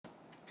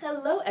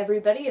Hello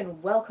everybody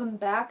and welcome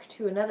back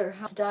to another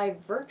How to Die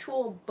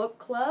virtual book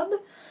club.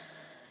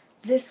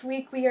 This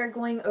week we are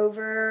going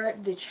over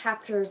the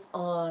chapters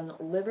on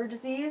liver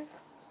disease,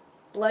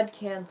 blood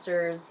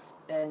cancers,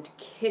 and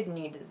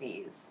kidney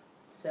disease.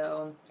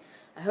 So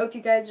I hope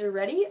you guys are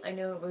ready. I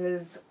know it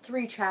was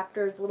 3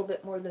 chapters, a little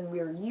bit more than we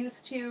were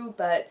used to,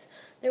 but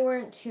they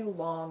weren't too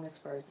long as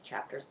far as the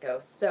chapters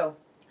go. So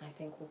I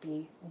think we'll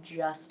be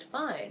just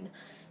fine.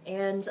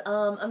 And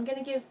I'm going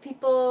to give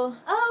people...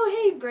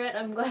 Oh, hey, Britt,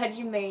 I'm glad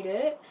you made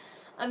it.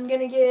 I'm going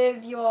to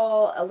give you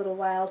all a little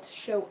while to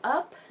show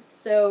up.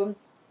 So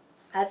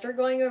as we're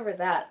going over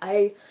that,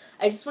 I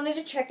just wanted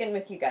to check in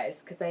with you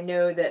guys because I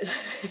know that...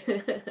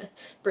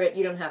 Britt,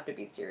 you don't have to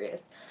be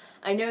serious.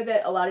 I know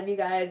that a lot of you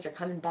guys are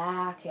coming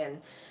back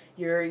and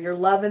you're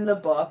loving the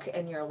book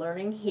and you're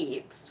learning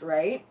heaps,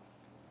 right?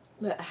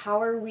 But how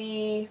are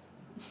we...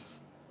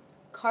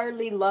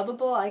 hardly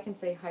lovable, I can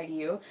say hi to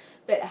you,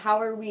 but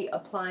how are we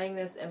applying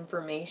this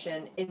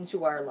information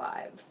into our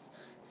lives?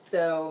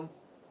 So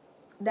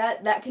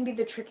that can be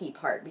the tricky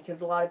part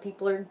because a lot of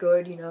people are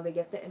good, you know, they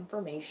get the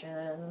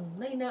information,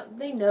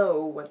 they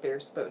know what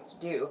they're supposed to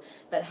do,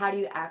 but how do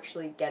you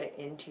actually get it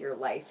into your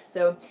life?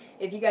 So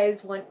if you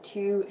guys want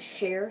to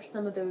share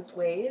some of those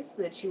ways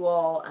that you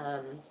all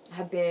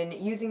have been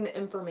using the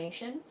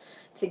information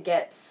to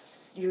get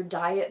your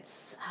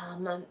diets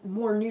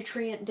more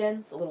nutrient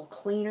dense, a little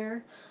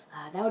cleaner,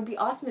 that would be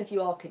awesome if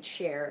you all could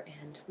share,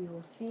 and we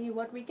will see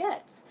what we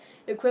get.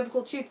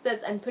 Equivocal Truth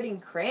says, I'm putting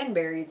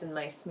cranberries in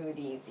my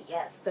smoothies.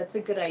 Yes, that's a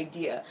good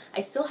idea.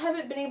 I still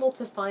haven't been able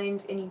to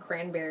find any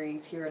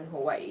cranberries here in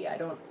Hawaii. I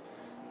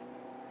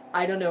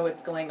don't know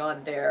what's going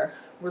on there.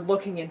 We're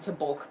looking into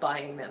bulk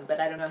buying them, but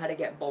I don't know how to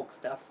get bulk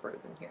stuff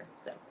frozen here,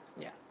 so,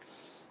 yeah.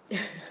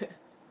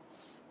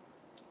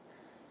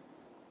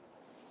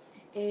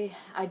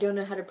 I don't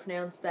know how to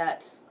pronounce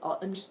that.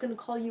 I'm just going to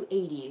call you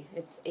Adegh.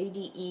 It's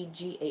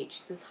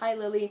A-D-E-G-H. Says, hi,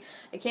 Lily.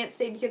 I can't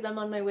stay because I'm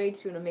on my way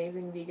to an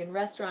amazing vegan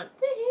restaurant.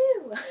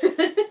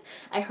 Woohoo!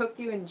 I hope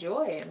you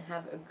enjoy and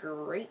have a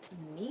great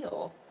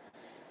meal.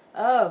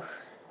 Oh,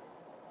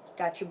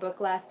 got your book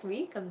last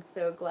week? I'm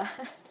so glad.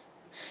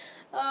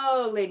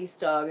 Oh, Lady's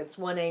Dog, it's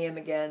 1 a.m.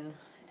 again.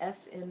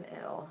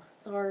 FML.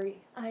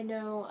 Sorry. I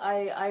know.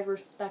 I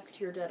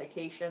respect your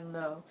dedication,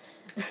 though.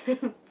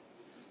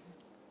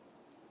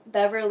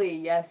 Beverly,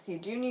 yes, you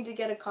do need to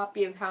get a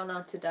copy of How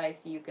Not to Die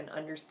so you can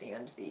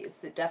understand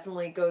these. It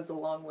definitely goes a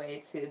long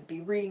way to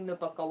be reading the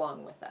book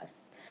along with us.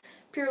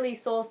 Purely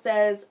Soul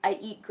says, I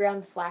eat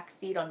ground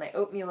flaxseed on my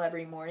oatmeal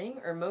every morning,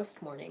 or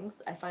most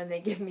mornings. I find they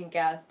give me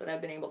gas, but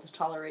I've been able to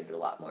tolerate it a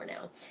lot more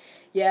now.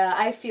 Yeah,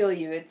 I feel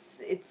you.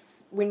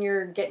 It's when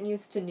you're getting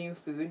used to new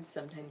foods,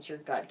 sometimes your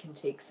gut can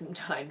take some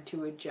time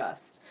to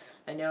adjust.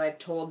 I know I've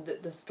told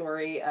the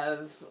story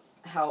of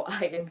how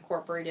I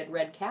incorporated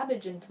red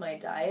cabbage into my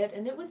diet,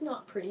 and it was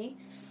not pretty,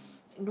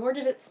 nor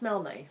did it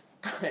smell nice,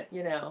 but,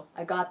 you know,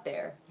 I got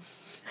there.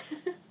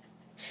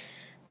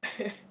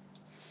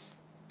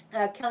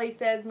 Kelly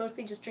says,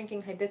 mostly just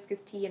drinking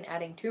hibiscus tea and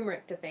adding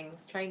turmeric to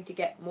things, trying to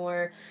get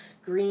more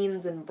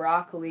greens and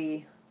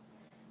broccoli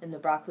in the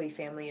broccoli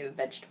family of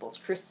vegetables.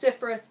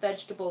 Cruciferous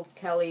vegetables,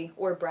 Kelly,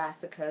 or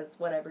brassicas,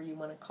 whatever you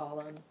want to call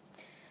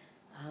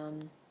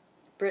them.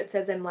 Britt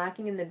says, I'm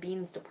lacking in the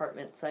beans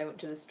department, so I went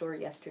to the store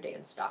yesterday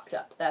and stocked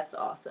up. That's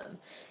awesome.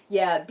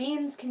 Yeah,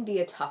 beans can be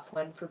a tough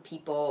one for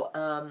people.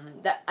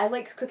 That I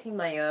like cooking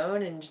my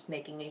own and just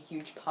making a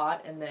huge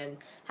pot and then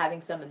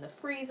having some in the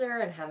freezer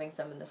and having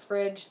some in the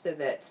fridge so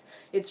that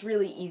it's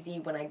really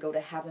easy when I go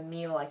to have a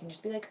meal. I can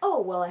just be like,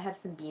 oh, well, I have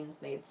some beans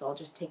made, so I'll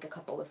just take a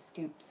couple of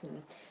scoops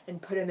and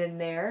put them in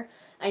there.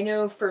 I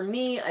know for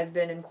me, I've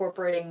been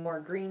incorporating more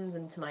greens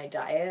into my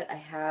diet. I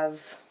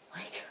have,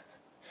 like,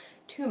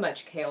 too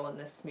much kale in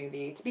this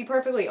smoothie. To be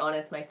perfectly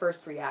honest, my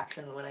first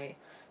reaction when I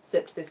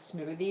sipped this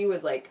smoothie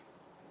was like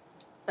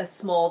a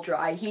small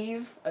dry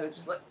heave. I was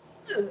just like,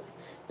 ugh.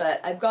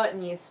 But I've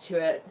gotten used to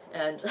it,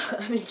 and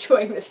I'm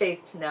enjoying the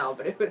taste now,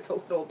 but it was a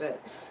little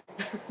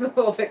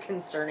bit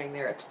concerning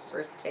there at the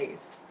first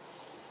taste.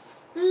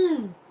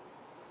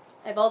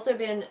 I've also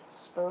been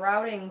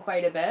sprouting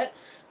quite a bit.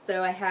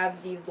 So I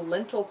have these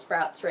lentil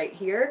sprouts right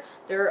here.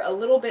 They're a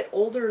little bit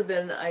older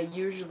than I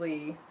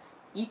usually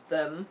eat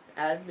them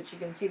as, but you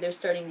can see they're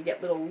starting to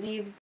get little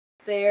leaves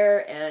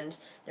there, and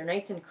they're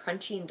nice and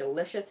crunchy and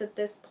delicious at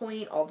this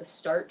point. All the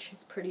starch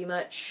has pretty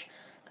much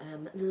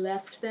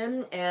left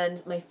them,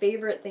 and my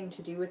favorite thing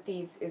to do with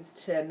these is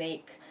to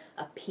make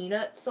a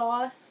peanut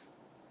sauce.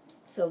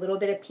 So a little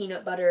bit of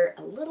peanut butter,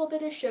 a little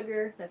bit of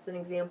sugar. That's an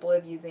example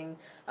of using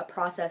a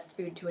processed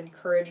food to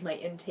encourage my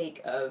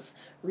intake of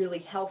really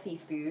healthy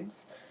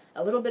foods.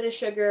 A little bit of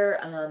sugar,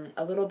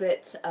 a little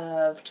bit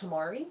of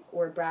tamari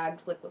or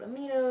Bragg's liquid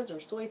aminos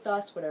or soy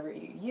sauce, whatever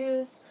you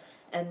use,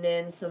 and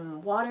then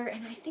some water,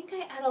 and I think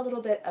I add a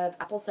little bit of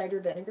apple cider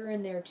vinegar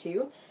in there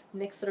too.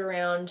 Mix it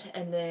around,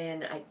 and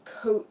then I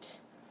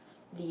coat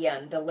the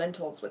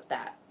lentils with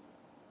that.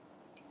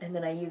 And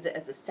then I use it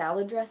as a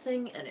salad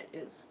dressing, and it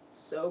is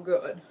so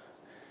good.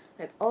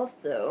 I've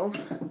also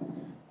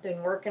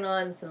been working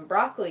on some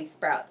broccoli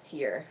sprouts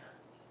here.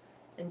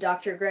 And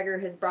Dr. Gregor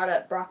has brought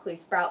up broccoli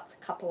sprouts a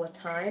couple of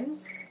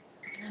times.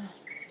 Oh,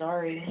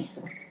 sorry.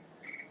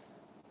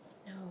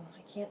 No, I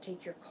can't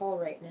take your call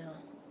right now.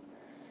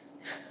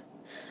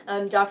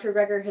 Dr.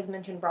 Gregor has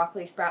mentioned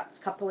broccoli sprouts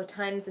a couple of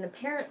times, and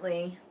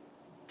apparently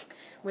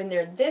when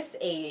they're this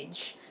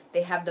age,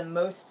 they have the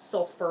most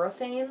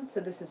sulforaphane. So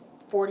this is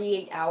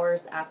 48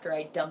 hours after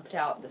I dumped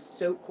out the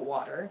soak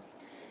water.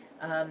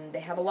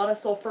 They have a lot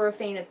of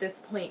sulforaphane at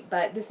this point,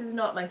 but this is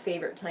not my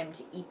favorite time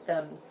to eat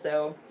them,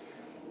 so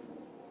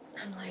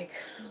I'm like,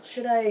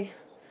 should I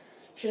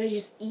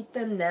just eat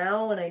them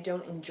now when I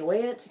don't enjoy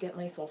it to get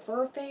my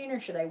sulforaphane, or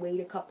should I wait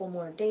a couple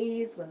more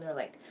days when they're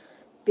like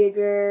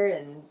bigger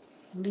and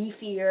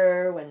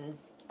leafier, when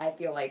I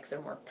feel like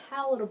they're more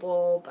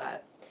palatable,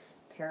 but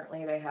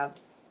apparently they have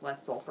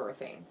less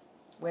sulforaphane.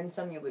 Win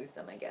some, you lose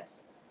some, I guess.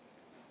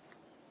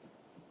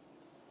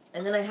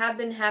 And then I have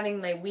been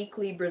having my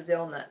weekly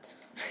Brazil nut.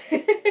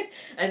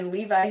 And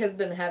Levi has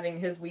been having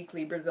his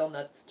weekly Brazil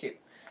nuts too.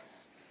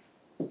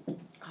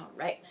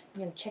 Alright,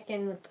 I'm going to check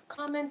in with the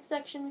comments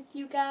section with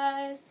you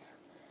guys.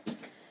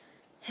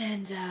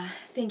 And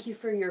thank you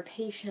for your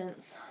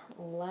patience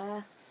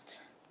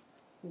last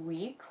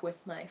week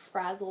with my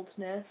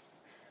frazzledness.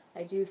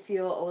 I do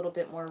feel a little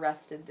bit more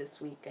rested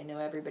this week. I know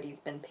everybody's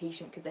been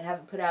patient because I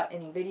haven't put out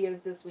any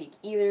videos this week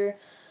either.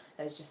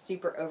 I was just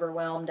super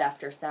overwhelmed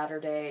after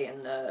Saturday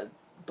and the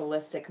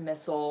ballistic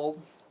missile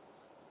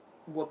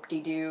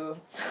whoop-de-doo,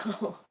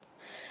 so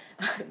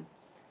I'm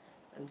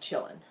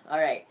chilling.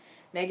 Alright,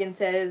 Megan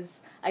says,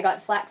 I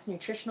got flax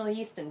nutritional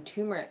yeast and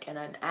turmeric, and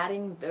I'm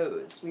adding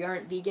those. We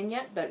aren't vegan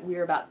yet, but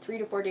we're about 3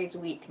 to 4 days a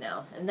week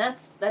now, and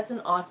that's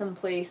an awesome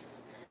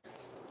place.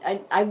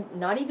 I'm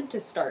not even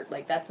to start,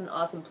 like, that's an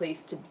awesome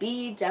place to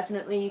be.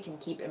 Definitely you can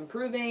keep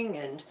improving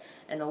and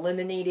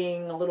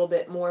eliminating a little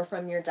bit more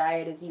from your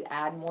diet as you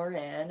add more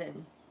in,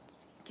 and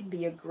it can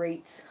be a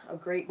great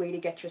way to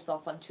get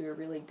yourself onto a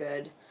really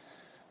good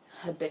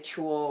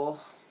habitual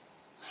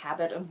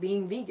habit of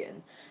being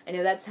vegan. I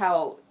know that's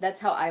how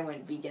I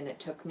went vegan. It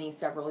took me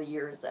several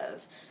years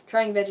of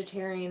trying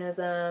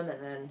vegetarianism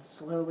and then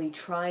slowly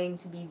trying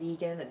to be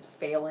vegan and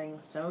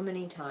failing so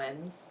many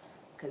times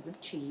because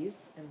of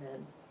cheese, and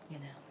then, you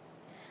know.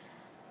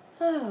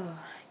 Oh,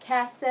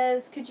 Cass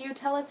says, could you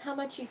tell us how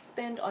much you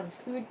spend on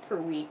food per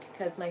week?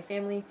 Because my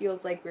family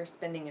feels like we're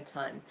spending a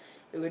ton.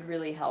 It would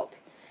really help.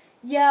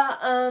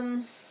 Yeah,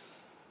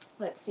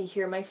 let's see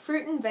here. My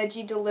fruit and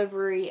veggie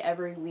delivery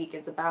every week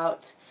is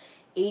about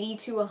 $80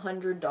 to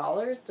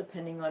 $100,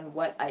 depending on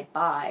what I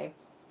buy.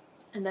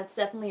 And that's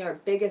definitely our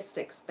biggest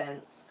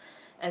expense.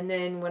 And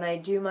then when I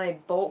do my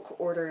bulk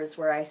orders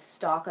where I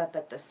stock up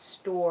at the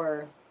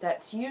store,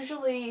 that's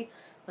usually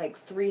like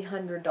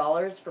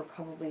 $300 for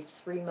probably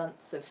 3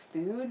 months of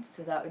food.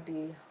 So that would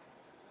be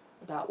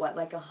about what,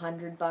 like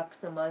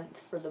 $100 a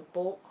month for the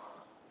bulk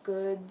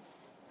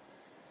goods.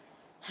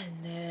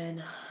 And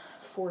then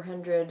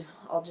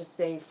I'll just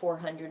say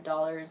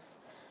 $400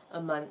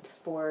 a month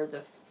for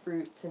the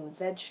fruits and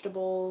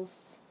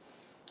vegetables.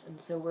 And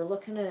so we're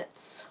looking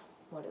at,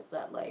 what is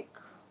that, like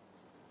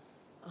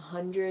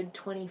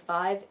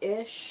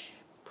 125-ish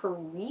per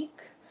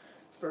week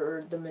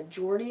for the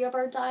majority of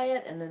our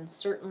diet, and then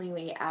certainly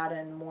we add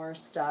in more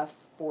stuff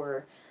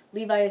for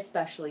Levi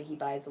especially. He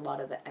buys a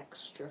lot of the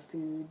extra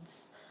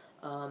foods,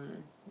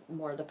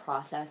 more of the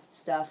processed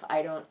stuff.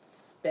 I don't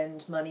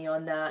spend money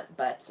on that,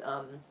 but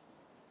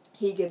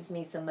he gives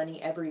me some money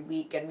every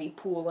week, and we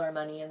pool our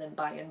money and then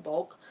buy in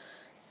bulk.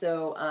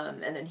 So,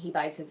 and then he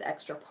buys his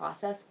extra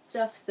processed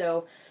stuff.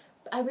 So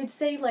I would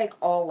say, like,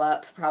 all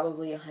up,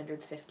 probably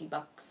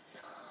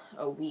 $150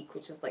 a week,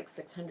 which is like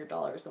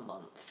 $600 a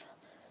month,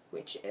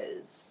 which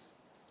is,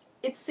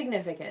 it's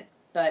significant.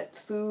 But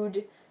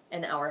food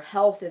and our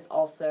health is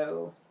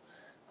also,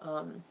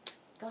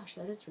 gosh,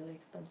 that is really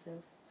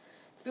expensive.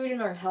 Food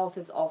and our health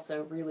is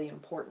also really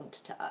important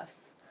to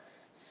us.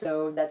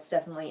 So that's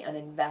definitely an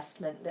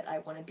investment that I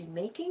want to be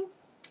making.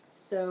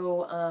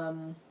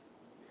 So,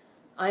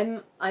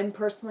 I'm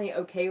personally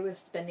okay with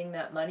spending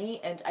that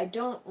money, and I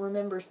don't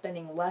remember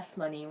spending less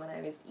money when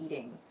I was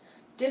eating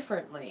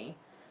differently,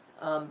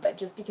 but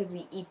just because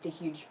we eat the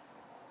huge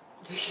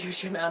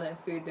amount of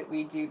food that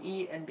we do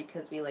eat, and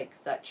because we like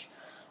such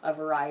a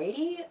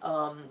variety,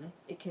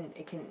 it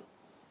can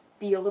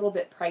be a little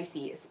bit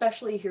pricey,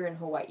 especially here in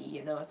Hawaii.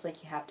 You know, it's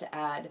like you have to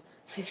add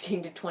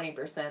 15 to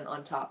 20%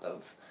 on top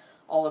of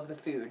all of the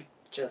food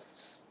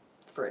just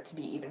for it to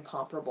be even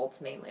comparable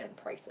to mainland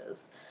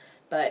prices.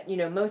 But, you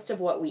know, most of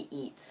what we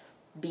eat,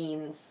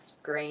 beans,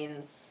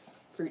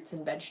 grains, fruits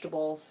and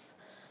vegetables,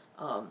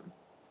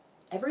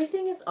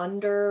 everything is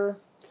under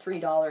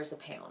 $3 a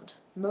pound.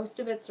 Most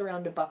of it's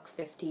around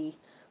 $1.50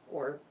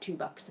 or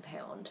 $2 a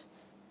pound.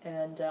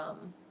 And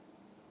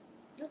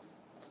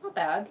that's not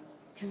bad,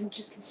 because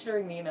just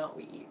considering the amount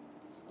we eat.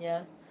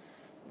 Yeah?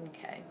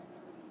 Okay.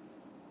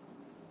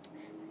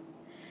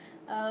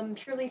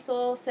 Purely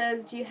Soul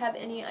says, do you have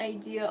any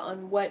idea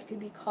on what could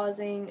be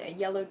causing a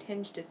yellow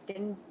tinge to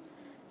skin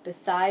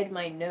beside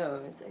my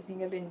nose. I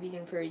think I've been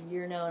vegan for a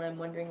year now, and I'm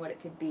wondering what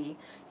it could be.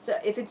 So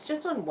if it's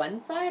just on one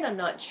side, I'm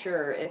not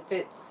sure. If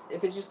it's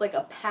just like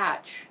a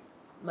patch,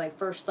 my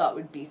first thought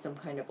would be some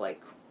kind of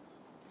like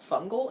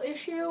fungal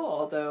issue,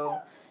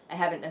 although I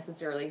haven't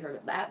necessarily heard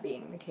of that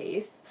being the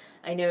case.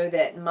 I know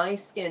that my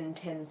skin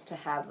tends to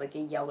have like a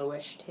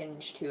yellowish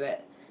tinge to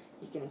it.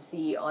 You can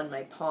see on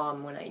my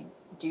palm when I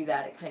do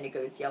that, it kind of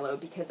goes yellow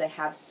because I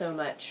have so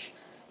much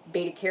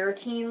beta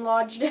carotene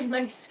lodged in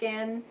my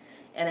skin.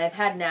 And I've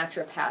had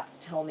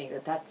naturopaths tell me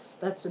that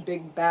that's a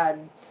big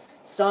bad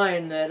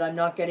sign that I'm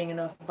not getting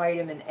enough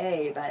vitamin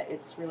A, but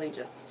it's really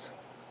just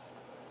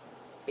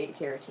beta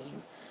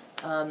carotene.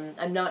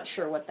 I'm not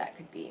sure what that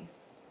could be.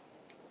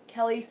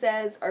 Kelly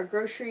says, our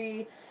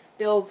grocery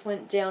bills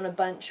went down a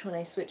bunch when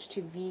I switched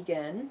to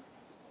vegan.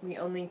 We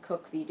only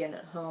cook vegan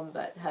at home,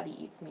 but hubby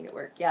eats meat at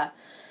work. Yeah.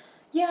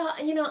 Yeah,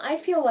 you know, I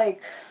feel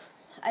like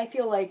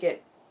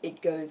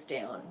it goes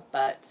down,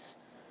 but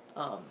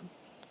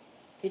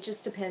it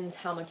just depends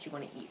how much you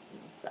want to eat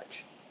and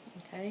such.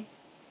 Okay?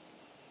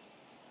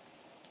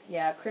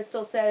 Yeah,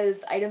 Crystal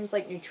says items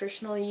like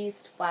nutritional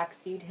yeast,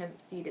 flaxseed,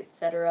 hemp seed,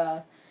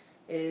 etc.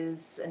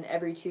 is an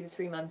every 2 to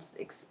 3 months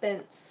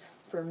expense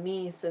for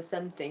me, so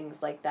some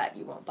things like that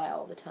you won't buy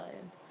all the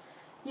time.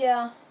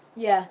 Yeah,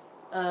 yeah.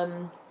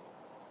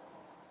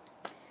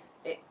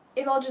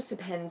 It all just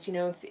depends, you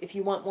know, if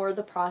you want more of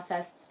the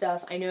processed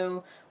stuff. I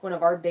know one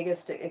of our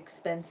biggest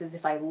expenses,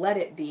 if I let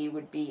it be,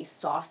 would be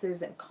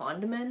sauces and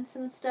condiments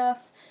and stuff.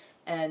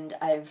 And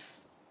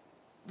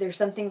there's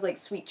some things like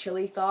sweet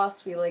chili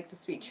sauce. We like the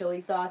sweet chili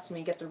sauce, and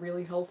we get the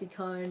really healthy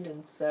kind,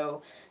 and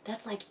so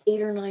that's like $8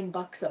 or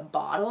 $9 a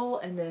bottle,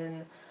 and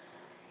then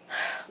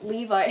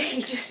Levi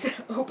he just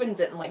opens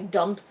it and like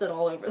dumps it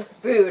all over the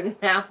food, and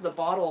half the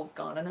bottle's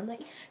gone, and I'm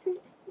like,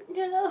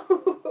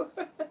 no.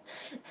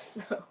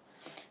 So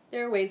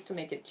there are ways to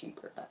make it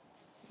cheaper, but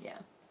yeah.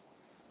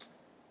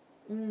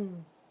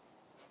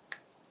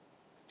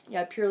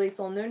 Yeah, Purely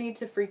Soul, no need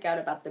to freak out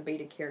about the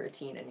beta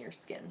carotene in your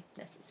skin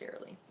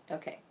necessarily.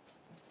 Okay.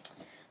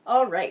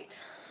 All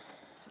right.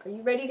 Are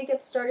you ready to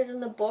get started in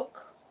the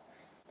book?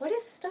 What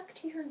is stuck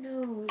to your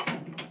nose?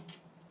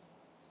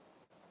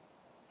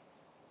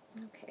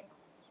 Okay.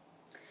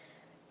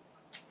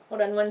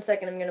 Hold on one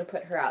second. I'm going to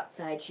put her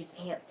outside. She's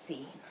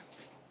antsy.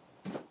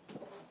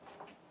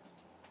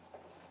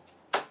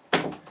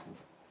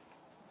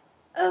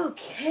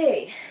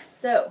 Okay,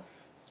 so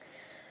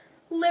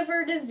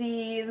liver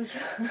disease.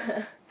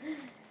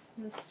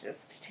 It's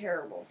just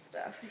terrible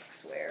stuff, I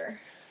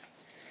swear.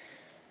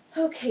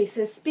 Okay,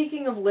 so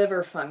speaking of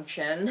liver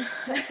function,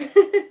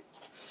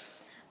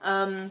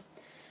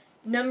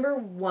 number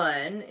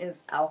 1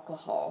 is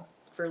alcohol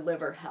for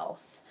liver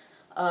health.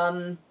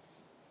 You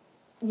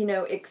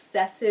know,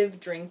 excessive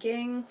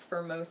drinking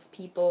for most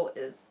people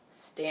is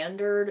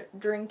standard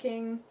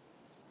drinking.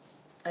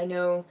 I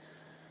know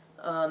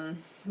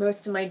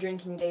most of my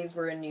drinking days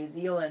were in New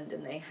Zealand,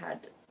 and they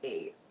had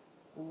a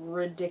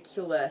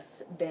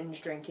ridiculous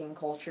binge drinking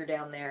culture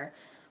down there.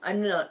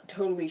 I'm not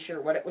totally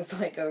sure what it was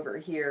like over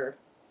here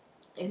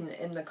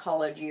in the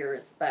college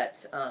years,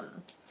 but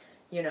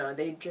you know,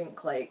 they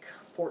drink like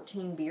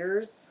 14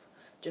 beers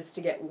just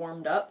to get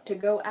warmed up to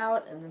go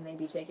out, and then they'd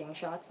be taking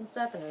shots and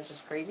stuff, and it was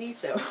just crazy.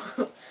 So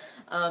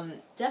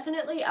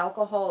definitely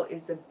alcohol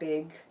is a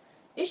big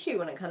issue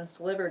when it comes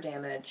to liver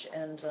damage.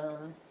 And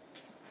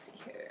let's see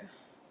here,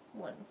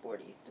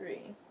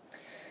 143.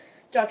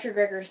 Dr.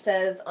 Greger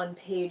says on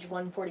page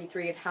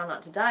 143 of How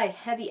Not to Die,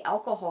 heavy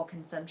alcohol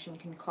consumption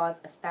can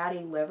cause a fatty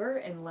liver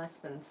in less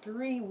than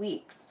 3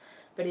 weeks,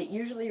 but it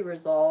usually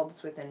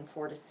resolves within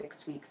 4 to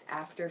 6 weeks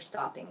after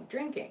stopping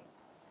drinking.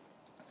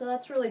 So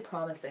that's really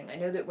promising. I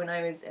know that when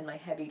I was in my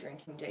heavy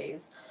drinking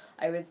days,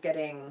 I was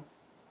getting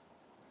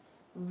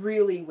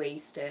really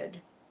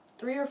wasted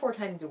 3 or 4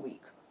 times a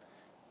week,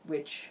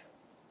 which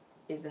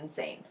is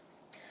insane.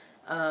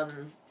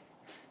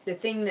 The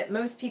thing that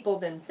most people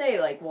then say,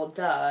 like, well,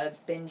 duh,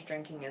 binge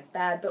drinking is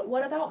bad, but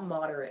what about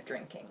moderate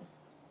drinking?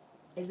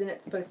 Isn't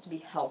it supposed to be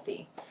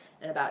healthy?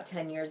 And about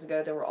 10 years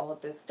ago, there were all of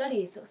those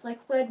studies that was like,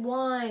 red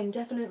wine,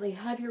 definitely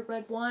have your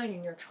red wine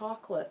and your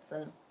chocolates.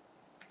 And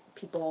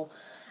people,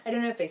 I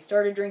don't know if they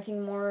started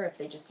drinking more, if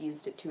they just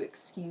used it to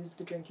excuse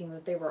the drinking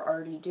that they were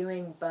already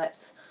doing,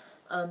 but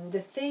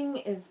the thing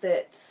is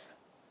that,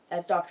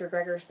 as Dr.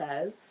 Greger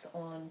says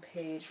on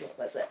page, what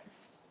was it?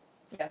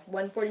 Yeah,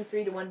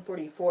 143 to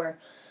 144,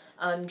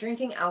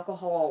 drinking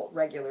alcohol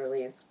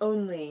regularly is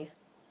only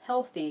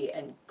healthy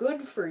and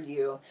good for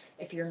you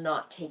if you're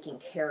not taking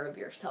care of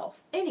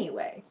yourself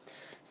anyway.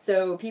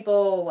 So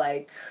people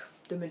like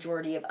the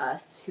majority of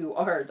us who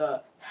are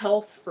the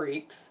health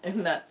freaks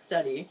in that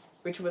study,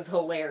 which was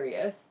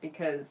hilarious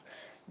because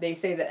they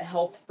say that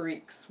health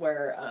freaks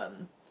were,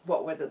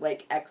 what was it,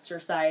 like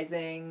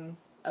exercising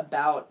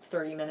about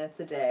 30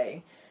 minutes a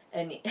day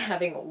and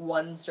having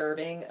 1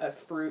 serving of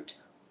fruit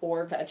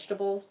or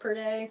vegetables per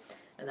day,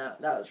 and that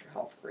was your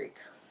health freak.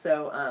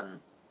 So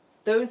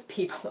those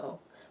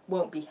people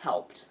won't be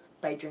helped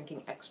by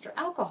drinking extra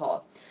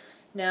alcohol.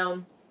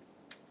 Now,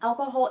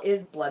 alcohol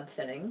is blood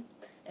thinning,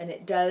 and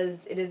it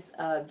is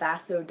a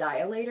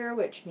vasodilator,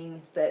 which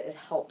means that it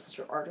helps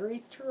your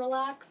arteries to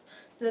relax.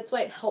 So that's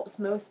why it helps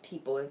most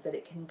people, is that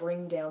it can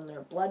bring down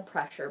their blood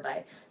pressure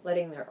by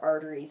letting their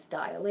arteries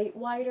dilate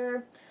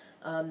wider.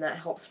 That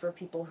helps for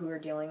people who are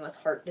dealing with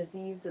heart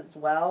disease as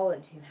well,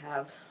 and who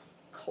have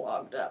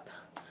clogged up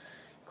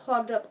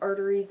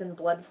arteries, and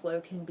blood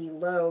flow can be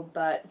low.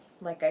 But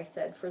like I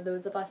said, for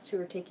those of us who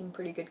are taking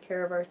pretty good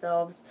care of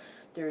ourselves,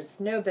 there's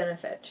no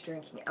benefit to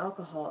drinking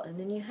alcohol. And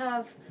then you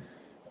have,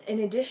 in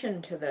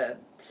addition to the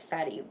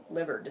fatty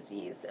liver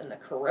disease and the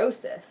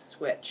cirrhosis,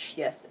 which,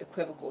 yes,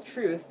 equivocal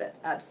truth,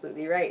 that's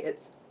absolutely right,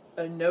 it's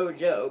a no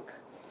joke.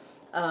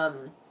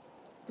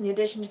 In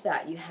addition to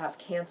that, you have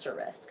cancer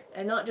risk,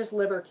 and not just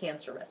liver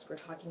cancer risk. We're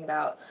talking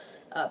about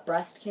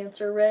breast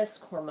cancer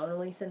risk,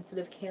 hormonally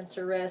sensitive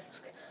cancer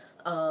risk,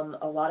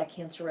 a lot of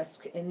cancer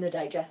risk in the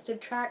digestive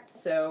tract.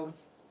 So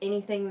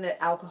anything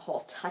that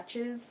alcohol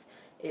touches,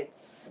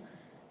 it's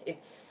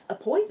a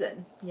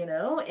poison,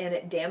 and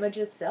it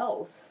damages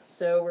cells.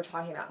 So we're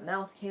talking about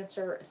mouth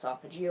cancer,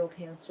 esophageal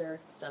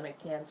cancer, stomach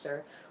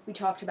cancer. We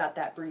talked about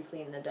that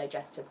briefly in the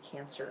digestive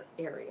cancer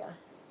area.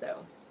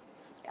 So,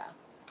 yeah.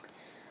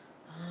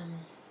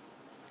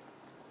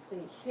 Let's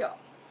see here.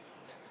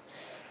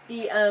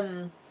 The,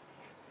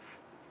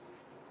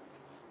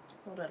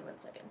 hold on one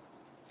second.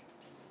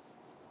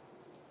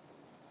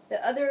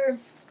 The other,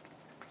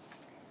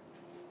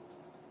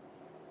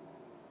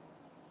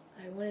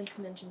 I wanted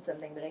to mention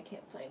something, but I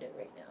can't find it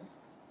right now.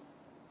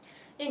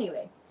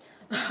 Anyway,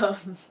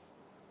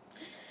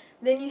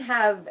 then you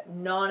have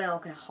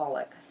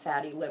non-alcoholic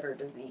fatty liver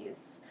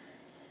disease.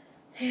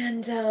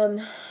 And,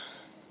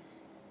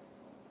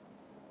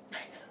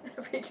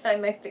 every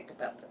time I think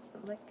about this,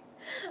 I'm like,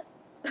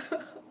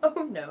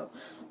 oh no,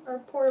 our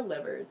poor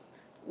livers,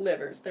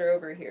 they're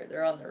over here,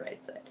 they're on the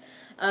right side.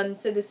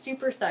 So the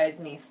Supersize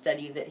Me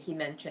study that he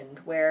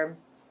mentioned, where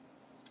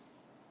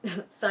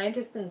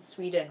scientists in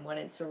Sweden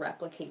wanted to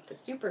replicate the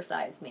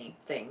Supersize Me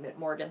thing that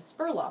Morgan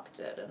Spurlock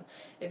did. And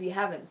if you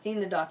haven't seen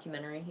the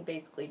documentary, he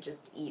basically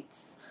just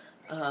eats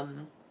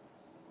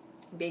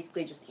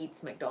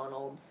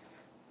McDonald's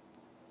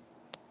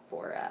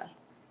for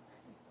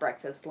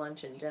breakfast,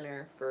 lunch, and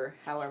dinner for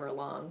however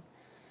long.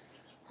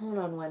 Hold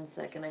on one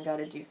second, I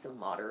gotta do some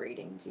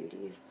moderating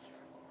duties.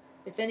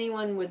 If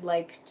anyone would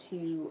like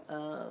to,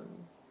 I'm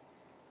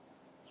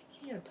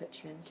gonna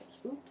put you into,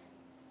 oops.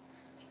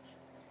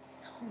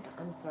 Hold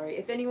on, I'm sorry.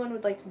 If anyone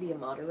would like to be a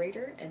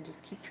moderator and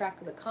just keep track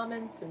of the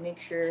comments and make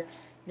sure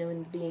no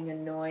one's being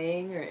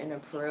annoying or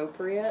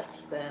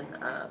inappropriate, then,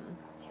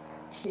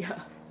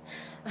 yeah.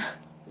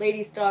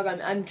 Lady's dog,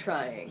 I'm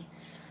trying.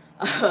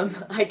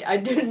 I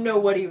didn't know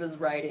what he was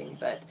writing,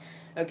 but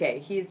okay,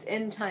 he's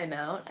in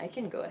timeout. I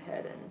can go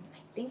ahead and, I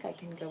think I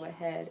can go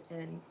ahead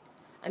and,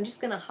 I'm just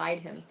going to hide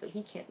him so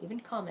he can't even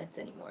comment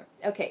anymore.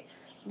 Okay,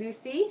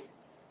 Lucy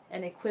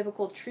and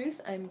Equivocal Truth,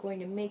 I'm going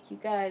to make you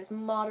guys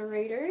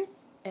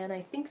moderators, and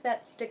I think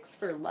that sticks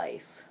for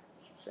life.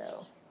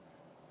 So,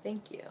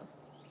 thank you.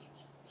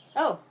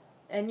 Oh,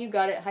 and you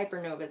got it,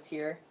 Hypernova's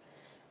here.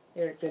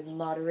 They're a good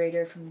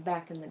moderator from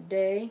back in the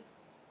day.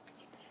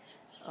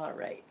 All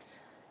right.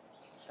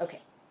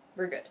 Okay,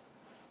 we're good.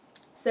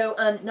 So,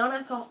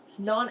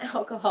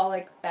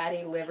 non-alcoholic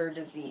fatty liver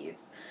disease.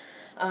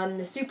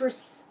 The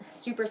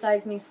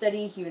Supersize Me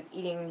study, he was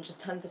eating just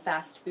tons of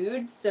fast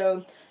food.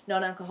 So,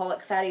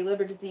 non-alcoholic fatty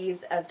liver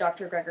disease, as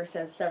Dr. Greger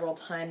says several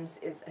times,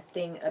 is a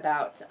thing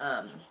about,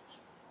 oh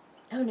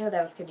no,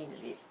 that was kidney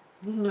disease.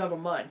 Never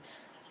mind.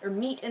 Or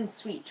meat and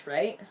sweet,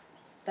 right?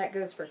 That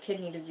goes for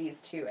kidney disease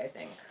too, I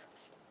think.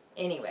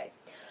 Anyway,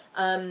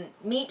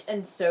 meat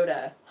and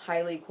soda,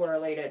 highly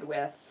correlated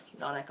with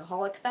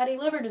non-alcoholic fatty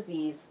liver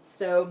disease.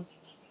 So,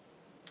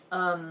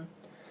 it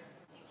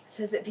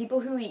says that people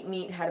who eat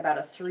meat had about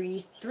a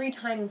three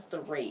times the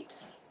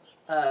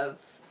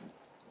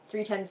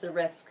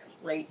risk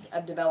rate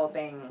of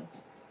developing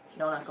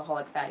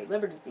non-alcoholic fatty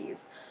liver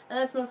disease. And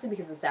that's mostly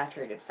because of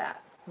saturated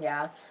fat.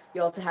 Yeah.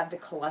 You also have the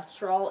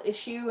cholesterol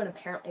issue, and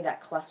apparently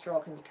that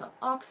cholesterol can become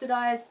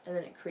oxidized, and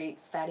then it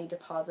creates fatty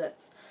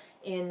deposits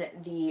in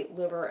the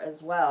liver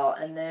as well.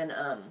 And then,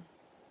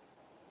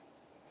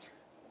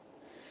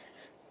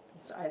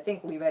 so I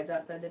think Levi's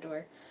outside the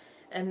door.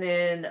 And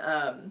then,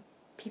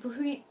 people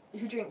who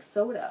drink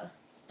soda,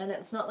 and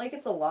it's not like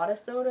it's a lot of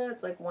soda,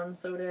 it's like 1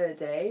 soda a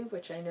day,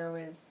 which I know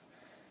is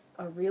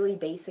a really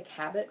basic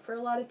habit for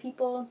a lot of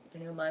people. I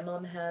know my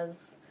mom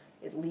has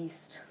at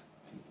least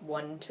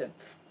 1 to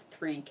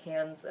 3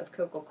 cans of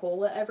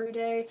Coca-Cola every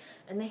day,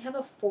 and they have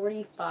a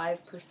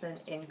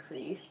 45%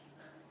 increase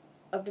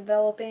of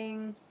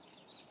developing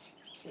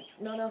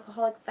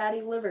non-alcoholic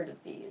fatty liver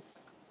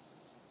disease.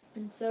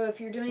 And so if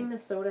you're doing the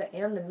soda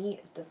and the meat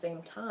at the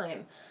same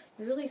time,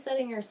 you're really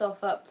setting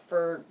yourself up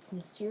for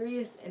some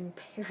serious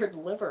impaired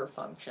liver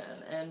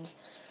function. And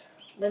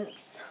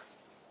once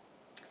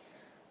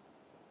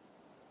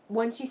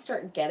you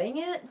start getting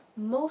it,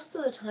 most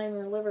of the time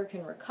your liver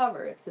can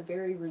recover. It's a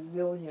very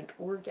resilient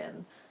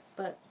organ,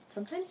 but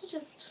sometimes it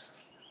just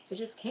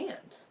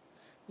can't.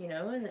 you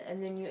know,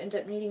 and then you end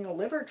up needing a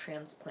liver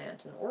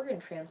transplant, and organ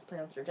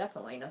transplants are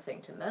definitely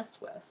nothing to mess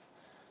with,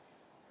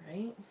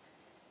 right?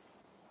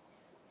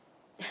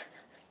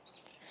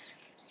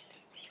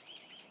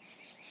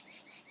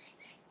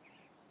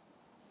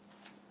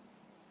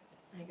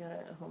 I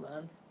gotta, hold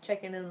on,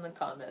 checking in the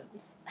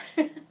comments.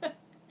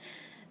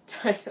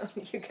 I know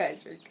you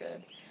guys are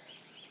good.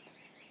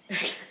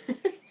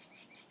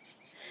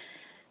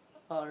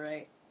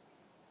 Alright.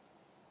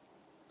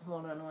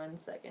 Hold on one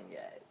second,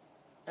 guys.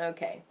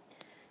 Okay.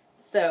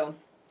 So,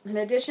 in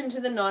addition to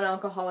the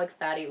non-alcoholic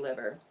fatty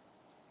liver,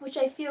 which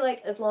I feel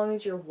like, as long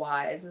as you're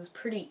wise, is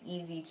pretty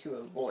easy to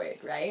avoid,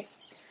 right?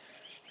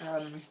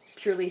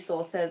 Purely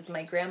Soul says,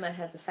 my grandma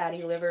has a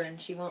fatty liver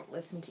and she won't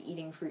listen to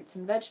eating fruits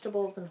and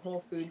vegetables and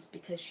whole foods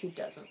because she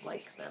doesn't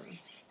like them.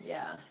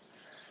 Yeah.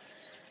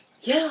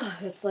 Yeah,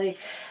 it's like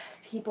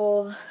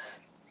people...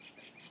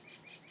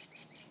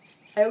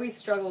 I always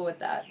struggle with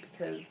that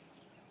because,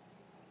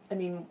 I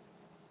mean,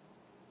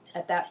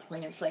 at that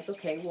point it's like,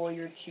 okay, well,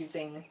 you're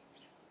choosing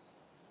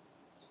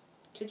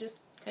to just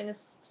kind of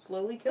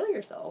slowly kill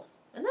yourself.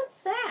 And that's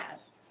sad.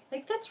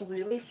 Like, that's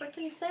really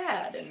freaking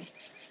sad. And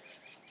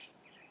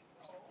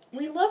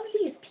we love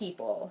these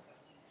people.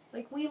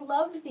 Like, we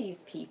love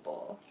these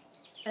people.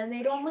 And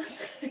they don't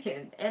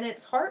listen. And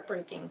it's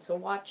heartbreaking to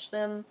watch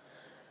them,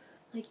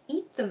 like,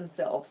 eat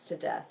themselves to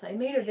death. I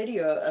made a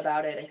video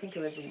about it, I think it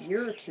was a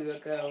year or two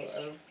ago,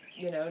 of,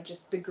 you know,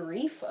 just the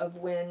grief of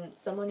when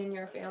someone in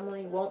your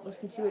family won't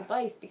listen to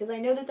advice. Because I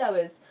know that that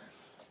was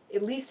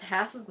at least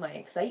half of my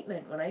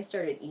excitement when I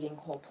started eating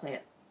whole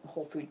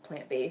food,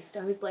 plant-based.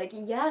 I was like,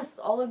 yes,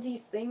 all of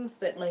these things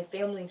that my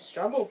family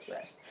struggles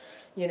with,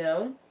 you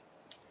know?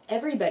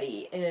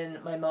 Everybody in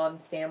my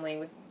mom's family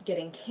was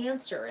getting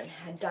cancer and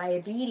had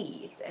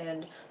diabetes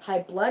and high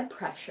blood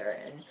pressure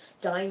and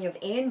dying of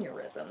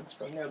aneurysms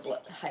from their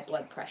high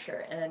blood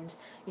pressure. And,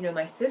 you know,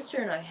 my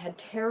sister and I had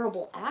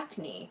terrible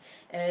acne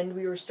and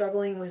we were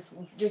struggling with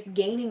just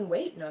gaining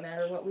weight no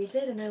matter what we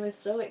did. And I was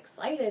so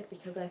excited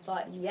because I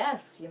thought,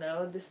 yes, you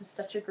know, this is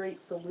such a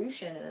great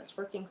solution and it's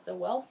working so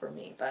well for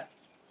me. But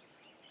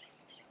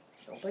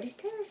nobody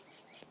cares.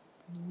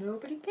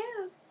 Nobody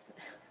cares.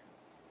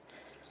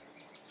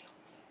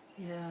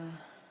 Yeah.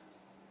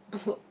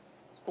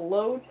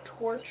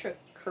 Blowtorch a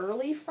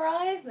curly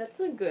fry? That's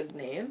a good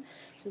name.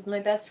 She says, my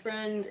best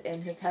friend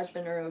and his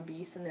husband are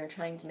obese and they're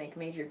trying to make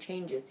major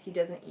changes. He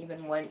doesn't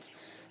even want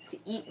to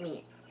eat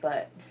meat,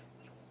 but...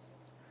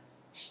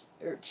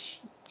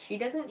 She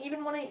doesn't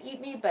even want to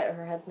eat meat, but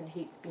her husband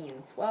hates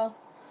beans. Well,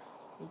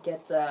 you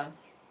get,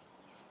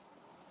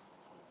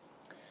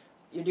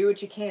 you do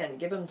what you can.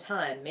 Give them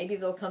time. Maybe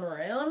they'll come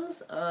around.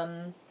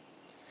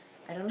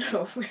 I don't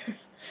know.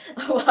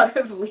 A lot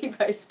of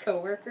Levi's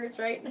coworkers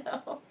right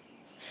now.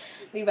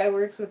 Levi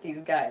works with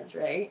these guys,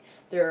 right?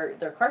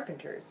 They're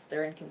carpenters.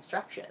 They're in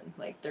construction.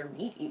 Like, they're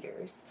meat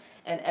eaters.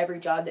 And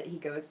every job that he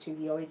goes to,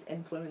 he always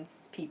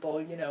influences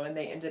people, you know, and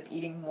they end up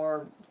eating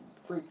more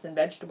fruits and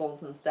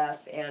vegetables and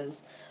stuff. And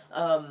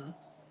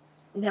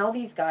now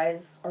these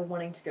guys are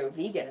wanting to go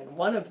vegan, and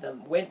one of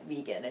them went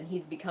vegan, and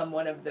he's become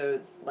one of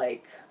those,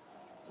 like,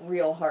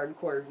 real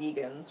hardcore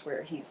vegans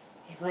where he's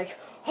like,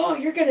 oh,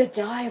 you're gonna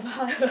die of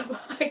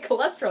high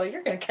cholesterol,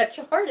 you're gonna catch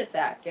a heart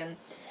attack,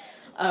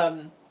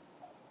 and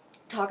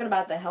talking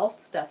about the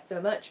health stuff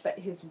so much, but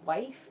his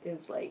wife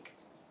is like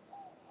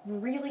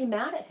really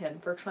mad at him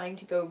for trying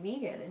to go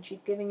vegan, and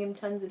she's giving him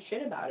tons of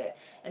shit about it.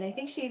 And I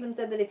think she even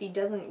said that if he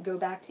doesn't go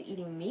back to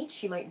eating meat,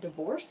 she might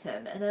divorce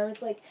him. And I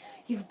was like,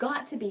 you've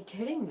got to be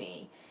kidding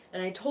me.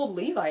 And I told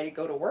Levi to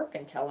go to work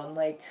and tell him,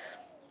 like,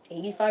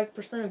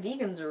 85% of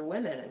vegans are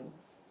women, and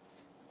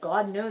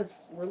God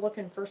knows we're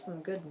looking for some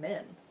good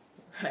men,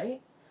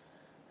 right?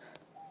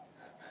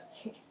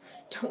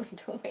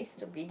 Don't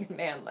waste a vegan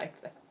man like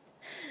that.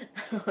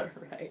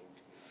 Alright.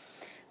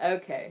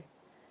 Okay.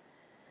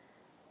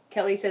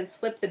 Kelly says,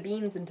 slip the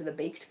beans into the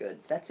baked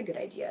goods. That's a good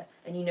idea.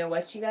 And you know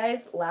what, you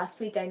guys? Last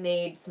week I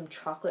made some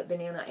chocolate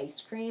banana ice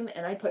cream,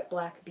 and I put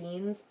black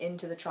beans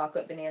into the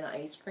chocolate banana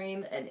ice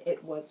cream, and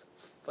it was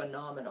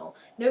phenomenal.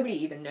 Nobody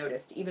even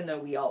noticed, even though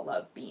we all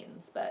love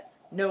beans, but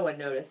no one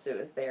noticed it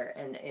was there,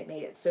 and it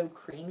made it so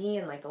creamy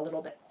and like a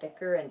little bit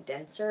thicker and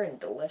denser and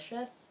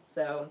delicious.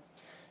 So,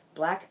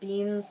 black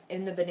beans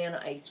in the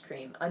banana ice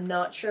cream. I'm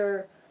not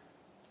sure,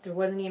 there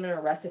wasn't even a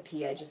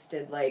recipe, I just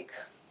did like,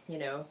 you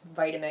know,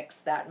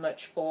 Vitamix that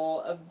much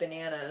full of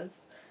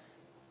bananas,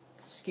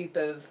 scoop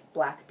of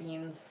black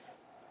beans,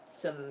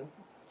 some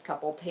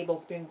couple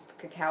tablespoons of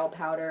cacao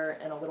powder,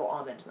 and a little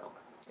almond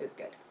milk. It was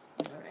good.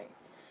 Alright.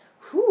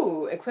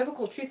 Whew,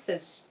 Equivocal Truth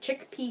says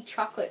chickpea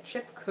chocolate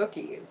chip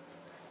cookies.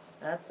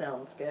 That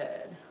sounds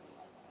good.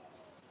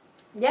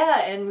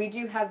 Yeah, and we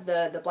do have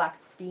the black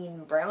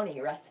bean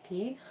brownie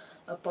recipe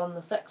up on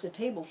the Sexy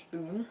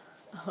Tablespoon.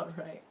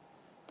 Alright.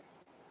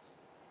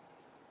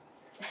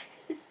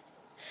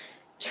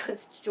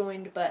 Just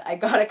joined, but I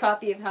got a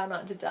copy of How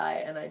Not to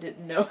Die, and I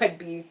didn't know I'd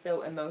be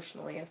so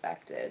emotionally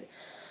affected.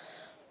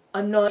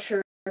 I'm not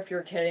sure if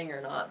you're kidding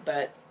or not,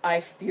 but I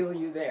feel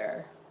you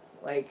there.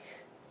 Like,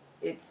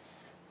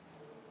 it's...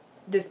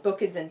 this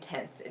book is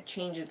intense. It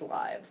changes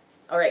lives.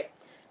 All right,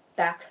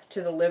 back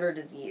to the liver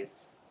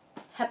disease.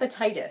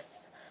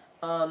 Hepatitis.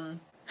 Um,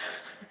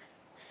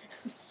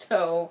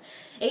 so,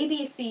 A,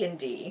 B, C, and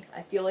D.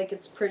 I feel like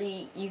it's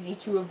pretty easy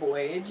to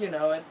avoid. You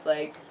know, it's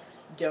like,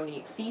 don't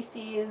eat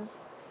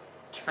feces,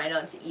 try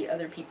not to eat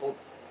other people's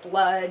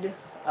blood,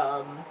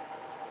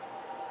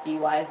 be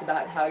wise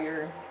about how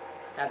you're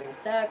having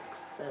sex,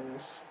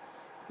 and,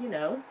 you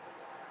know,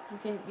 you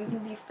can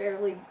be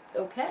fairly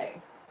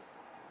okay.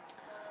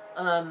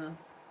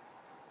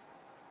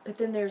 But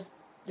then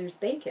there's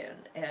bacon,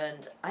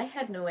 and I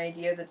had no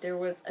idea that there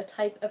was a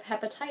type of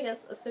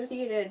hepatitis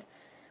associated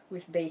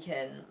with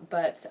bacon,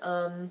 but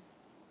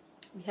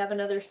we have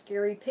another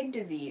scary pig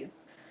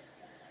disease.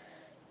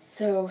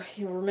 So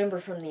you'll remember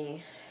from the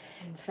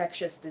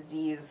infectious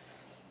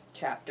disease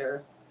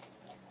chapter,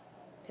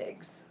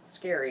 pigs,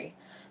 scary.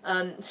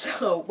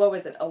 So what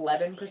was it?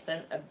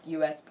 11% of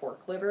U.S.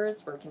 pork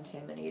livers were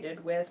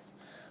contaminated with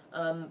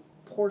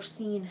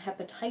porcine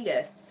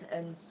hepatitis,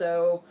 and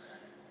so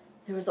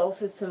there was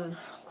also some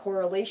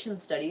correlation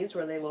studies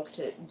where they looked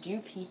at, do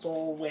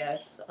people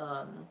with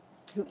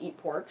who eat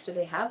pork, do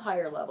they have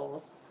higher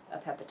levels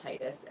of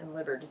hepatitis and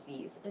liver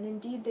disease? And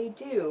indeed they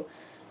do.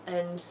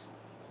 And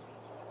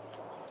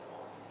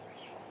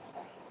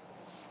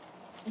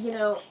you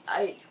know,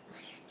 I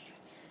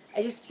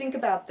just think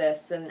about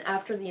this, and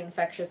after the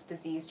infectious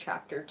disease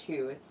chapter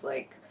too, it's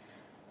like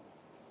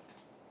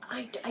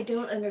I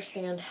don't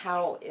understand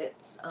how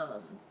it's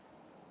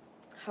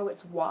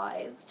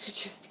wise to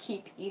just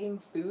keep eating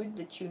food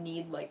that you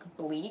need like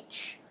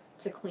bleach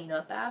to clean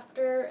up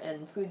after,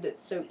 and food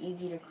that's so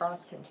easy to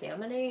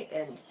cross-contaminate.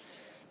 And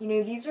you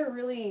know, these are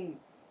really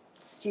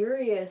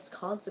serious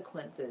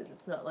consequences.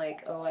 It's not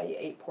like, oh, I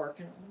ate pork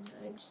and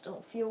I just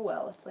don't feel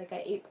well. It's like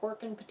I ate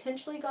pork and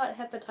potentially got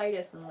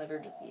hepatitis and liver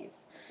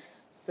disease.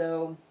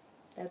 So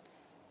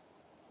that's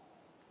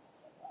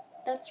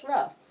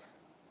rough.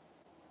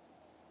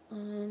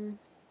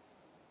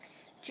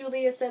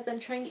 Julia says, I'm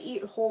trying to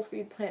eat whole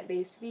food,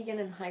 plant-based, vegan,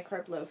 and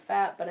high-carb,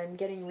 low-fat, but I'm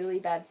getting really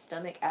bad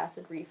stomach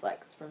acid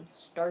reflux from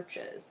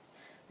starches,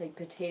 like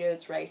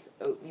potatoes, rice,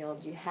 oatmeal.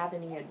 Do you have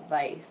any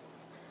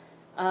advice?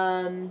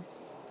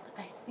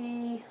 I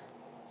see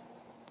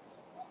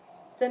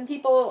some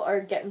people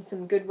are getting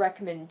some good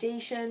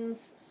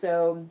recommendations.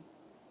 So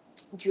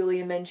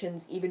Julia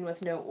mentions even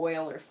with no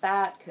oil or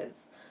fat,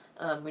 because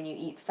when you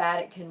eat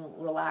fat, it can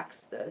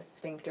relax the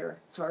sphincter.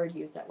 Sorry to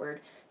use that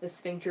word. The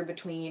sphincter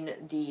between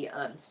the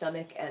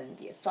stomach and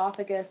the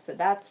esophagus. So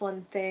that's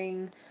one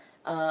thing.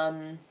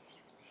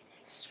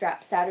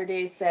 Scrap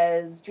Saturday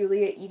says,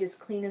 Julia, eat as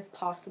clean as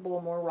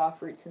possible, more raw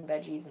fruits and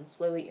veggies, and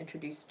slowly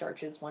introduce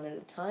starches one at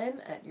a time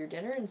at your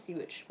dinner and see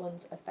which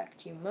ones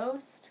affect you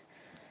most.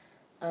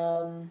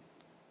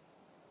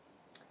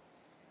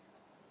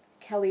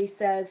 Kelly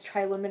says,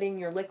 try limiting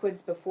your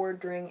liquids before,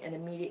 during, and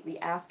immediately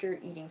after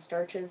eating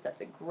starches. That's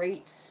a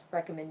great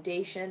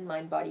recommendation.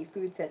 Mind Body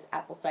Food says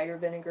apple cider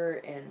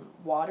vinegar and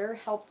water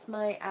helped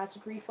my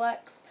acid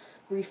reflux.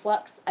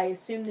 I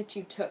assume that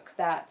you took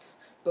that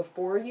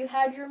before you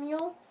had your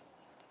meal,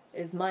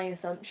 is my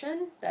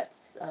assumption.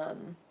 That's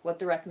what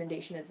the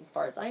recommendation is as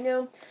far as I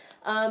know.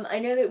 I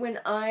know that when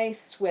I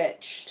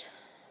switched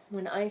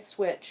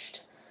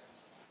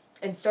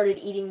and started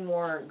eating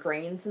more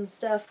grains and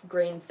stuff,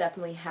 grains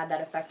definitely had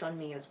that effect on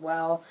me as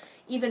well.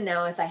 Even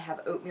now, if I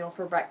have oatmeal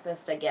for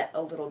breakfast, I get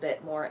a little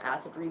bit more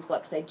acid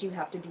reflux. I do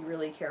have to be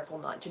really careful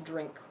not to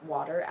drink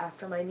water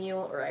after my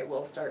meal, or I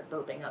will start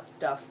burping up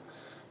stuff.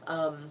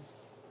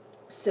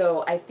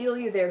 So I feel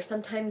you there.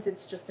 Sometimes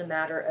it's just a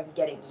matter of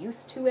getting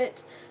used to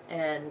it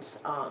and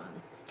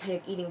kind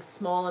of eating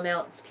small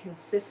amounts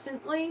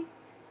consistently.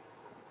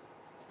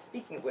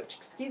 Speaking of which,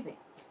 excuse me.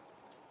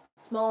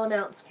 Small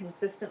amounts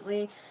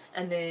consistently,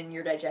 and then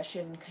your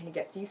digestion kind of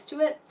gets used to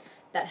it.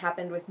 That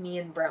happened with me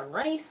in brown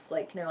rice.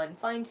 Like, now I'm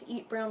fine to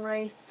eat brown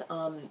rice.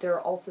 There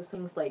are also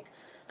things like,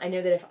 I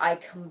know that if I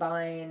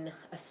combine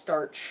a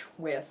starch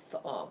with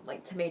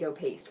like tomato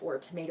paste or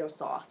tomato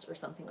sauce or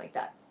something like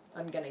that,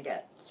 I'm going to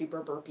get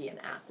super burpy and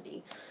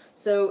acidy.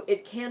 So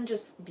it can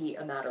just be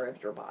a matter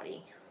of your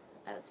body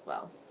as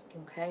well.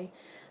 Okay?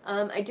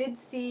 I did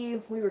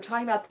see, we were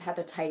talking about the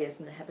hepatitis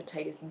and the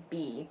hepatitis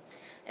B,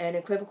 and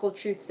Equivocal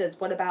Truth says,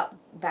 what about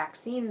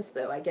vaccines,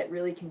 though? I get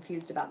really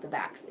confused about the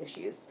vax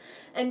issues.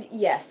 And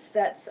yes,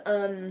 that's,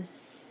 you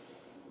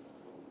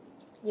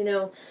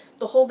know,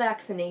 the whole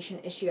vaccination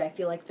issue, I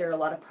feel like there are a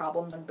lot of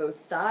problems on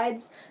both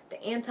sides.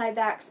 The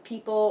anti-vax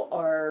people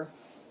are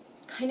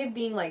kind of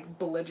being, like,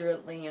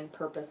 belligerently and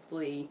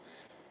purposefully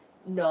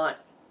not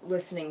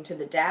listening to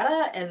the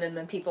data, and then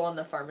the people on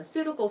the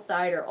pharmaceutical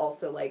side are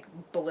also like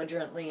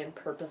belligerently and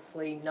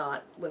purposefully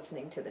not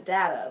listening to the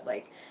data.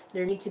 Like,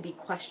 there need to be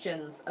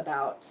questions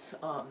about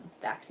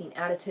vaccine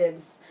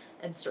additives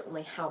and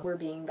certainly how we're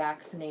being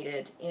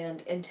vaccinated,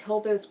 and until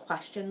those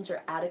questions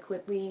are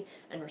adequately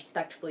and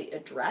respectfully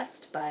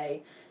addressed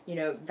by, you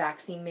know,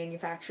 vaccine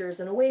manufacturers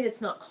in a way that's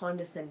not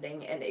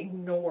condescending and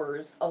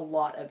ignores a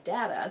lot of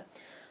data,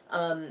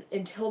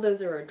 until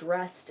those are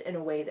addressed in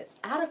a way that's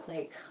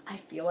adequate, I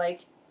feel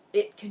like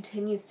it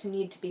continues to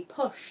need to be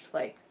pushed.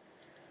 Like,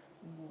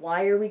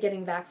 why are we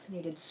getting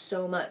vaccinated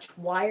so much?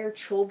 Why are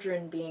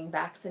children being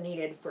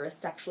vaccinated for a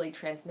sexually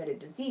transmitted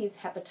disease,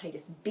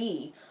 hepatitis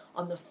B,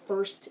 on the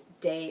first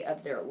day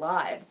of their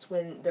lives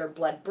when their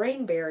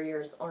blood-brain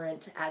barriers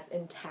aren't as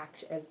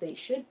intact as they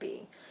should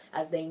be,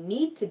 as they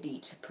need to be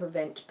to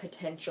prevent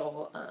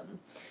potential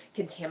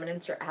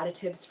contaminants or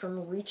additives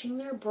from reaching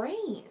their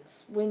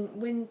brains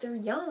when they're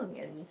young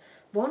and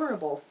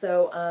vulnerable?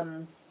 So,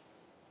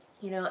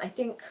 I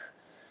think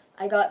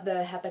I got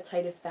the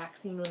hepatitis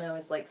vaccine when I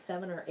was like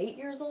 7 or 8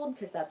 years old,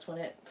 because that's when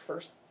it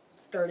first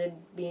started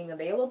being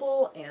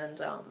available, and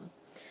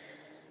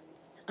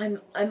I'm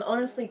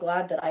honestly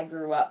glad that I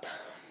grew up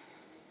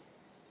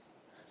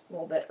a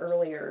little bit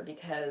earlier,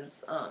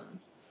 because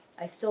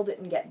I still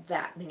didn't get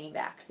that many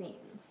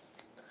vaccines.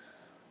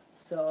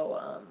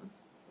 So,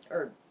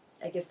 or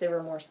I guess they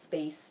were more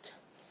spaced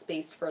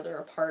further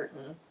apart,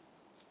 and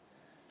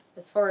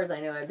as far as I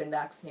know, I've been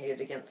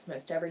vaccinated against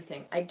most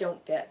everything. I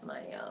don't get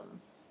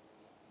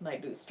my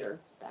booster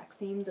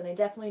vaccines, and I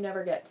definitely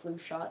never get flu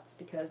shots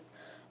because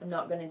I'm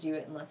not going to do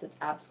it unless it's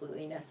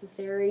absolutely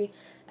necessary.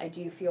 I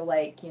do feel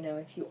like,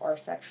 if you are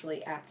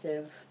sexually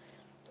active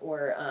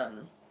or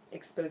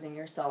exposing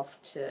yourself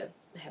to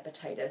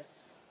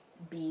hepatitis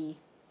B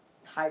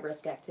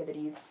high-risk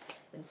activities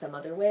in some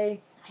other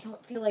way, I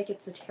don't feel like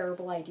it's a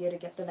terrible idea to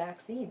get the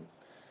vaccine,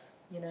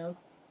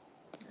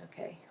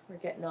 Okay, we're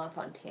getting off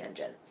on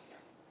tangents.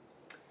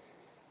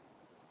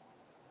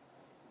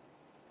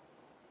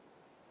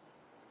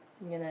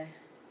 Yeah.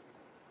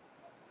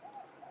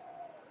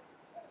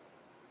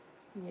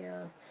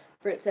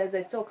 Britt says,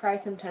 I still cry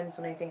sometimes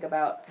when I think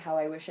about how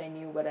I wish I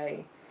knew what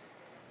I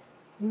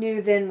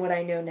knew then, what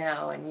I know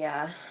now. And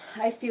yeah,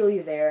 I feel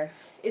you there.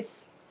 It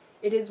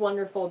is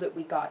wonderful that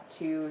we got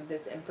to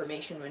this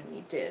information when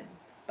we did,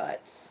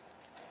 but,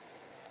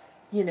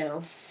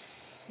 and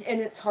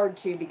it's hard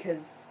too,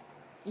 because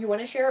you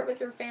want to share it with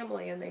your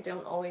family and they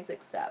don't always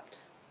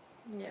accept.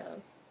 Yeah.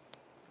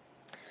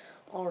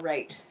 All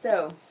right,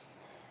 so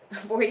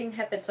avoiding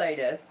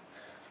hepatitis.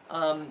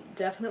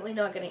 Definitely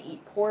not going to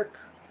eat pork.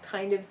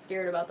 Kind of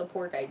scared about the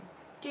pork I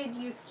did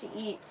used to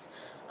eat.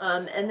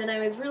 And then I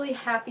was really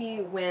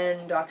happy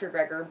when Dr.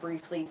 Greger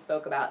briefly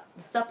spoke about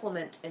the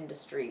supplement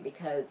industry,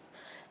 because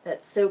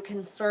that's so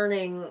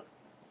concerning.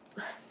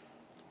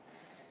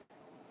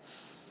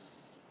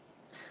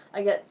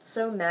 I get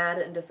so mad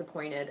and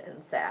disappointed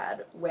and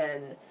sad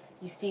when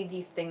you see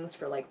these things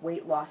for like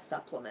weight loss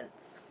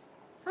supplements.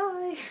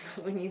 Hi!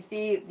 When you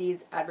see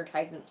these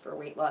advertisements for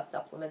weight loss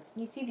supplements,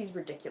 and you see these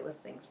ridiculous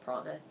things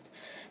promised,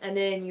 and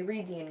then you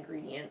read the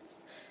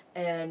ingredients,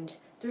 and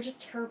they're just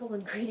terrible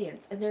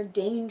ingredients, and they're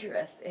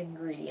dangerous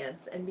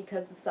ingredients, and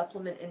because the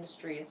supplement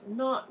industry is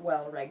not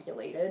well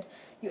regulated,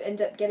 you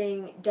end up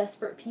getting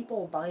desperate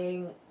people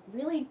buying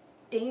really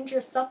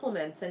dangerous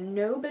supplements, and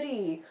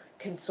nobody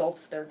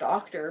consults their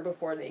doctor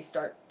before they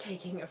start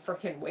taking a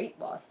frickin' weight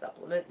loss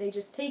supplement. They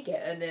just take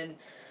it, and then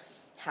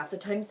half the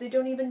times they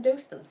don't even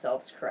dose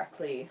themselves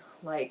correctly.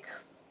 Like,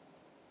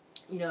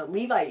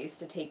 Levi used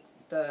to take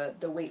the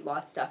weight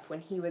loss stuff when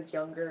he was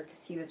younger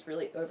because he was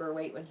really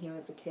overweight when he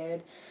was a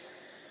kid.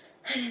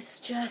 And it's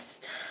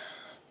just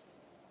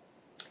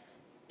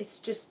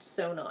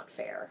so not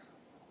fair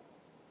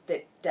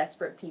that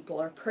desperate people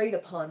are preyed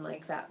upon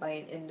like that by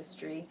an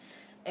industry.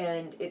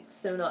 And it's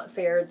so not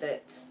fair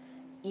that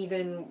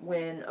even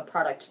when a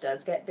product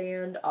does get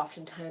banned,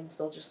 oftentimes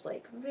they'll just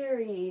make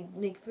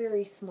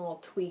very small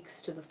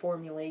tweaks to the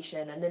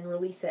formulation and then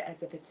release it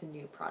as if it's a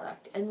new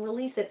product, and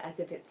release it as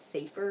if it's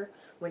safer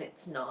when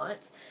it's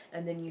not.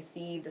 And then you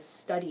see the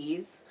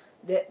studies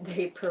that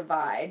they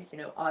provide,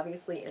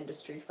 obviously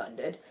industry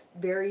funded,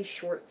 very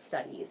short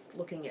studies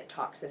looking at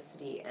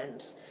toxicity,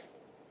 and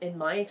in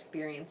my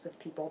experience with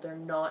people, they're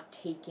not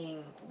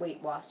taking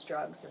weight loss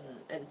drugs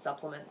and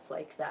supplements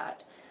like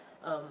that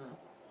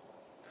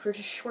for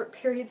just short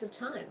periods of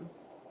time.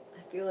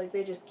 I feel like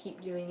they just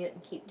keep doing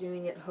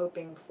it,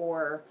 hoping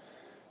for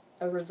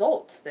a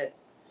result that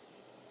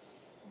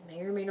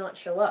may or may not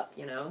show up,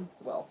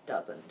 Well,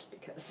 doesn't,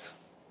 because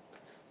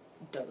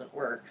it doesn't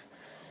work.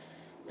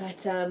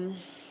 But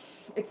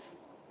it's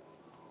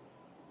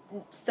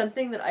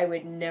something that I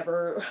would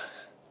never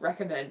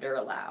recommend or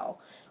allow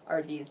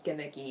are these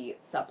gimmicky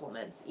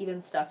supplements.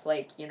 Even stuff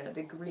like,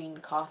 the green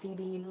coffee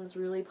bean was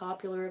really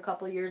popular a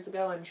couple years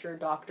ago. I'm sure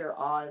Dr.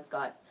 Oz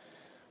got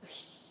a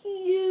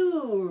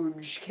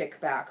huge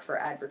kickback for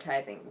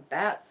advertising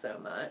that so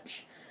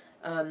much.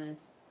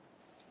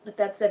 But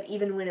that stuff,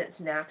 even when it's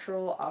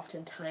natural,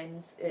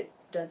 oftentimes it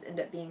does end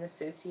up being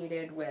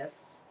associated with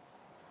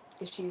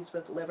issues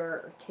with liver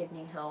or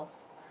kidney health,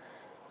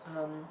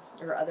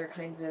 or other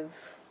kinds of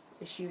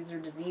issues or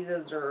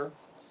diseases or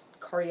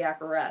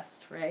cardiac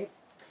arrest, right?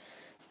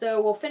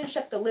 So we'll finish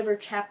up the liver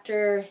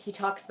chapter. He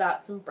talks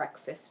about some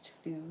breakfast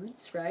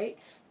foods, right?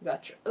 You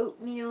got your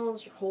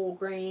oatmeals, your whole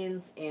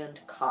grains, and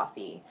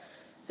coffee.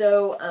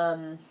 So,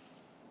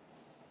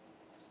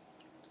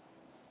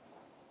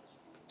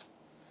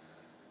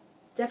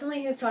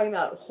 definitely he was talking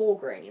about whole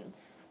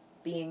grains.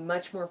 being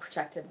much more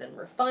protective than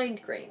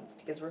refined grains,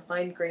 because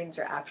refined grains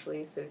are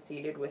actually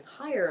associated with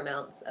higher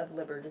amounts of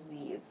liver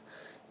disease.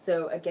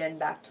 So again,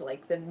 back to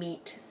like the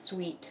meat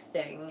sweet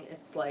thing,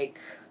 it's like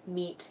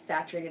meat,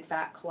 saturated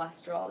fat,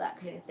 cholesterol, that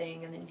kind of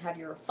thing, and then you have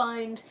your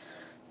refined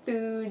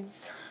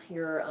foods,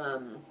 your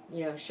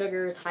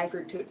sugars, high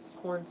fructose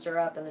corn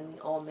syrup, and then we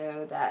all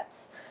know that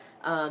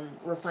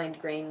refined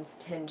grains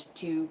tend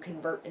to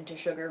convert into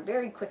sugar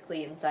very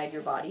quickly inside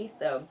your body,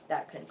 so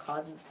that kind of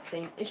causes the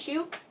same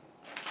issue.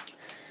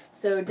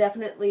 So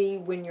definitely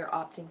when you're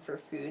opting for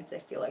foods, I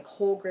feel like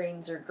whole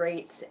grains are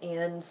great,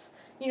 and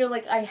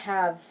like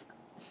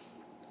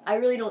I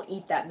really don't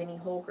eat that many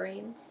whole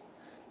grains,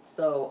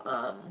 so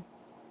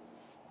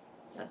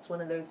that's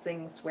one of those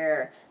things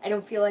where I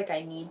don't feel like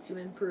I need to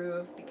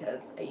improve,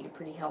 because I eat a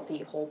pretty healthy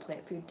whole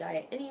plant food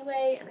diet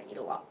anyway, and I eat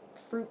a lot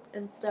of fruit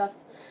and stuff.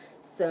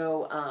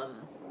 So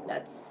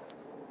that's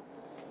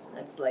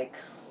like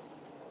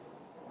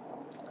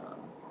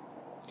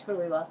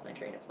totally lost my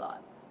train of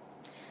thought.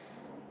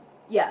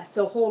 Yeah,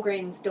 so whole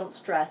grains, don't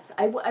stress.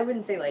 I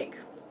wouldn't say like,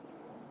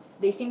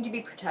 they seem to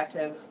be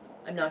protective.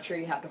 I'm not sure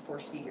you have to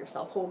force feed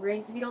yourself whole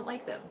grains if you don't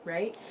like them,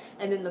 right?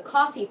 And then the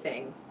coffee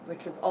thing,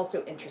 which was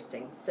also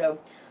interesting. So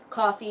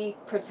coffee,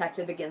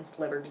 protective against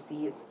liver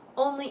disease,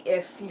 only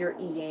if you're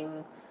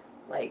eating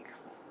like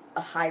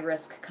a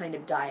high-risk kind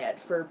of diet.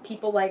 For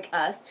people like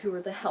us who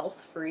are the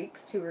health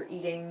freaks, who are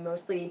eating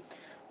mostly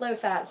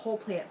low-fat, whole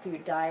plant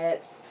food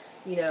diets,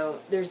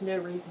 there's no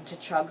reason to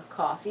chug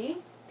coffee.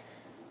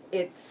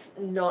 It's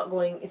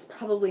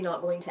probably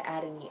not going to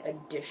add any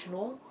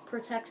additional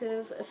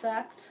protective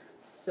effect.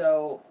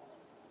 So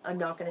I'm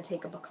not going to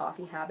take up a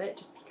coffee habit,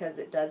 just because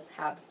it does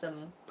have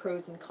some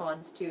pros and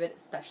cons to it,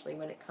 especially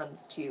when it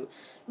comes to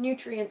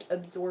nutrient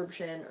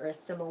absorption or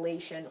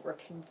assimilation or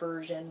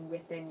conversion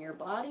within your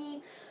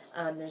body.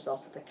 There's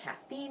also the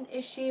caffeine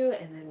issue,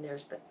 and then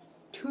there's the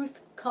tooth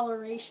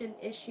coloration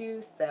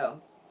issue.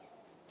 So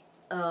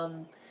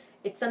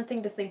it's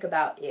something to think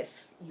about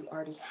if you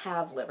already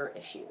have liver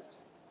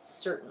issues,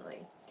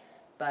 certainly.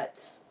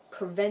 But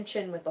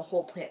prevention with a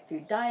whole plant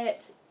food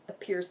diet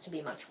appears to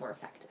be much more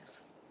effective.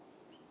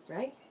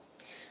 Right?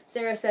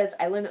 Sarah says,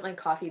 I limit my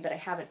coffee, but I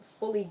haven't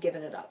fully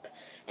given it up.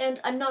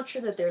 And I'm not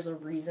sure that there's a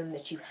reason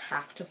that you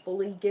have to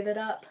fully give it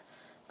up,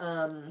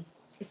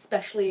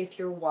 especially if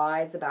you're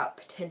wise about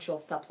potential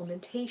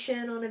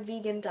supplementation on a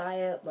vegan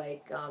diet.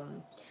 Like,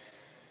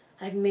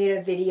 I've made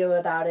a video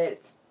about it.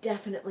 It's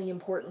definitely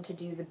important to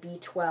do the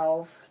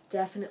B12.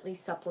 Definitely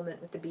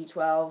supplement with the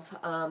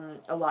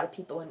B12. A lot of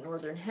people in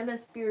northern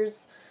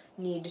hemispheres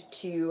need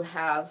to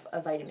have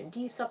a vitamin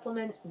D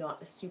supplement,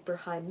 not a super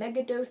high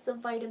mega dose of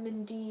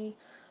vitamin D,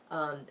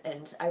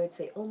 and I would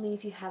say only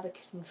if you have a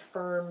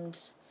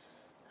confirmed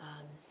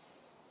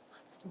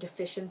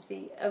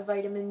deficiency of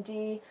vitamin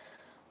D.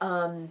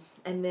 And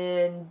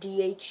then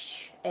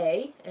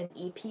DHA and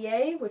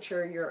EPA, which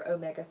are your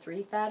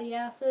omega-3 fatty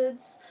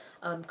acids.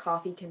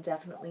 Coffee can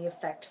definitely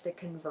affect the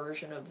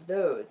conversion of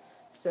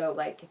those. So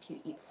like if you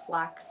eat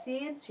flax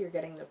seeds, you're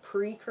getting the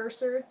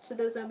precursor to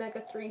those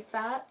omega-3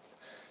 fats.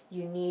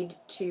 You need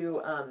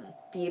to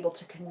be able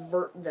to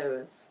convert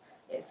those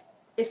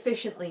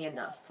efficiently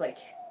enough. Like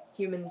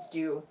humans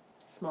do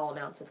small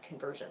amounts of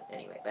conversion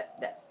anyway, but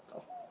that's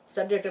the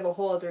subject of a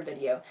whole other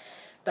video.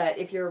 But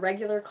if you're a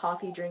regular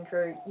coffee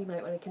drinker, you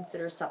might want to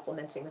consider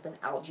supplementing with an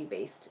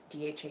algae-based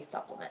DHA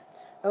supplement.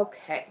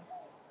 Okay.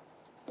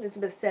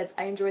 Elizabeth says,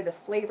 I enjoy the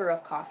flavor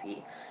of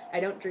coffee.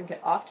 I don't drink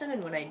it often,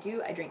 and when I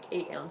do, I drink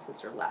 8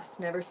 ounces or less.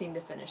 Never seem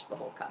to finish the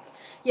whole cup.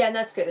 Yeah, and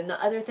that's good. And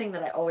the other thing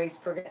that I always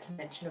forget to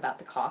mention about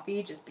the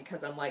coffee, just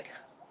because I'm like,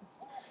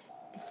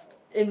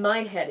 in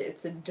my head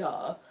it's a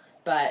duh,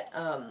 but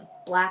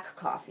black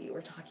coffee,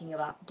 we're talking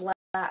about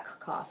black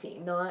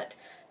coffee, not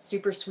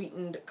super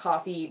sweetened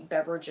coffee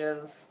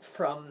beverages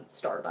from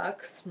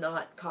Starbucks,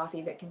 not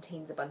coffee that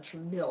contains a bunch of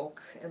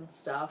milk and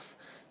stuff.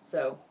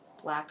 So,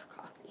 black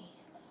coffee,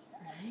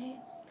 right?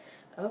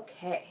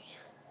 Okay.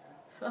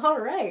 All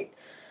right.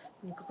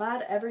 I'm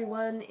glad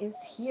everyone is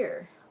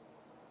here.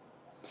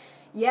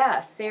 Yeah,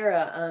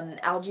 Sarah,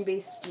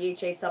 algae-based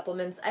DHA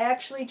supplements. I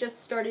actually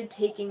just started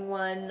taking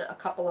one a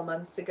couple of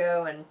months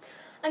ago, and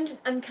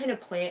I'm kind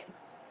of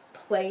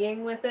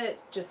playing with it,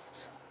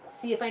 just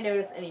see if I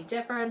notice any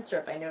difference, or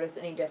if I notice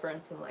any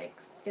difference in like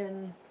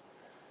skin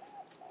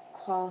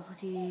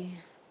quality.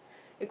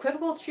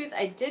 Equivocal Truth,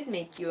 I did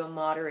make you a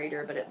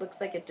moderator, but it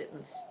looks like it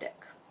didn't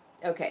stick.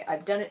 Okay,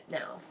 I've done it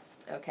now.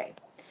 Okay.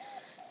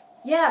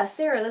 Yeah,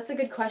 Sarah, that's a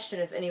good question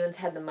if anyone's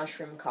had the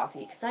mushroom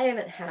coffee, because I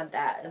haven't had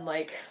that, and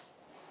like,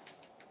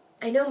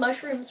 I know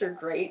mushrooms are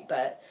great,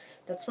 but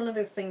that's one of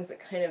those things that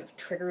kind of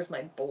triggers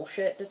my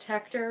bullshit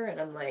detector,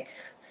 and I'm like,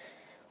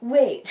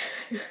 wait,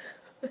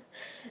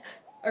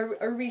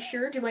 are we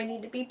sure? Do I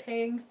need to be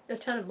paying a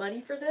ton of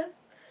money for this?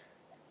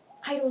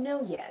 I don't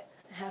know yet.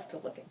 I have to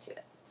look into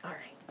it. All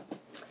right.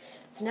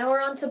 So now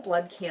we're on to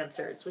blood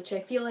cancers, which I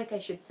feel like I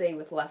should say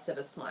with less of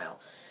a smile.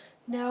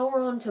 Now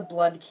we're on to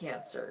blood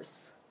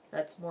cancers.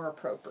 That's more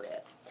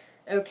appropriate.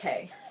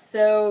 Okay,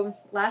 so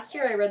last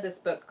year I read this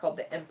book called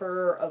The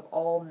Emperor of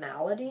All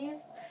Maladies,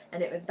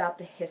 and it was about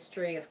the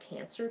history of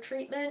cancer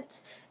treatment,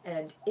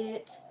 and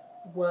it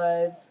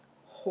was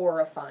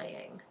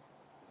horrifying.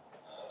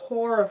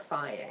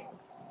 Horrifying.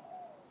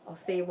 I'll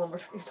say it one more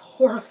time. It's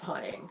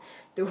horrifying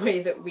the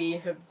way that we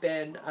have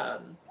been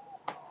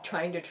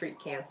trying to treat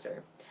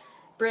cancer.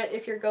 Britt,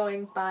 if you're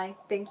going, bye.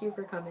 Thank you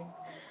for coming.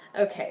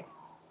 Okay.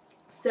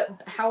 So,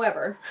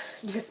 however,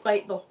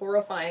 despite the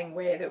horrifying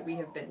way that we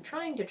have been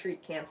trying to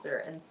treat cancer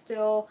and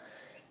still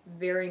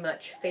very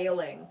much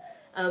failing,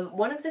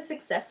 one of the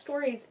success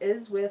stories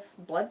is with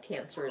blood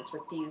cancers,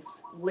 with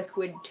these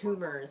liquid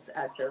tumors,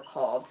 as they're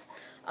called.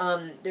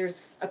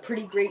 There's a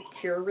pretty great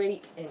cure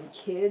rate in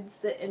kids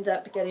that end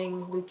up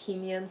getting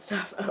leukemia and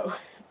stuff. Oh,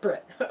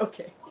 Britt,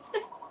 okay.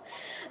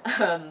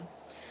 um,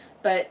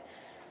 but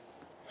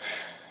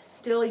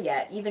still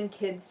yet, even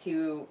kids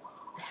who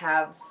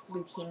have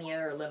leukemia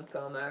or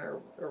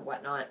lymphoma or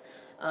whatnot,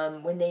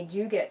 when they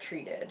do get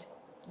treated,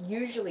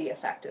 usually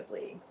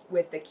effectively,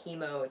 with the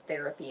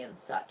chemotherapy and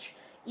such,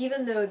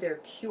 even though they're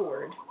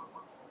cured,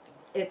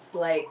 it's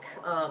like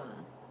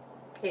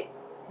it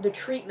the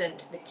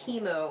treatment, the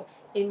chemo,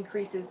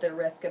 increases their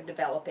risk of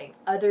developing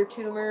other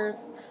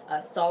tumors.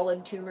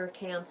 Solid tumor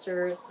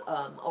cancers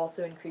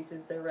also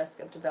increases their risk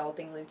of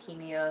developing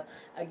leukemia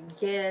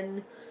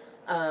again.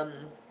 Um,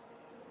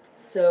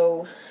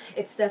 so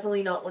it's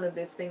definitely not one of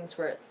those things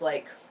where it's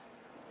like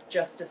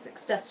just a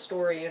success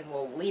story and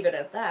we'll leave it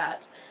at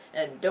that.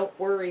 And don't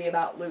worry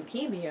about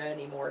leukemia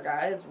anymore,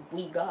 guys.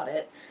 We got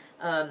it.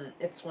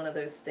 It's one of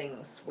those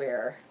things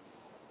where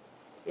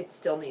it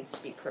still needs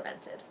to be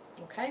prevented.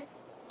 Okay?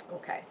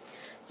 Okay.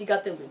 So you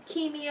got the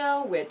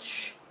leukemia,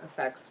 which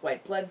affects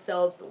white blood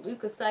cells, the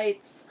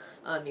leukocytes.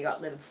 You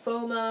got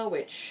lymphoma,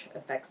 which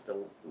affects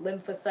the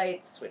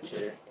lymphocytes, which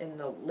are in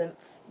the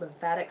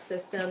lymphatic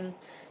system.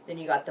 Then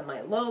you got the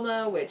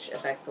myeloma, which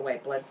affects the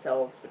white blood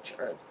cells, which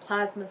are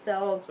plasma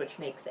cells, which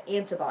make the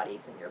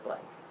antibodies in your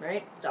blood,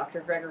 right?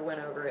 Dr. Greger went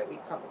over it. We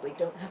probably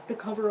don't have to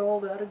cover all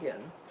that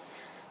again.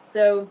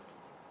 So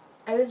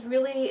I was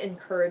really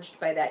encouraged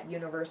by that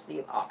University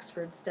of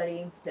Oxford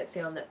study that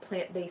found that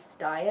plant-based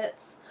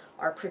diets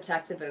are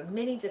protective of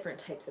many different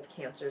types of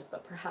cancers,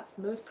 but perhaps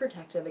most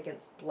protective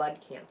against blood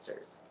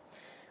cancers,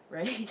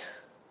 right?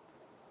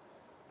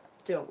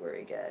 Don't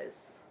worry,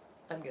 guys.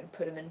 I'm going to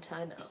put him in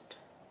timeout.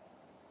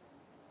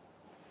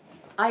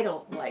 I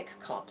don't like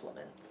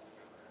compliments.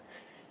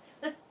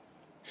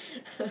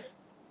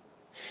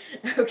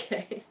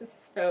 Okay,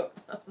 so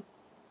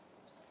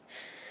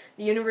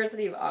the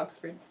University of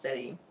Oxford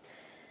study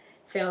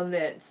found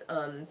that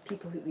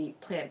people who eat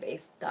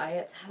plant-based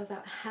diets have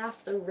about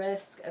half the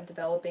risk of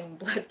developing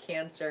blood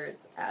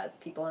cancers as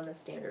people on the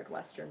standard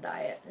Western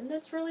diet, and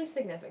that's really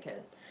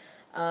significant.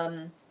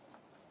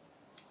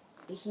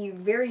 He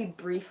very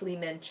briefly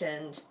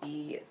mentioned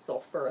the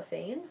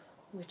sulforaphane,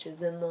 which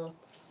is in the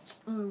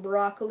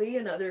broccoli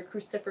and other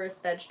cruciferous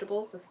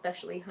vegetables,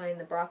 especially high in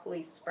the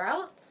broccoli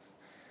sprouts.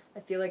 I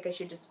feel like I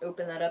should just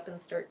open that up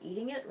and start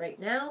eating it right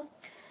now.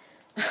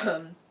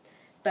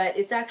 But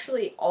it's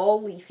actually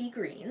all leafy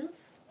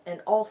greens,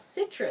 and all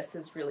citrus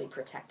is really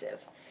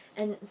protective.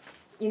 And,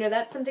 you know,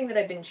 that's something that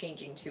I've been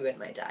changing to in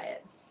my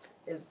diet,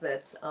 is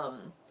that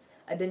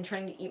I've been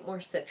trying to eat more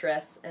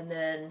citrus, and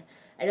then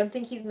I don't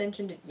think he's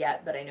mentioned it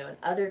yet, but I know in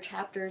other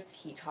chapters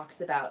he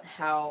talks about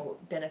how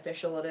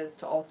beneficial it is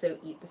to also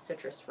eat the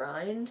citrus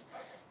rind,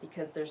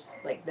 because there's,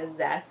 like, the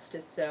zest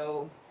is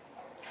so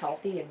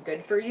healthy and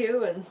good for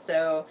you. And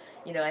so,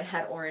 you know, I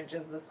had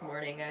oranges this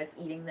morning, I was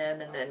eating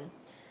them, and then,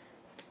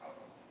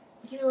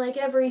 you know, like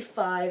every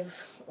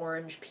 5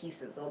 orange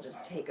pieces I'll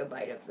just take a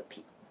bite of the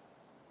peel,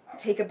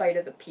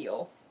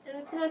 and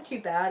it's not too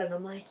bad, and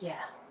I'm like,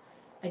 yeah,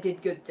 I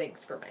did good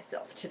things for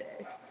myself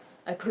today.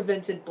 I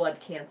prevented blood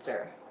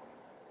cancer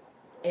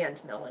and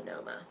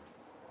melanoma,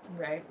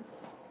 right?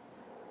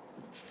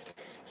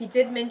 He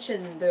did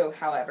mention, though,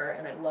 however,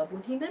 and I love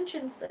when he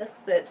mentions this,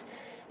 that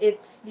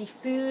it's the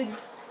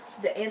foods,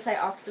 the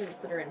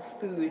antioxidants that are in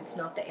foods,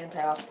 not the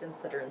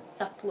antioxidants that are in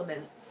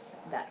supplements,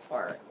 that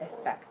are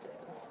effective.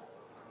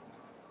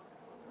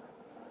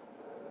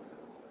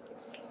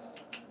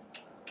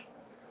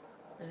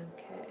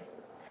 Okay.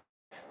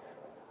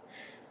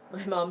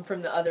 My mom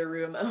from the other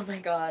room, oh my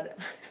god,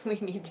 we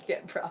need to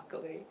get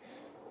broccoli.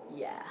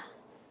 Yeah.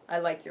 I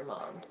like your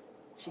mom.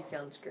 She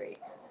sounds great.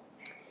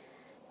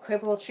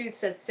 Quibble Truth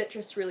says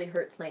citrus really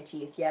hurts my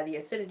teeth. Yeah, the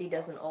acidity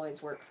doesn't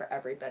always work for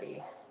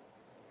everybody.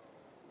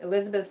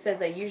 Elizabeth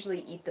says I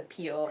usually eat the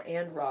peel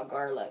and raw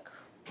garlic.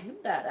 You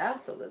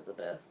badass,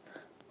 Elizabeth.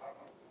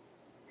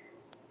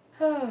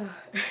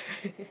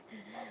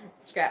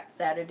 Scrap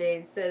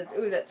Saturdays says,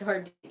 ooh, that's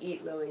hard to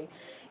eat, Lily.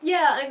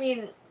 Yeah, I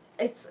mean,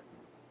 it's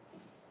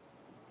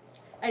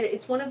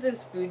one of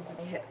those foods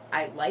that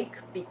I like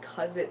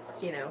because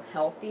it's, you know,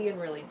 healthy and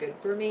really good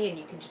for me, and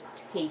you can just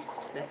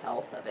taste the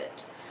health of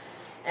it.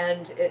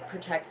 And it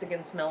protects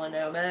against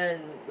melanoma,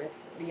 and with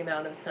the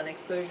amount of sun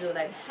exposure that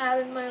I've had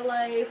in my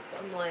life,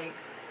 I'm like,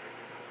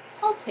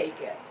 I'll take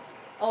it.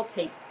 I'll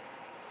take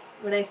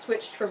when I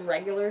switched from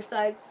regular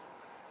size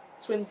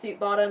swimsuit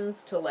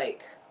bottoms to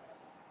like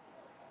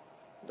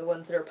the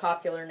ones that are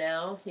popular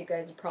now, you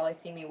guys have probably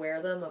seen me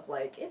wear them, of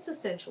like, it's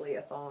essentially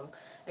a thong.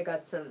 I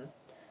got some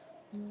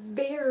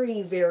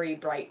very, very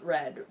bright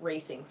red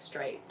racing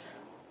stripe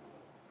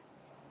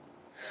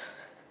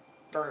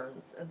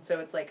burns, and so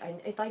it's like,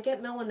 if I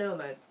get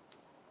melanoma, it's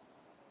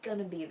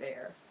gonna be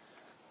there.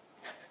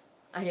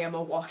 I am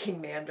a walking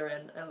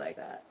mandarin. I like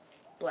that.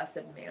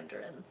 Blessed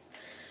mandarins.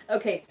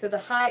 Okay, so the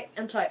high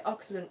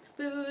antioxidant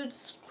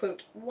foods,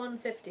 quote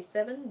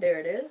 157, there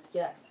it is,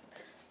 yes.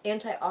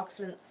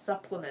 Antioxidant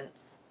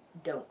supplements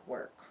don't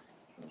work.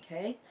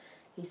 Okay?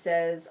 He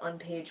says on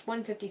page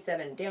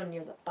 157, down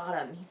near the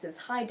bottom, he says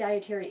high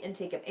dietary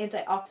intake of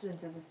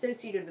antioxidants is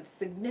associated with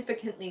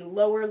significantly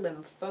lower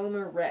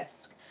lymphoma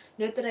risk.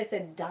 Note that I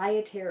said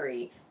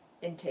dietary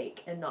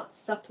intake and not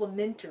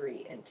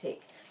supplementary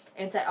intake.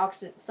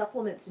 Antioxidant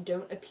supplements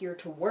don't appear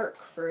to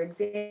work. For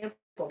example,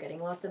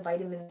 getting lots of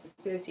vitamins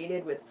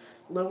associated with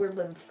lower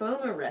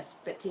lymphoma risk,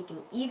 but taking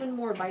even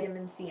more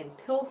vitamin C in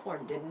pill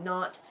form did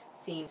not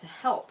seem to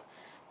help.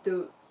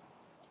 The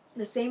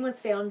same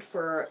was found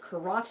for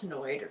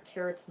carotenoid or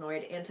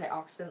carotenoid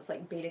antioxidants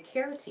like beta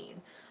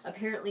carotene.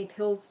 Apparently,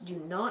 pills do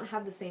not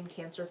have the same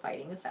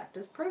cancer-fighting effect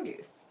as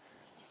produce.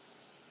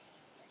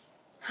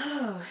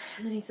 And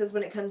then he says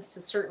when it comes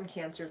to certain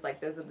cancers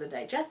like those of the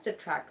digestive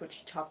tract, which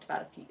he talked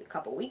about a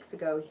couple weeks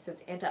ago, he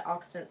says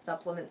antioxidant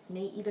supplements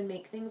may even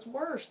make things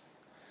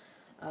worse.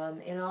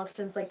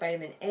 Antioxidants like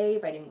vitamin A,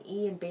 vitamin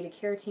E, and beta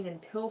carotene in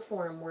pill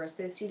form were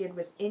associated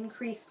with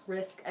increased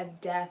risk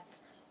of death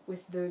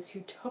with those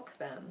who took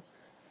them.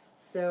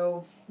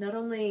 So not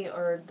only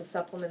are the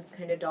supplements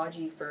kind of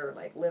dodgy for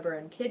like liver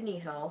and kidney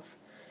health,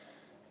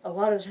 a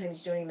lot of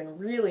times you don't even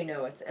really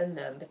know what's in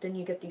them, but then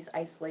you get these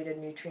isolated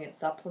nutrient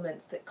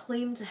supplements that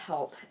claim to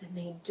help, and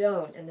they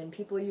don't, and then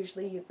people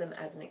usually use them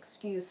as an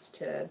excuse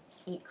to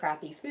eat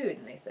crappy food,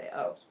 and they say,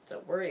 oh,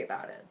 don't worry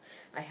about it.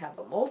 I have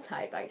a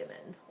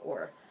multivitamin,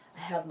 or I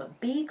have my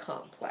B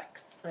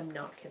complex. I'm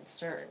not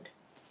concerned.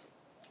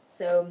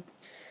 So,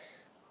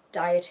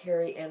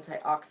 dietary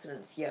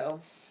antioxidants,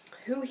 yo.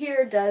 Who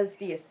here does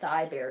the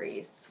acai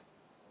berries?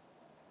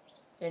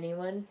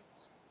 Anyone?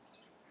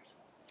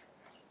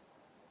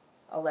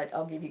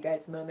 I'll give you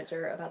guys a moment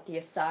about the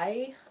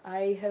acai.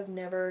 I have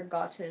never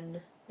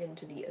gotten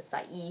into the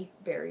acai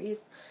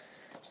berries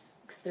just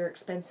because they're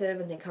expensive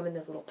and they come in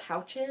those little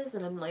pouches,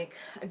 and I'm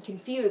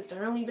confused. I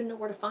don't even know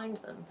where to find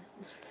them.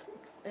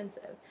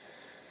 Expensive.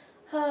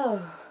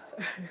 Oh.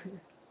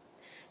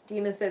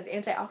 Demon says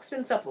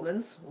antioxidant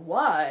supplements.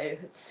 Why?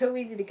 It's so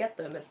easy to get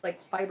them. It's like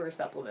fiber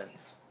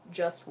supplements.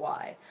 Just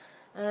why?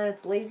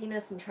 It's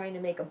laziness and trying to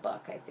make a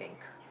buck, I think.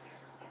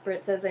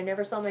 Britt says, I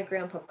never saw my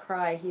grandpa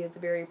cry. He is a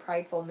very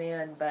prideful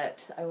man,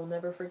 but I will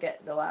never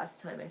forget the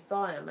last time I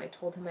saw him. I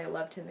told him I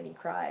loved him and he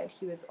cried.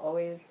 He was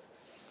always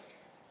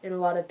in a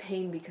lot of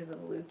pain because of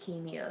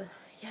leukemia.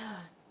 Yeah,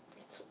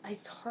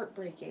 it's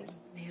heartbreaking,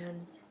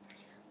 man.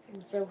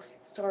 I'm so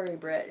sorry,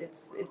 Britt.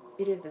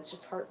 It is. It's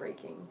just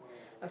heartbreaking.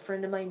 A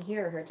friend of mine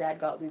here, her dad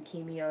got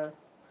leukemia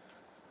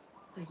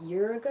a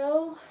year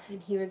ago, and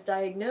he was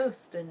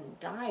diagnosed and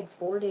died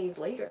 4 days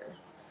later.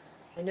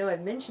 I know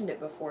I've mentioned it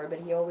before,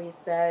 but he always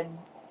said,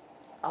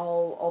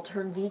 I'll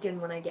turn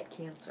vegan when I get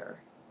cancer.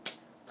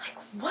 Like,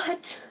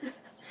 what?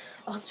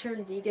 I'll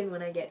turn vegan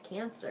when I get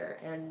cancer.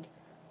 And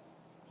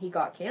he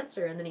got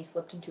cancer, and then he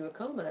slipped into a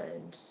coma,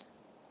 and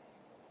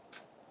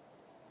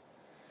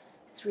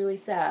it's really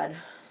sad.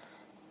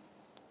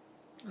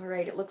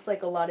 Alright, it looks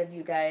like a lot of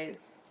you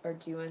guys are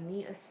doing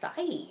the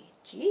acai.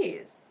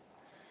 Jeez.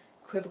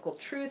 Equivocal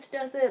Truth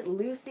does it.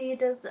 Lucy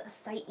does the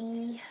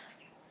acai.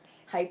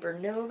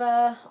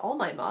 Hypernova. All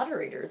my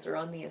moderators are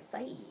on the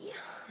acai.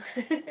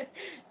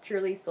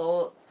 Purely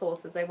Soul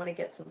says, I want to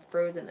get some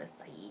frozen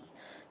acai.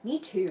 Me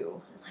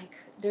too. Like,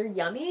 they're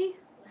yummy.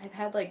 I've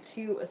had like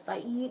 2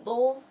 acai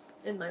bowls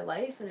in my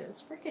life, and it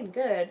was freaking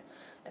good.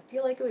 I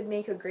feel like it would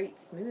make a great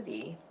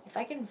smoothie. If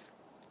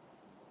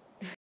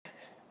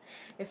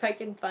I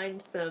can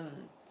find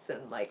some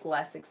like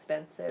less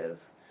expensive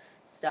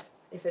stuff,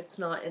 if it's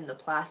not in the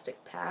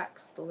plastic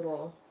packs, the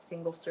little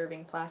single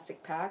serving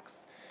plastic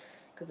packs,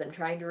 because I'm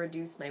trying to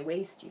reduce my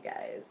waste, you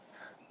guys.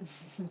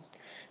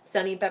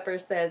 Sunny Pepper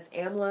says,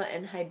 amla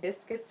and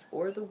hibiscus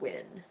for the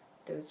win.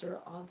 Those are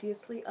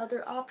obviously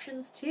other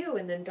options too.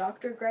 And then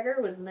Dr.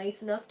 Greger was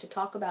nice enough to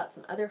talk about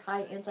some other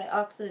high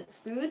antioxidant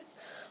foods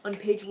on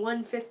page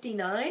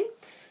 159.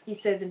 He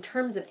says, in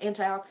terms of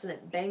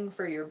antioxidant bang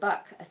for your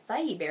buck,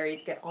 acai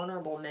berries get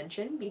honorable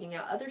mention, beating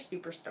out other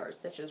superstars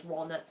such as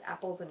walnuts,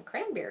 apples, and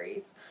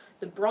cranberries.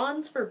 The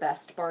bronze for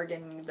best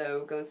bargain,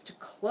 though, goes to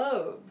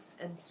cloves,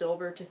 and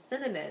silver to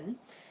cinnamon,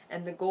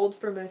 and the gold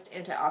for most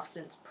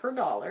antioxidants per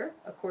dollar,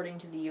 according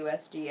to the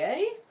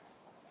USDA,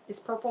 is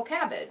purple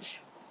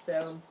cabbage.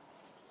 So,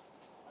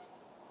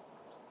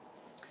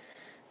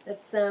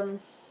 that's, I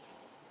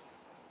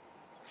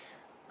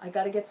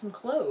gotta get some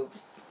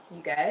cloves,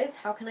 you guys.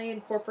 How can I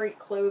incorporate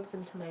cloves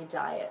into my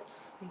diet?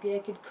 Maybe I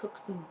could cook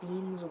some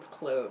beans with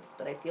cloves,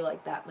 but I feel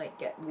like that might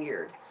get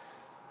weird.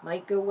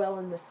 Might go well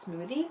in the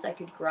smoothies. I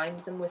could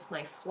grind them with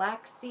my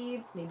flax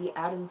seeds, maybe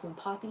add in some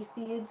poppy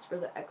seeds for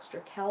the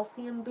extra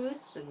calcium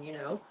boost and, you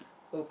know,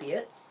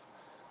 opiates.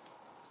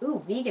 Ooh,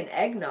 vegan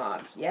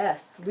eggnog.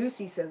 Yes.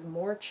 Lucy says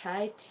more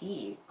chai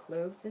tea.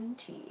 Cloves and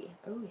tea.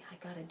 Oh, I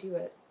gotta do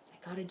it. I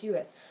gotta do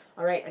it.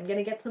 All right, I'm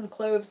gonna get some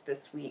cloves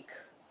this week.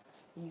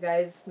 You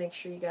guys make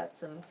sure you got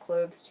some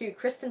cloves too.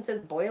 Kristen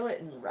says boil it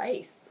in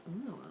rice.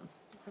 I'll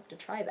have to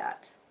try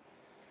that.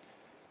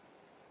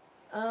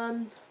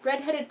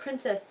 Redheaded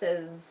Princess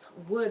says,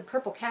 would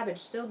purple cabbage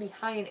still be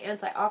high in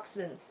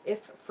antioxidants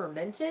if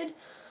fermented?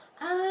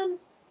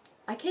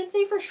 I can't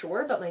say for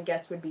sure, but my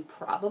guess would be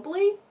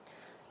probably.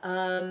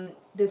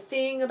 The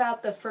thing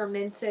about the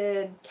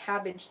fermented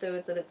cabbage, though,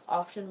 is that it's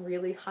often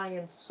really high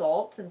in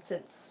salt, and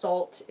since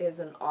salt is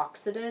an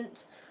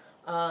oxidant,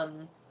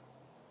 I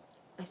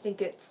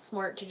think it's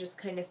smart to just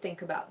kind of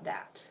think about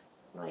that.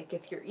 Like,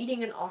 if you're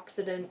eating an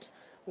oxidant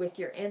with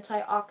your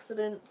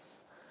antioxidants,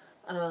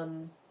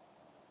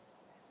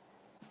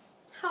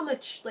 how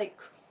much, like,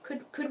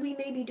 could we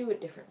maybe do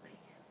it differently,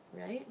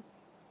 right?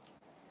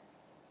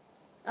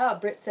 Oh,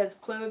 Britt says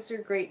cloves are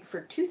great for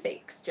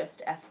toothaches,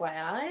 just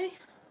FYI.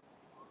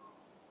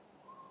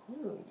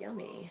 Ooh,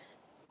 yummy.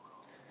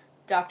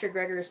 Dr.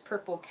 Gregor's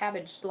purple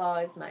cabbage slaw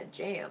is my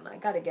jam.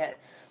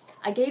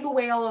 I gave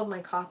away all of my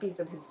copies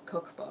of his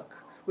cookbook,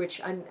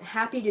 which I'm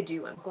happy to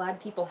do. I'm glad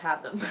people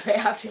have them, but I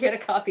have to get a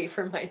copy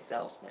for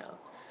myself now.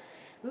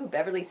 Ooh,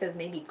 Beverly says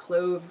maybe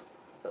clove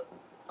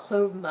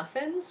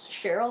muffins.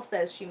 Cheryl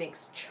says she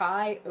makes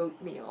chai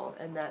oatmeal,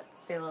 and that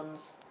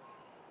sounds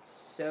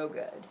so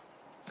good.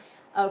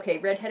 Okay,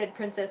 Redheaded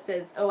Princess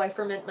says, oh, I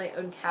ferment my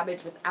own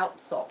cabbage without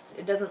salt.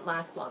 It doesn't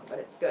last long, but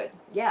it's good.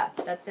 Yeah,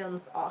 that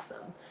sounds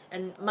awesome.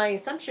 And my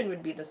assumption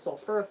would be the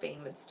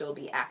sulforaphane would still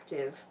be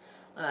active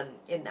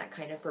in that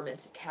kind of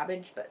fermented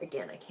cabbage, but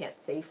again, I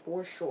can't say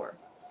for sure.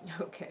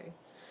 Okay.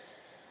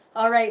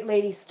 All right,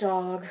 Lady's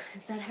dog.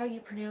 Is that how you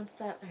pronounce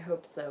that? I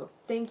hope so.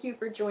 Thank you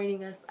for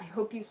joining us. I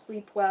hope you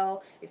sleep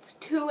well. It's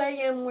 2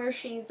 a.m. where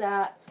she's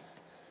at.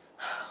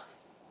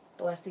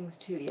 Blessings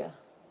to you.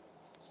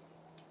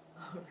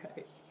 All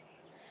right.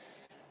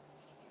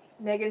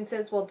 Megan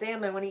says, well,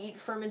 damn, I want to eat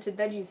fermented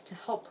veggies to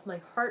help my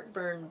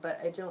heartburn, but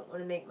I don't want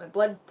to make my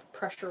blood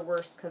pressure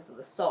worse because of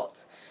the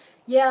salts.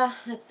 Yeah,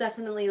 that's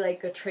definitely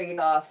like a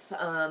trade-off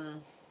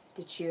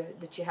that you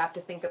have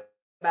to think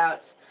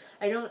about.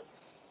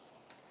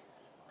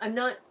 I'm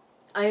not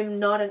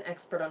an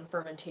expert on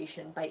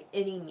fermentation by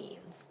any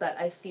means, but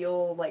I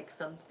feel like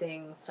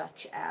something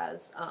such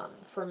as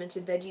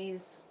fermented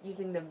veggies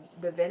using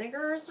the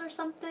vinegars or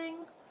something.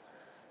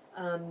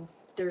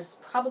 There's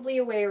probably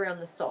a way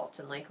around the salt,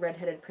 and like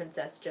Redheaded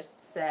Princess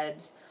just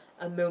said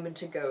a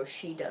moment ago,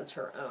 she does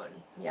her own.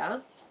 Yeah?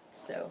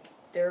 So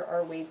there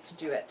are ways to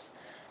do it.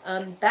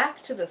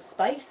 Back to the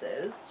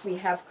spices, we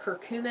have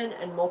curcumin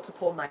and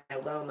multiple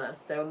myeloma.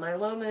 So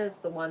myeloma is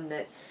the one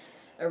that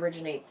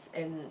originates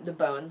in the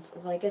bones.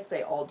 Well, I guess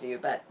they all do,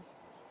 but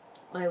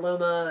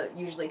myeloma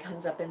usually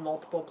comes up in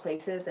multiple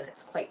places and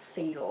it's quite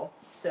fatal.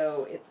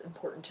 So it's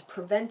important to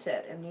prevent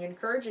it. And the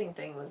encouraging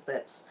thing was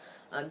that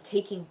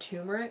taking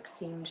turmeric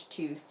seemed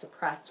to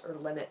suppress or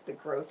limit the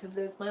growth of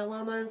those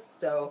myelomas.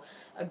 So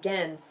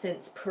again,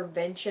 since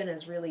prevention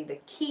is really the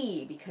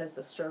key because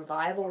the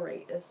survival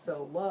rate is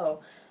so low,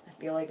 I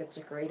feel like it's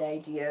a great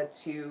idea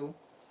to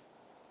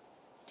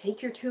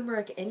take your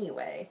turmeric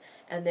anyway.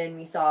 And then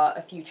we saw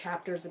a few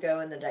chapters ago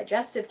in the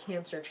digestive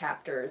cancer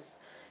chapters,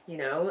 you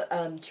know,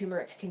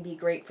 turmeric can be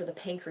great for the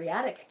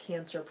pancreatic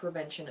cancer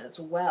prevention as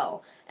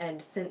well.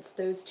 And since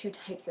those two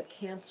types of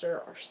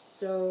cancer are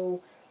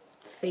so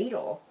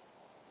fatal,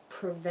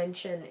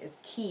 prevention is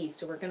key.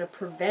 So we're going to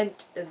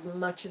prevent as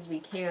much as we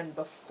can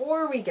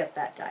before we get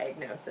that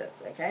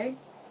diagnosis, okay?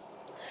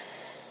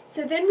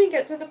 So then we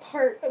get to the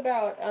part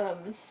about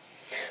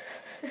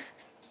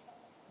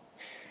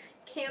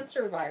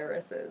cancer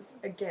viruses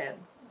again.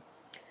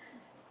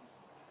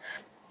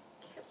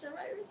 Cancer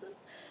viruses.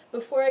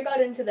 Before I got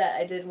into that,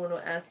 I did want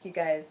to ask you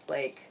guys,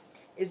 like,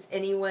 is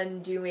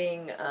anyone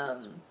doing,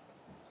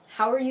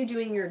 how are you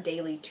doing your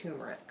daily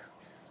turmeric?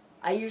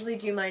 I usually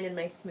do mine in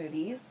my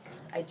smoothies.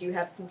 I do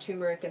have some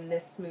turmeric in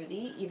this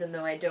smoothie, even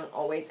though I don't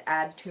always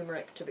add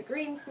turmeric to the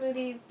green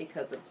smoothies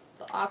because of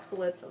the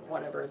oxalates and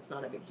whatever, it's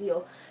not a big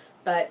deal.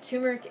 But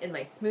turmeric in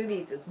my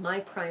smoothies is my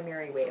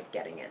primary way of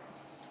getting it.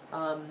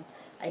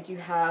 I do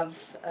have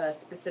a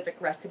specific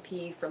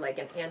recipe for like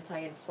an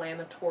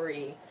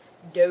anti-inflammatory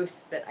dose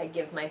that I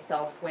give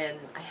myself when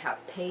I have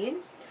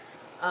pain.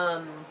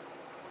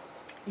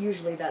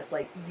 Usually that's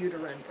like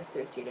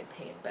uterine-associated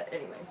pain, but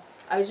anyway.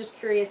 I was just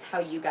curious how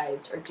you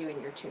guys are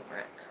doing your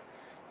turmeric.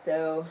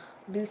 So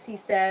Lucy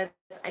says,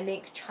 I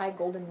make chai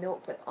golden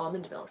milk with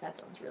almond milk. That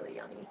sounds really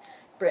yummy.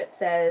 Britt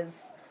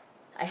says,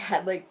 I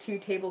had like 2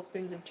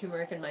 tablespoons of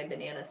turmeric in my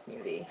banana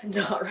smoothie.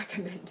 Not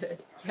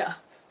recommended. Yeah,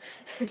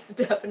 it's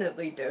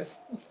definitely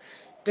dose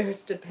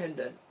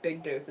dependent.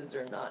 Big doses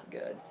are not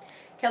good.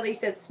 Kelly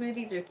says,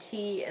 smoothies are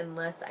tea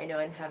unless I know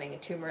I'm having a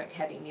turmeric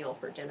heavy meal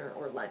for dinner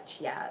or lunch.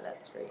 Yeah,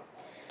 that's great.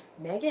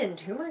 Megan,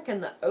 turmeric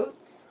and the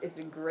oats is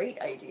a great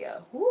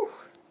idea. Whew.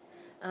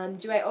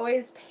 Do I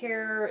always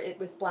pair it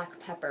with black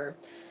pepper?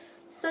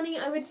 Sunny,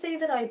 I would say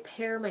that I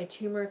pair my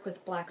turmeric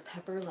with black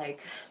pepper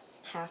like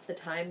half the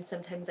time.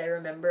 Sometimes I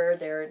remember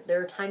there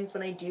are times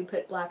when I do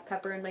put black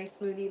pepper in my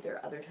smoothie. There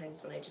are other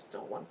times when I just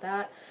don't want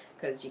that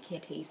because you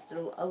can't taste it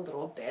a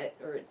little bit,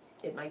 or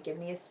it might give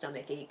me a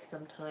stomach ache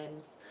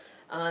sometimes.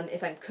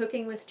 If I'm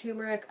cooking with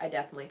turmeric, I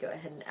definitely go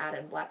ahead and add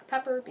in black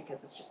pepper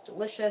because it's just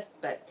delicious,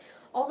 but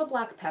all the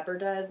black pepper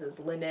does is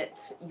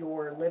limit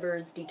your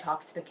liver's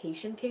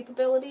detoxification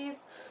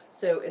capabilities.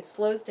 So it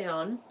slows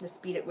down the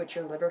speed at which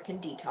your liver can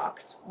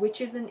detox, which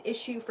is an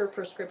issue for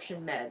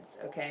prescription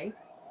meds, okay?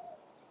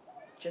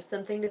 Just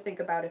something to think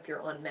about if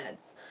you're on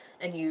meds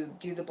and you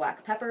do the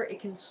black pepper, it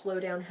can slow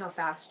down how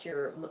fast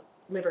your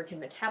liver can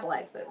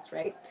metabolize those,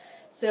 right?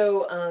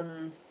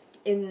 So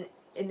in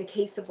the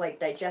case of like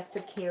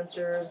digestive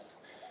cancers,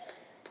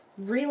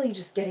 really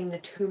just getting the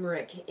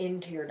turmeric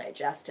into your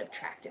digestive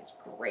tract is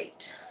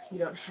great. You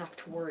don't have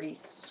to worry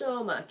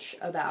so much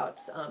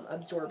about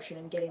absorption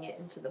and getting it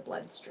into the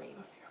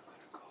bloodstream.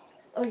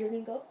 Oh, you're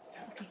gonna go? Yeah.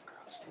 Okay.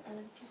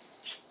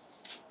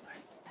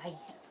 Bye.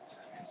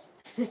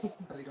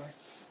 How's it going?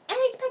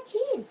 It's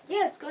patines.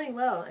 Yeah, it's going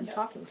well. I'm Yeah.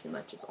 talking too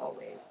much as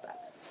always,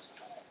 but.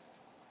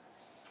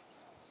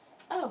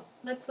 Oh,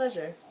 my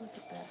pleasure. Look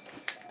at that.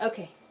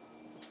 Okay.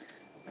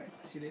 Alright,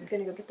 see you later.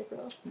 Gonna go get the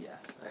girls? Yeah.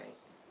 Alright.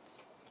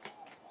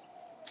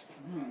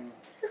 Mm.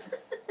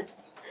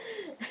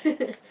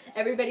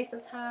 Everybody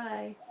says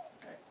hi.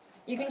 Okay.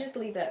 You can just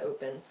leave that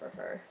open for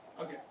her.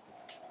 Okay.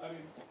 Love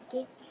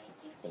you.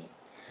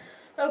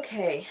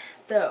 Okay,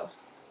 so.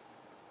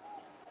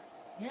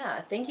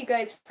 Yeah, thank you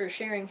guys for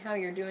sharing how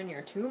you're doing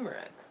your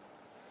turmeric.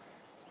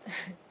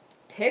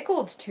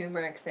 Pickled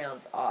turmeric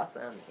sounds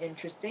awesome.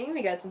 Interesting.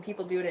 We got some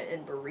people doing it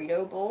in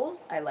burrito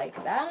bowls. I like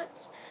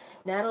that.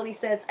 Natalie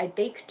says, I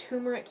bake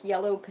turmeric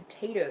yellow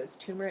potatoes.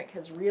 Turmeric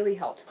has really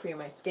helped clear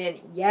my skin.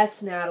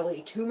 Yes,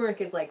 Natalie, turmeric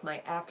is like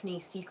my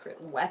acne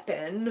secret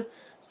weapon.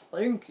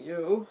 Thank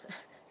you.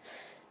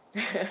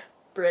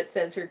 Britt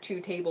says her 2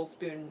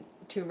 tablespoon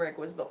turmeric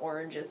was the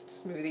orangest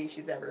smoothie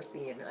she's ever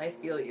seen. I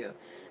feel you.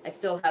 I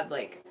still have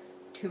like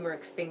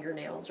turmeric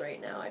fingernails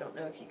right now. I don't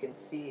know if you can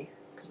see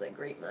because I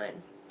grate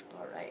mine.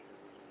 Alright.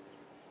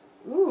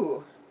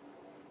 Ooh.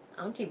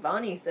 Auntie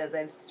Bonnie says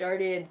I've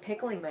started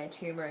pickling my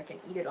turmeric and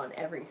eat it on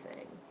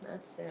everything.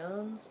 That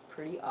sounds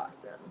pretty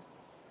awesome.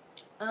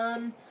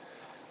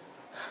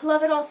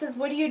 Love It All says,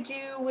 what do you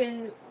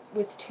do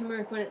with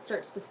turmeric when it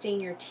starts to stain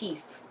your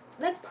teeth?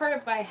 That's part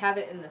of why I have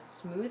it in the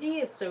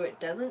smoothie, is so it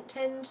doesn't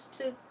tend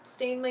to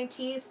stain my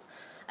teeth.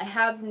 I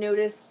have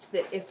noticed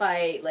that if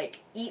I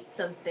like eat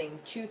something,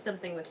 chew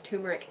something with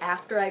turmeric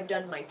after I've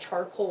done my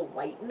charcoal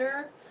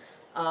whitener,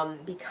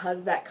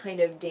 because that kind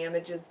of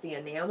damages the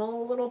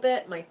enamel a little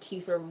bit, my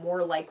teeth are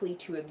more likely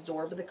to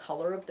absorb the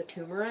color of the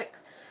turmeric.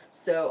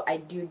 So I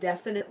do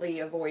definitely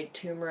avoid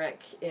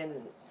turmeric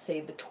in,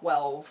 say, the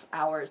 12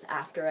 hours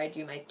after I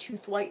do my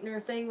tooth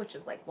whitener thing, which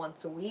is like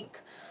once a week.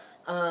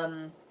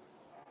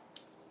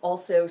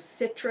 Also,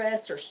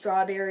 citrus or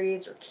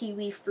strawberries or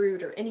kiwi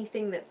fruit or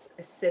anything that's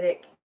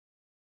acidic,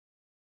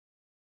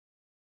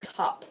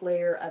 top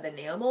layer of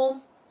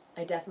enamel,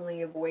 I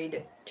definitely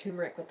avoid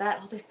turmeric with that.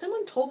 Although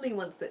someone told me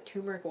once that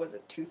turmeric was a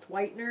tooth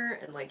whitener,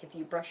 and like if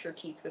you brush your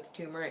teeth with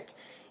turmeric,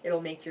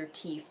 it'll make your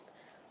teeth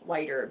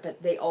whiter,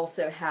 but they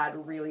also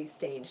had really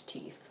stained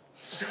teeth.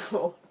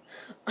 So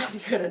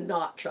I'm gonna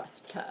not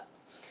trust that.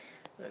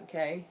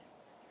 Okay.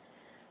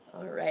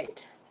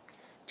 Alright.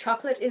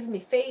 Chocolate is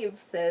me fave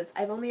says,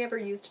 I've only ever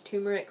used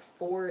turmeric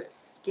for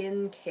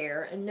skin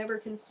care and never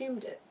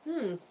consumed it.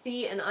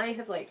 See, and I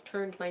have like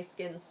turned my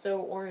skin so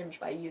orange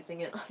by using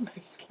it on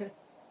my skin.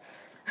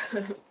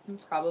 I'm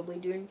probably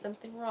doing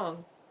something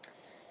wrong.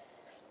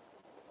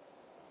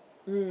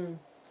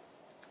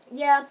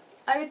 Yeah,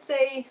 I would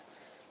say,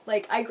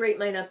 like, I grate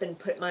mine up and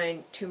put my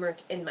turmeric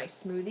in my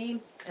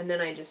smoothie, and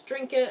then I just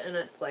drink it, and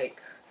it's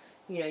like,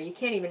 you know, you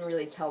can't even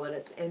really tell that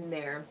it's in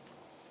there,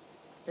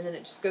 and then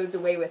it just goes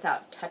away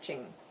without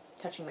touching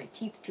my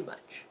teeth too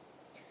much.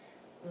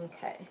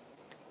 Okay.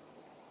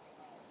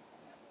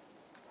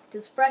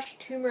 Does fresh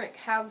turmeric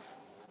have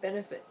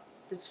benefit?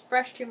 Does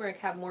fresh turmeric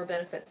have more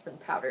benefits than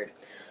powdered?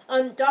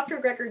 Dr.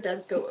 Greger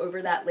does go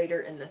over that later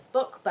in this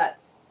book, but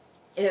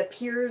it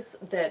appears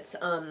that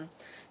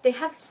they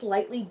have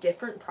slightly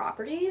different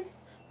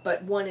properties,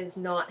 but one is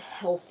not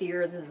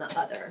healthier than the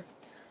other.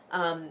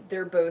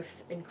 They're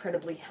both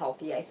incredibly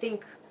healthy. I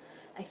think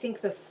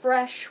the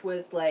fresh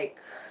was like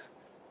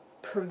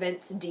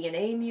prevents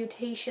DNA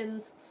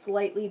mutations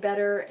slightly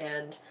better,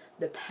 and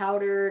the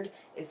powdered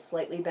is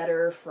slightly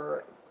better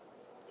for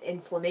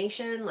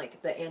inflammation,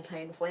 like the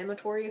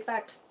anti-inflammatory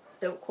effect.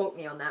 Don't quote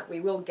me on that. We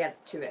will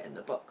get to it in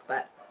the book,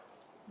 but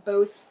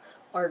both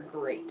are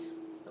great.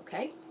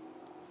 Okay?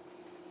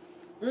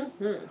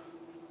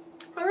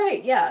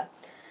 Alright, yeah.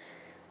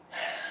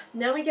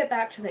 Now we get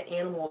back to the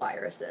animal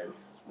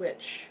viruses,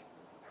 which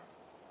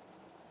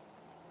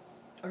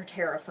are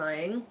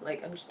terrifying.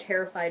 Like, I'm just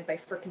terrified by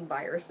frickin'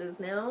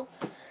 viruses now.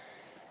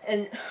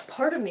 And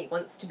part of me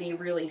wants to be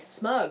really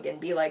smug and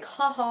be like,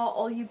 haha,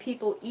 all you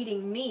people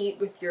eating meat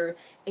with your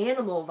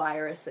animal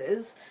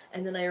viruses.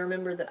 And then I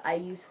remember that I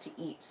used to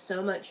eat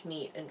so much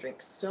meat and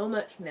drink so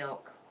much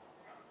milk.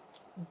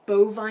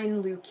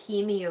 Bovine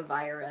leukemia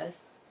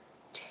virus.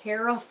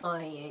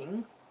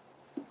 Terrifying.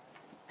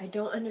 I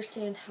don't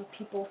understand how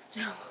people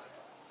still...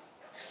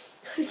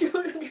 I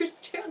don't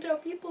understand how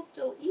people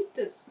still eat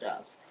this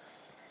stuff.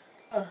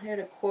 Oh, I had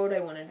a quote I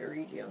wanted to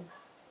read you.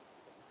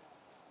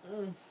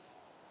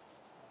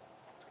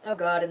 Oh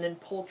god, and then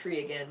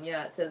poultry again.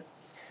 Yeah, it says,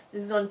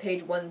 this is on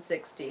page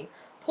 160.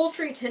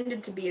 Poultry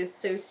tended to be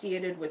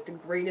associated with the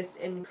greatest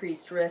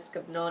increased risk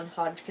of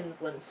non-Hodgkin's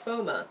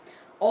lymphoma,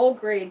 all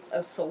grades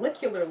of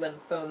follicular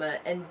lymphoma,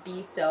 and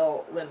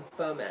B-cell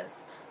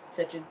lymphomas,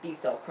 such as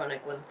B-cell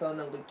chronic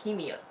lymphoma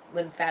leukemia,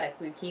 lymphatic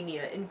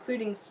leukemia,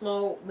 including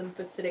small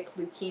lymphocytic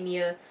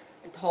leukemia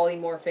and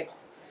polymorphic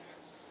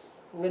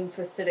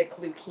lymphocytic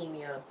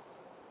leukemia.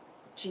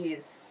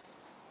 Jeez.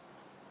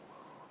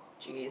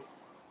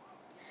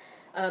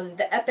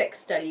 The EPIC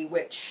study,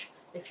 which,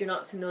 if you're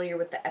not familiar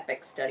with the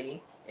EPIC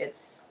study,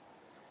 it's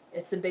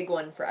a big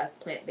one for us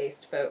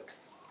plant-based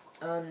folks.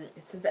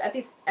 It says the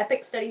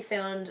EPIC study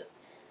found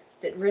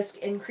that risk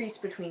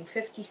increased between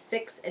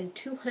 56 and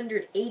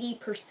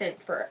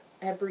 280% for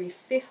every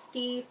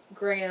 50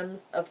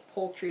 grams of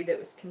poultry that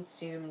was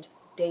consumed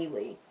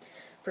daily.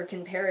 For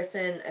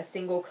comparison, a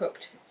single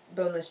cooked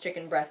boneless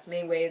chicken breast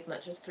may weigh as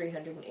much as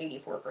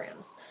 384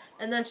 grams.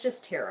 And that's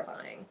just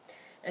terrifying.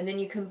 And then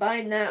you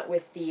combine that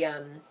with the,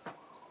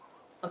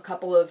 a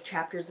couple of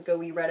chapters ago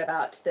we read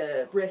about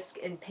the risk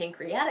in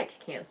pancreatic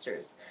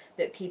cancers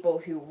that people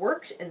who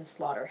worked in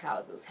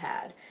slaughterhouses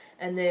had.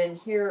 And then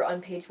here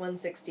on page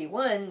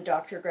 161,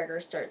 Dr. Greger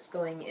starts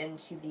going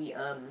into the,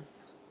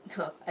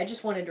 I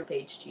just wanted to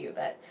page to you,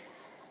 but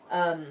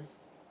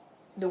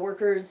the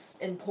workers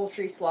in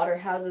poultry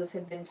slaughterhouses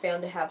have been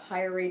found to have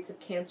higher rates of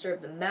cancer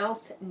of the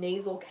mouth,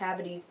 nasal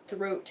cavities,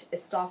 throat,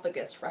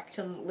 esophagus,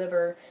 rectum,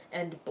 liver,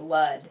 and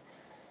blood.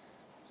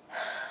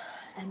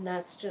 And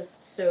that's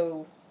just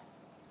so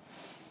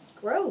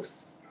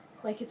gross.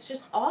 Like, it's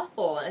just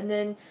awful. And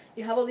then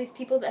you have all these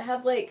people that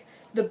have, like,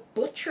 the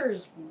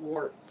butcher's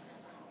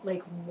warts.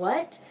 Like,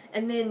 what?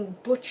 And then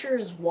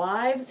butchers'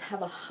 wives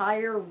have a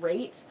higher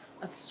rate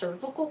of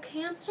cervical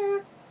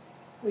cancer,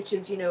 which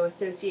is, you know,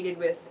 associated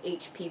with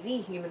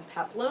HPV, human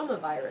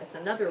papillomavirus,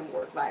 another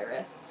wart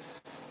virus.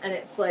 And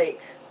it's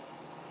like...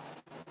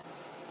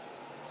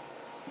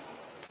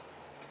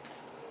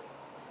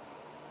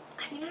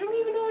 I mean, I don't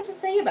even know what to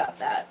say about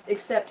that,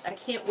 except I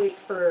can't wait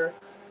for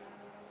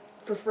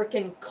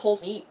frickin'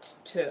 cult meat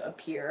to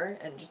appear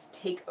and just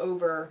take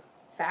over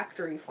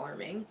factory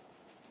farming.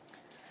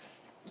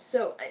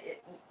 So,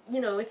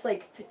 you know, it's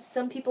like,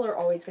 some people are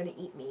always going to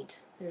eat meat.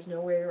 There's no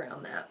way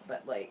around that,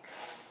 but, like,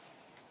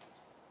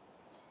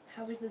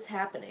 how is this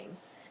happening?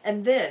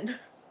 And then,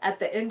 at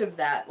the end of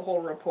that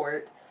whole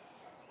report,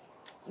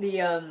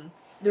 the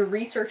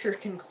researcher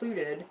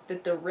concluded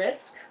that the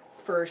risk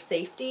for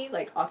safety,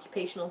 like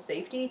occupational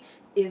safety,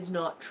 is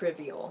not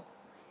trivial.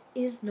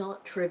 Is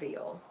not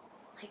trivial.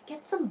 Like,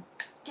 get some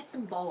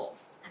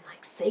balls and,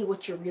 like, say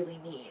what you really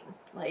mean.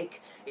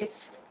 Like,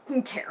 it's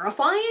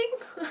terrifying.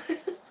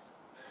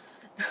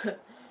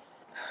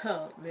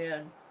 Oh,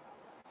 man.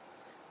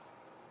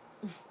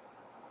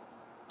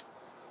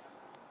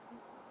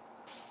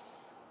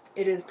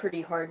 It is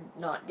pretty hard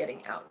not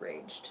getting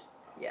outraged.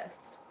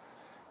 Yes.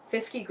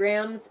 50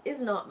 grams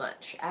is not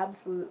much.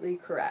 Absolutely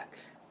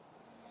correct.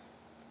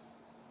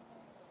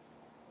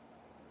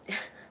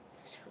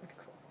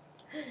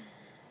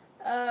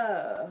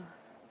 Oh,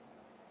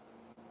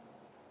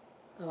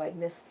 I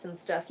missed some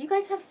stuff. You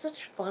guys have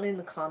such fun in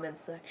the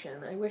comments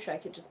section. I wish I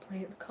could just play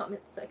in the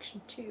comments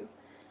section too.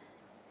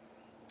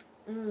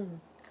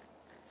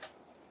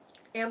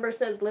 Amber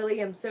says,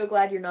 Lily, I'm so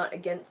glad you're not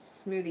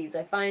against smoothies.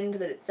 I find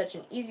that it's such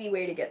an easy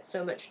way to get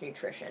so much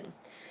nutrition.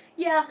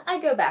 Yeah, I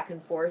go back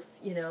and forth.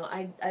 You know,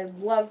 I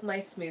love my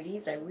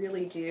smoothies. I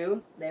really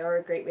do. They are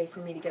a great way for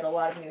me to get a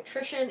lot of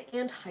nutrition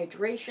and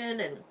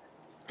hydration, and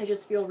I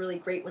just feel really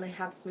great when I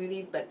have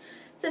smoothies, but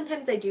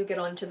sometimes I do get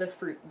onto the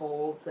fruit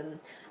bowls, and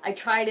I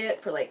tried it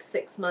for like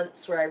 6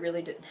 months where I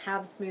really didn't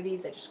have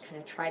smoothies. I just kind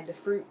of tried the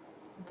fruit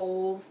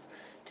bowls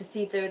to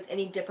see if there was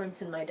any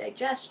difference in my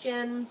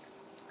digestion,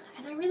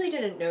 and I really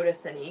didn't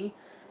notice any,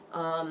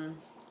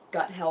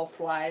 gut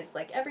health-wise.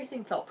 Like,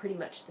 everything felt pretty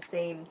much the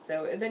same,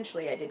 so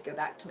eventually I did go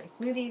back to my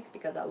smoothies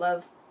because I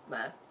love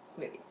my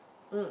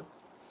smoothies.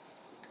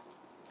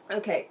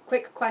 Okay,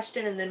 quick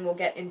question, and then we'll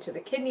get into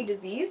the kidney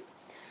disease.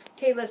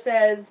 Kayla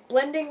says,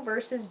 blending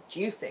versus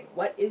juicing.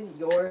 What is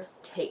your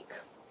take?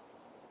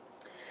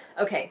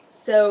 Okay,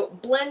 so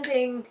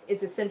blending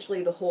is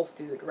essentially the whole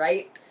food,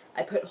 right?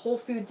 I put whole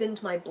foods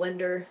into my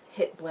blender,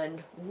 hit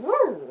blend,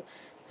 woo!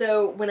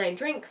 So when I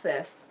drink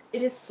this,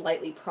 it is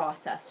slightly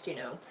processed, you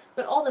know,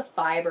 but all the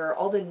fiber,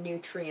 all the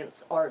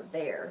nutrients are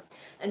there.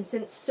 And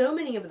since so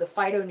many of the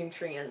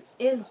phytonutrients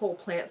in whole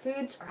plant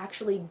foods are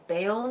actually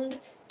bound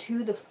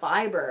to the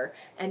fiber,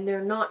 and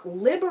they're not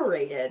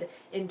liberated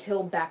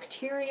until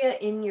bacteria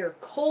in your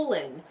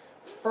colon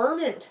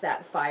ferment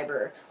that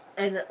fiber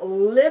and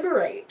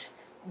liberate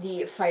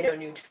the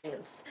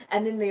phytonutrients,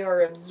 and then they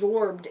are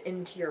absorbed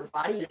into your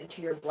body,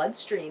 into your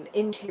bloodstream,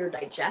 into your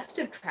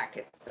digestive tract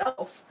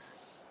itself.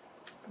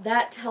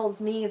 That tells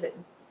me that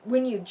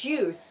when you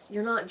juice,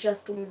 you're not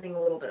just losing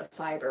a little bit of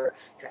fiber,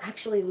 you're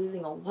actually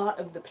losing a lot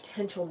of the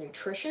potential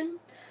nutrition.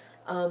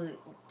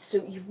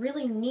 So you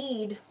really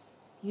need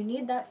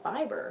that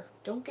fiber.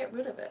 Don't get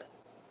rid of it.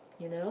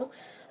 You know,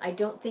 I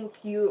don't think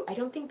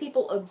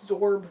people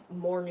absorb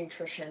more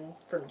nutrition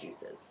from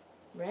juices,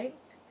 right?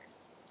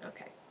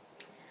 Okay.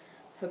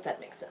 Hope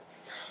that makes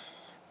sense.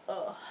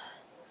 Oh,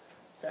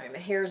 sorry, my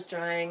hair's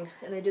drying,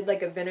 and I did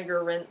like a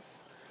vinegar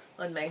rinse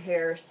on my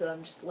hair, so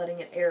I'm just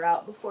letting it air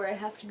out before I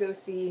have to go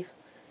see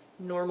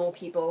normal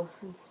people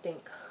and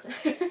stink.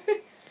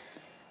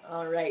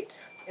 All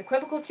right.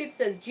 Equivocal Truth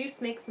says,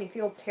 juice makes me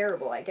feel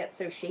terrible. I get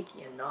so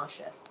shaky and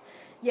nauseous.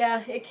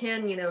 Yeah, it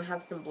can, you know,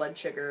 have some blood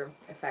sugar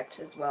effect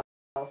as well,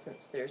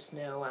 since there's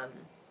no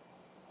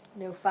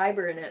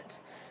fiber in it.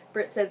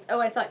 Britt says, oh,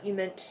 I thought you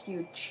meant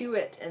you chew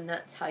it and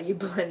that's how you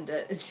blend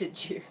it into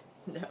juice.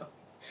 No.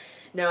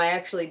 No, I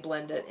actually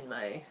blend it in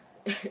my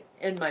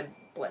in my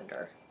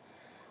blender.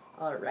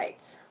 All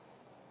right.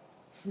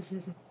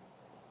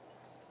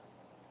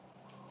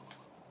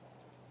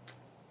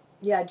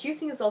 Yeah,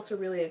 juicing is also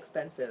really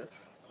expensive.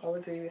 I'll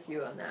agree with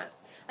you on that.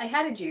 I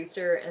had a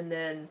juicer, and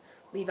then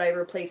Levi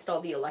replaced all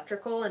the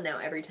electrical, and now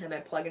every time I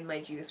plug in my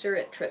juicer,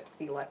 it trips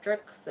the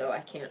electric, so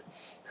I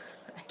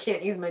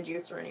can't use my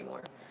juicer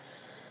anymore.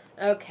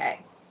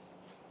 Okay.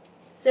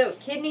 So,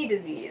 kidney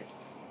disease.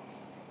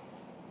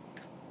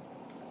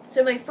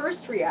 So my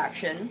first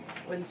reaction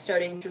when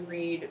starting to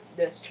read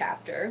this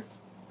chapter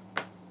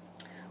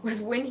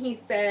was when he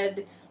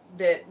said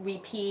that we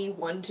pee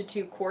 1 to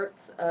 2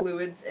 quarts of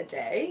fluids a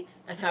day,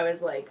 and I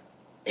was like,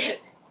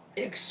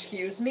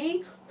 excuse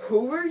me?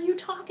 Who are you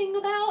talking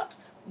about?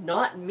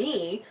 Not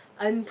me.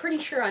 I'm pretty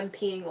sure I'm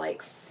peeing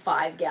like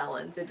 5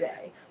 gallons a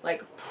day.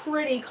 Like,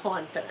 pretty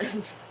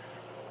confident.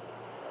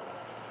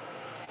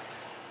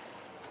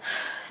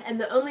 And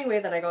the only way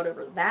that I got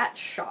over that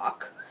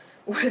shock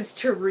was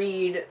to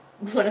read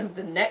one of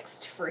the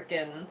next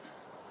frickin',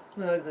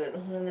 what was it,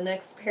 one of the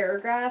next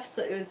paragraphs.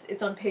 So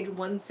it's on page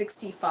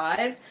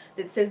 165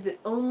 that says that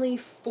only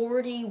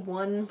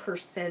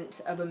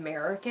 41% of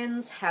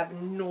Americans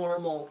have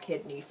normal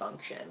kidney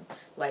function.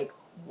 Like,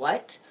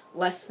 what?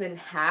 Less than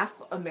half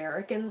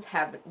Americans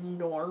have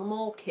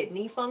normal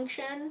kidney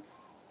function?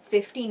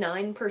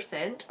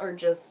 59% are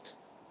just...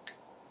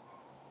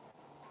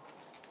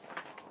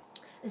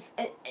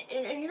 And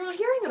you're not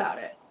hearing about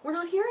it. We're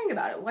not hearing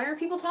about it. Why are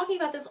people talking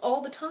about this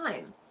all the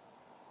time?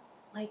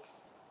 Like,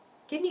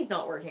 kidney's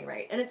not working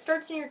right. And it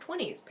starts in your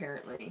 20s,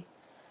 apparently.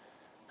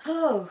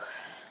 Oh.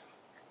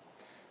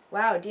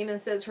 Wow, Demon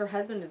says her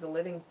husband is a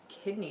living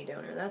kidney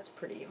donor. That's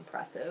pretty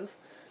impressive.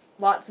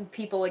 Lots of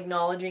people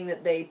acknowledging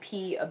that they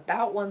pee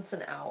about once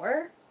an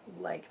hour.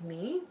 Like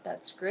me.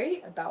 That's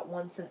great. About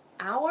once an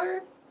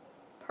hour.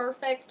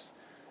 Perfect.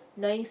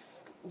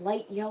 Nice,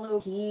 light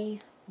yellow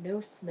pee.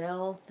 No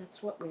smell.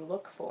 That's what we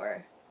look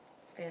for.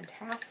 It's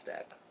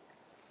fantastic.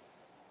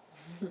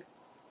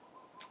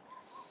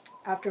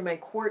 After my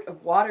quart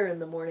of water in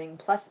the morning,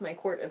 plus my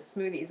quart of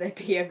smoothies, I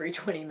pee every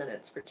 20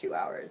 minutes for 2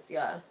 hours.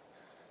 Yeah,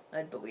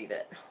 I'd believe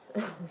it.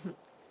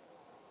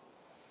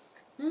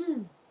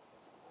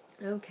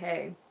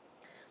 Okay.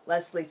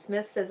 Leslie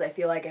Smith says, I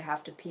feel like I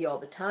have to pee all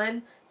the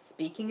time.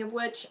 Speaking of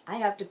which, I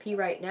have to pee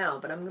right now,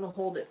 but I'm going to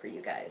hold it for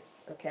you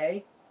guys,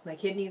 okay? My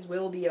kidneys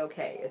will be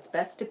okay. It's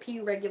best to pee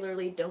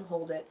regularly, don't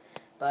hold it,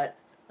 but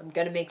I'm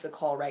going to make the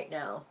call right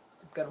now.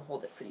 I'm going to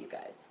hold it for you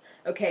guys.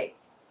 Okay,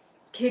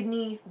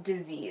 kidney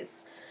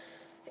disease.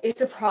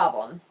 It's a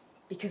problem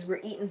because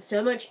we're eating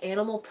so much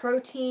animal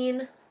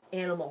protein,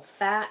 animal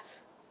fat,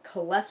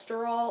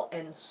 cholesterol,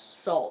 and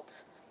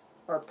salt.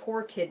 Our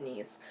poor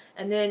kidneys.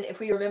 And then if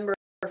we remember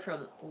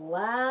from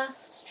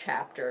last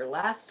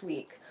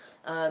week,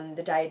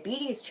 the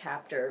diabetes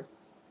chapter,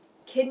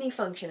 kidney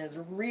function is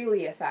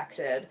really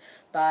affected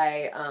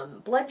by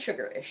blood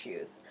sugar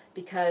issues,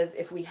 because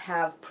if we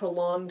have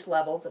prolonged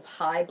levels of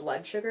high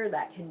blood sugar,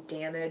 that can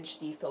damage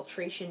the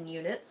filtration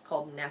units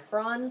called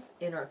nephrons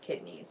in our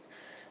kidneys.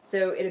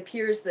 So it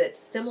appears that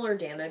similar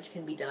damage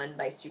can be done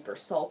by super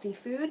salty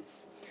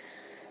foods.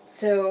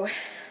 So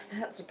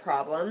that's a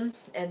problem.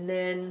 And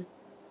then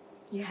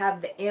you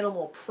have the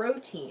animal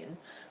protein,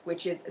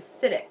 which is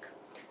acidic,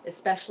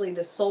 especially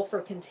the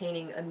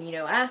sulfur-containing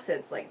amino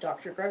acids, like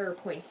Dr. Greger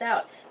points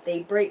out. They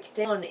break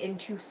down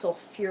into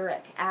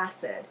sulfuric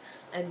acid.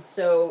 And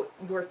so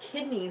your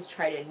kidneys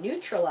try to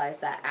neutralize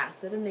that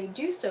acid, and they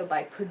do so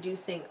by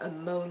producing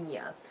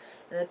ammonia.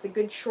 And that's a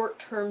good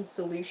short-term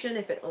solution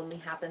if it only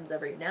happens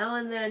every now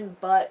and then,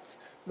 but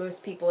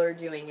most people are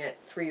doing it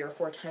 3 or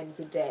 4 times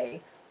a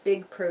day.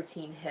 Big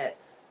protein hit.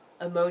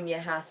 Ammonia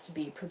has to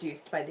be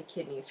produced by the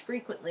kidneys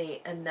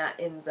frequently, and that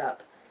ends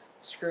up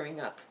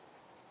screwing up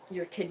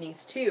your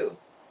kidneys too.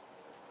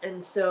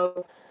 And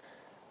so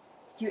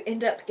you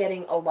end up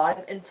getting a lot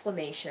of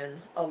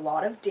inflammation, a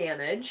lot of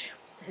damage,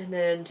 and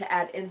then to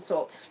add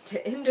insult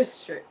to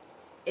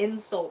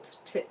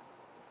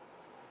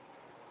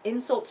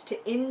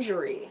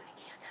injury,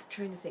 I'm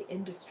trying to say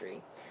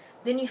industry.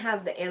 Then you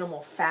have the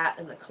animal fat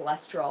and the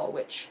cholesterol,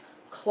 which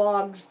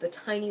clogs the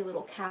tiny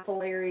little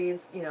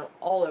capillaries,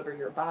 all over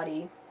your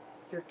body.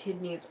 Your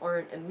kidneys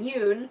aren't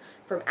immune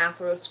from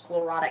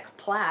atherosclerotic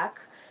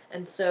plaque,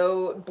 and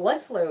so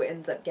blood flow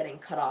ends up getting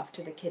cut off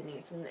to the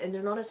kidneys, and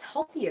they're not as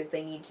healthy as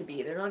they need to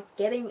be. They're not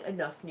getting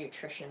enough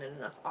nutrition and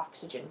enough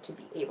oxygen to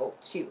be able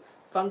to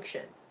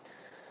function.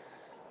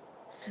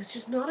 So it's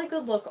just not a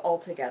good look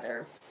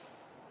altogether.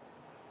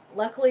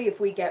 Luckily, if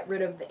we get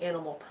rid of the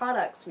animal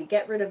products, we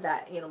get rid of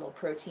that animal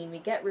protein, we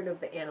get rid of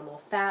the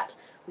animal fat,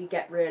 we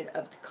get rid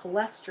of the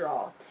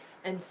cholesterol.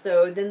 And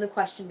so then the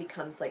question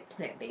becomes like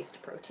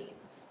plant-based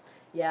proteins.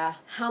 Yeah,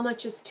 how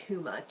much is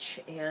too much?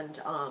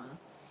 And,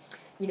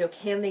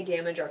 can they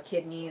damage our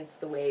kidneys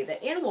the way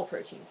that animal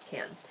proteins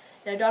can?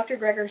 Now, Dr.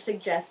 Greger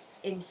suggests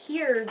in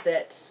here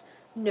that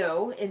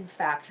no, in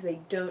fact, they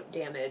don't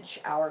damage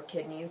our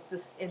kidneys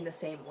in the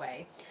same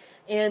way.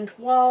 And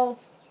while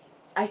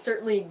I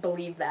certainly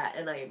believe that,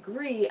 and I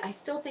agree, I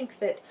still think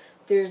that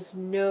there's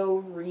no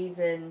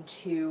reason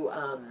to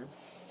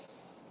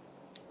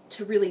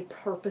really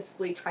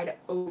purposefully try to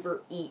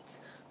overeat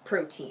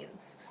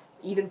proteins,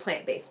 even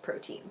plant-based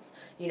proteins.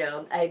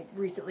 I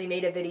recently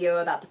made a video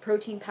about the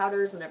protein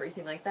powders and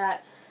everything like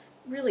that.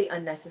 Really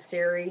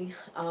unnecessary.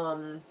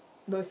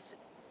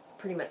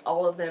 Pretty much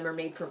all of them are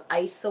made from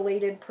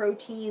isolated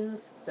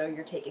proteins, so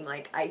you're taking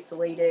like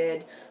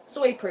isolated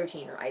soy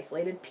protein or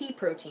isolated pea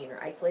protein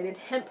or isolated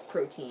hemp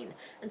protein,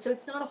 and so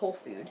it's not a whole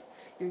food.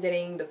 You're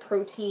getting the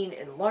protein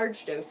in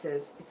large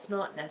doses. It's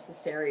not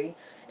necessary,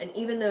 and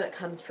even though it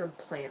comes from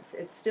plants,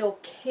 it still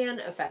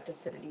can affect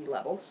acidity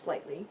levels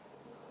slightly,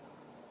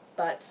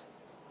 but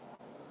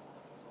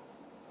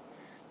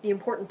the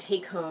important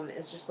take home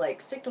is just like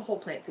stick to whole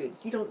plant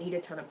foods. You don't need a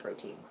ton of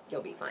protein.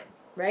 You'll be fine,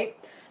 right?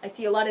 I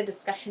see a lot of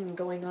discussion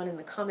going on in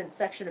the comment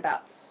section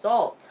about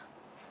salt.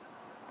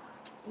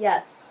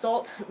 Yes,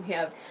 salt. We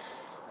have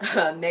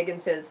Megan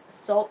says,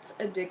 salt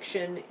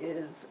addiction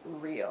is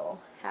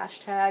real.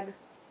 Hashtag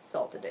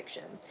salt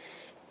addiction.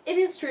 It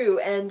is true,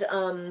 and,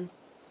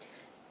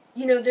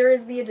 there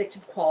is the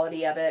addictive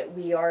quality of it.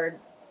 We are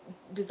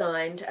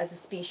designed as a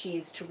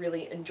species to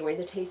really enjoy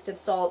the taste of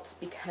salt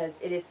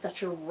because it is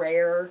such a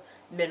rare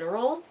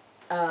mineral.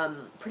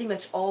 Pretty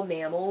much all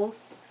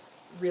mammals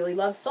really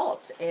love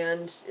salt,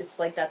 and it's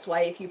like that's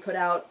why if you put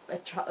out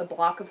a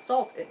block of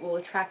salt, it will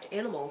attract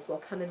animals. They'll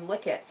come and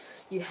lick it.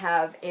 You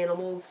have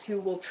animals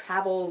who will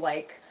travel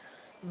like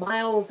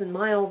miles and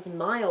miles and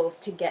miles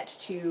to get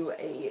to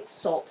a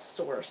salt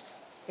source.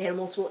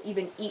 Animals will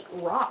even eat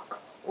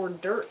rock or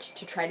dirt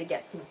to try to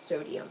get some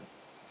sodium.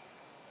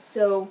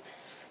 So,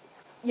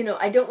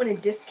 I don't want to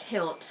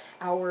discount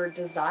our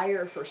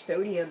desire for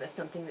sodium as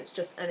something that's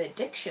just an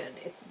addiction.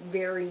 It's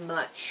very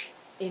much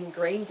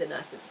ingrained in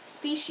us as a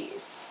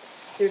species.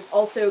 There's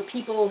also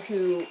people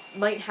who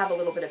might have a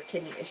little bit of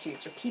kidney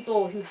issues, or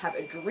people who have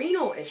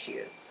adrenal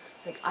issues.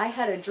 Like I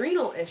had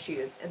adrenal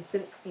issues, and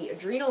since the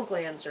adrenal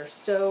glands are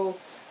so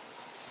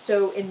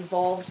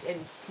involved in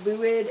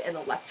fluid and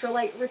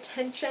electrolyte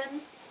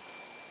retention,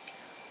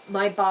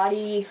 my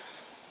body,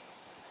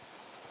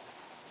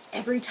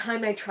 every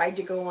time I tried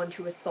to go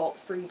onto a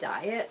salt-free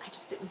diet, I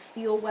just didn't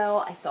feel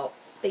well. I felt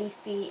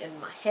spacey in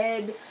my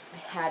head. I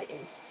had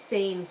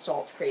insane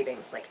salt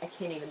cravings. Like, I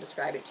can't even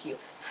describe it to you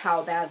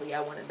how badly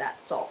I wanted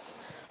that salt.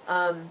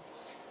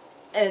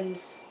 And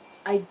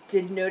I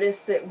did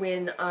notice that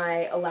when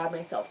I allowed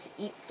myself to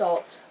eat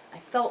salt, I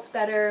felt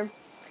better.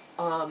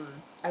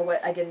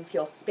 I didn't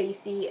feel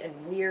spacey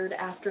and weird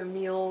after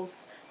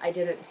meals. I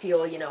didn't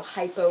feel,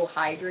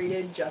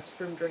 hypohydrated just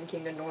from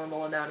drinking a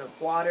normal amount of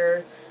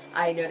water.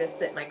 I noticed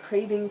that my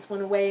cravings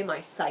went away, my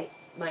satiety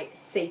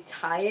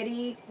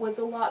was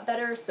a lot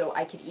better, so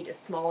I could eat a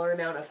smaller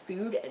amount of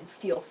food and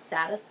feel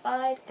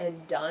satisfied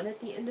and done at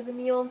the end of the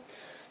meal.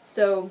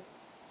 So,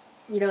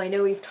 I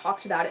know we've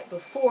talked about it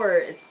before.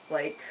 It's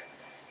like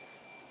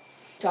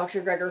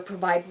Dr. Greger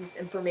provides this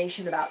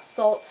information about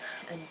salt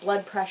and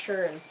blood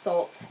pressure and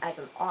salt as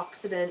an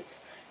oxidant,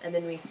 and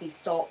then we see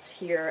salt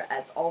here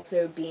as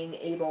also being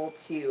able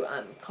to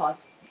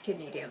cause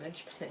kidney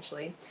damage,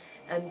 potentially.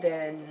 And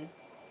then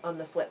on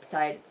the flip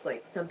side, it's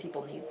like some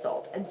people need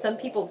salt. And some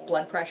people's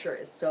blood pressure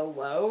is so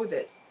low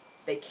that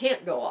they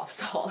can't go off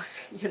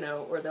salt,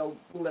 or they'll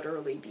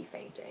literally be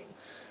fainting.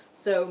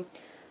 So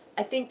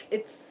I think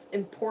it's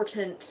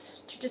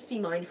important to just be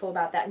mindful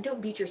about that and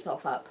don't beat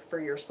yourself up for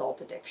your salt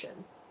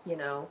addiction,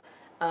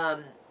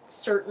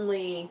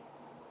 Certainly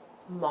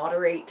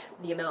moderate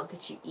the amount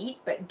that you eat,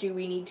 but do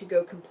we need to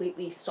go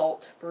completely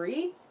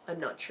salt-free? I'm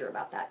not sure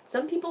about that.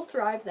 Some people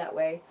thrive that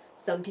way.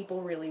 Some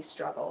people really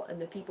struggle.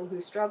 And the people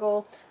who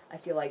struggle, I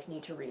feel like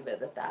need to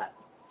revisit that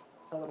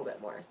a little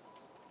bit more.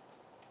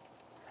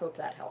 Hope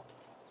that helps.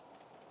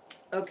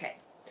 Okay.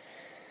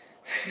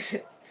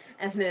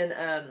 And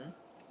then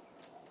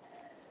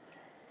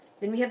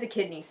we have the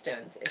kidney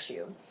stones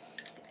issue.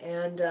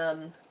 And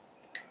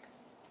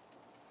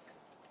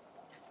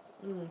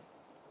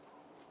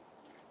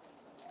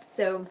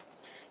so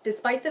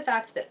despite the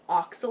fact that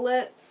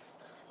oxalates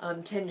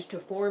tend to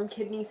form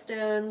kidney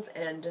stones,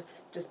 and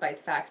despite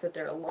the fact that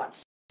there are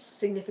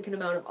significant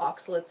amount of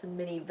oxalates in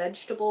many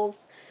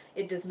vegetables,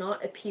 it does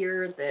not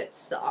appear that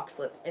the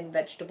oxalates in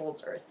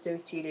vegetables are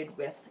associated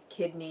with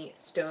kidney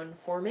stone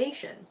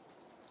formation.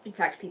 In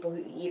fact, people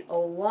who eat a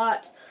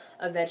lot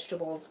of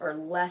vegetables are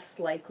less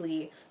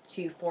likely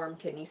to form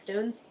kidney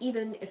stones,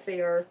 even if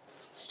they are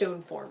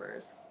stone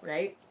formers,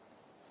 right?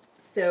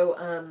 So,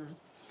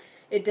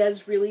 it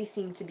does really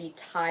seem to be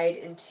tied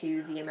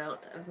into the amount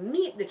of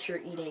meat that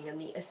you're eating,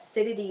 and the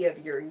acidity of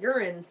your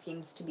urine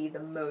seems to be the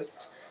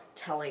most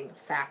telling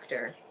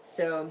factor.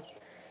 So,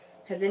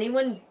 has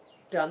anyone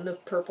done the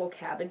purple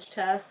cabbage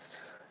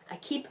test? I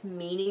keep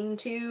meaning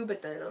to,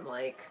 but then I'm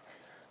like,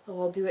 oh,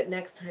 I'll do it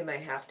next time I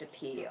have to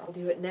pee. I'll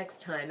do it next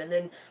time. And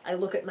then I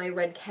look at my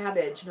red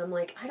cabbage and I'm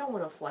like, I don't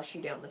want to flush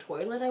you down the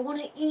toilet. I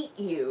want to eat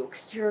you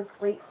because you're a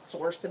great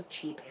source of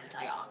cheap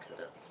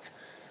antioxidants.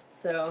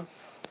 So,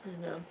 I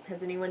don't know.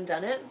 Has anyone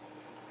done it?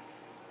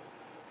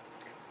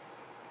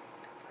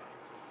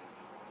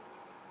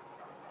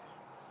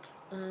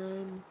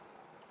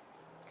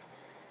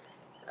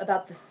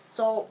 About the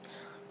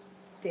salt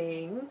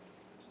thing,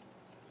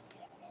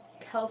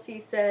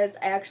 Kelsey says,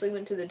 I actually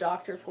went to the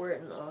doctor for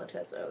it and all the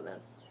tests. Oh,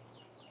 that's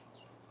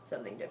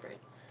something different.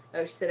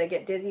 Oh, she said, I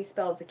get dizzy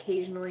spells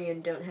occasionally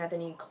and don't have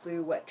any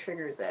clue what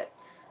triggers it.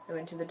 I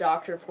went to the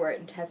doctor for it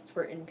and tests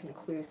were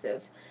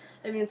inconclusive.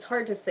 I mean, it's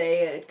hard to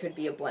say. It could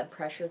be a blood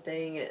pressure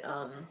thing. It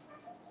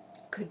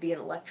could be an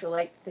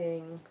electrolyte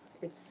thing.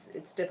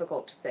 It's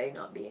difficult to say,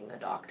 not being a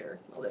doctor,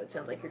 although it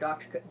sounds like your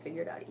doctor couldn't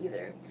figure it out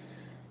either.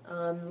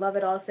 Love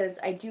It All says,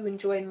 I do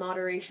enjoy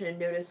moderation and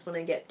notice when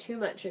I get too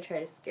much, I try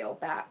to scale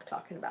back,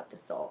 talking about the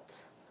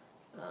salt.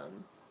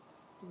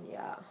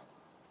 Yeah.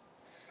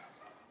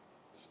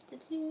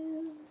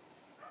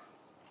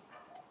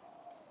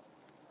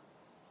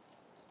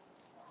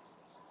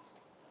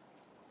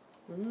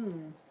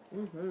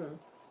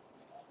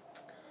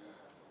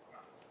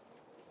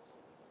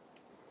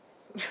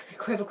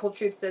 Equivocal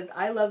Truth says,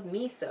 I love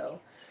miso.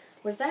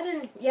 Was that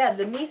in... Yeah,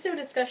 the miso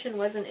discussion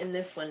wasn't in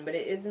this one, but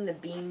it is in the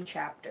bean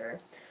chapter.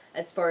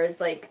 As far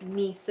as, like,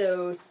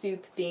 miso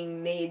soup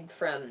being made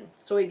from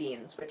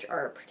soybeans, which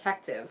are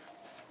protective.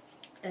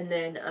 And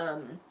then,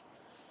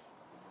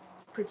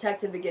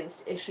 protective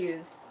against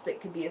issues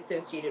that could be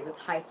associated with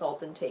high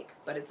salt intake.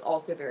 But it's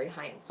also very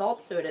high in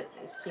salt, so it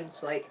seems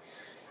to, like,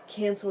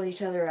 cancel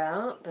each other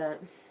out, but...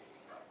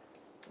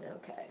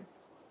 Okay.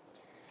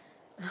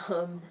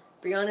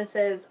 Brianna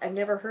says, I've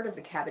never heard of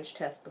the cabbage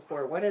test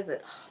before. What is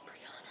it? Oh,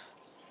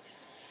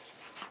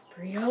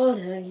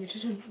 Brianna, you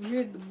didn't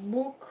read the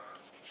book.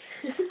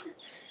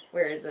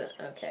 Where is it?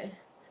 Okay.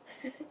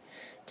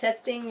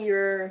 Testing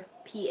your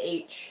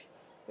pH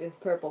with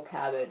purple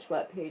cabbage.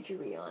 What page are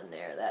we on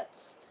there?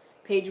 That's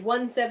page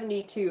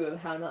 172 of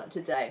How Not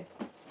to Die.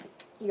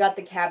 You got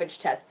the cabbage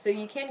test. So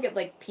you can get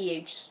like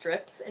pH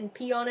strips and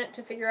pee on it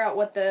to figure out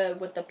what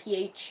the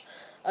pH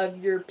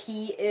of your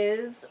pee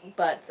is.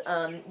 But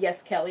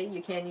yes, Kelly,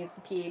 you can use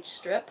the pH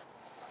strip.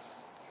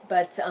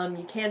 But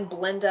you can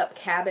blend up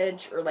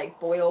cabbage or like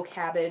boil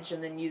cabbage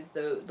and then use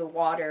the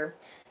water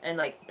and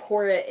like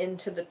pour it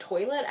into the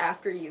toilet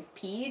after you've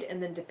peed,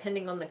 and then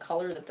depending on the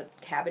color that the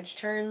cabbage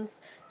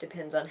turns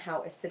depends on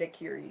how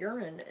acidic your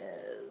urine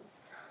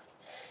is.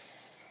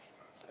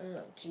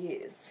 Oh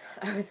jeez.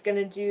 I was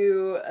gonna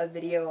do a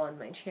video on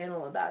my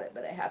channel about it,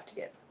 but I have to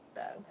get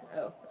back.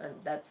 Oh,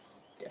 that's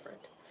different.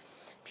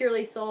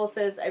 Purely Soul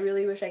says, I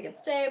really wish I could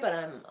stay,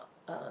 but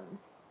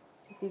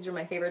these are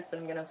my favorites, but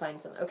I'm gonna find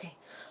some. Okay,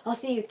 I'll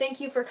see you. Thank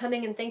you for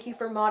coming and thank you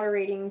for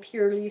moderating,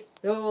 Purely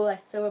Soul. I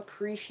so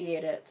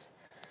appreciate it.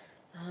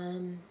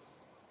 Oh,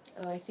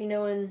 I see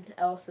no one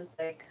else is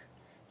like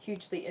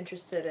hugely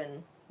interested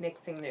in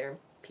mixing their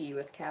pea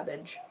with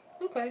cabbage.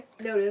 Okay,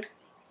 noted.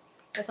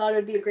 I thought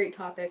it'd be a great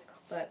topic,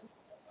 but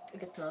I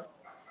guess not.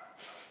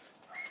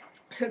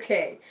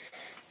 Okay,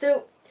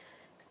 so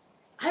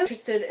I'm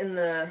interested in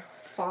the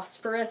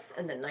phosphorus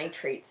and the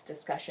nitrates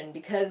discussion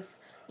because,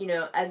 you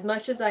know, as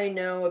much as I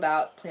know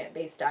about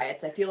plant-based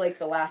diets, I feel like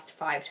the last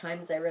 5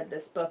 times I read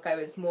this book, I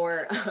was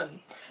more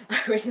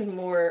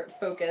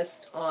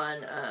focused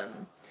on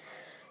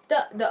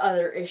the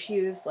other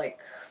issues like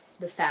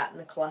the fat and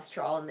the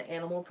cholesterol and the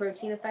animal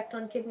protein effect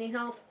on kidney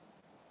health.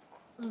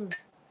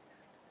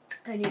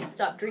 I need to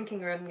stop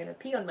drinking or I'm gonna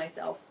pee on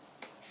myself.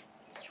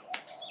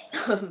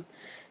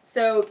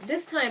 So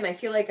this time I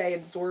feel like I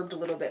absorbed a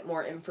little bit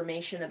more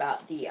information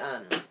about the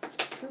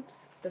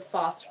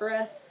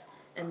phosphorus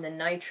and the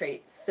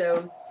nitrates.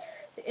 So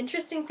the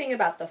interesting thing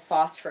about the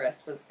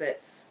phosphorus was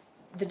that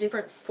the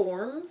different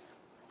forms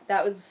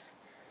that was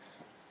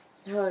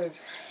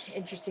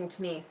interesting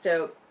to me.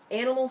 So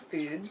animal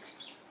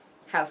foods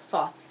have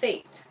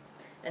phosphate,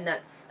 and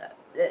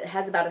it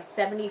has about a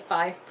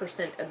 75%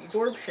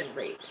 absorption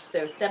rate.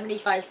 So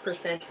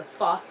 75% of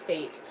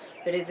phosphate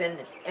that is in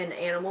an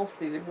animal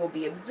food will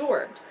be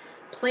absorbed.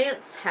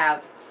 Plants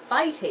have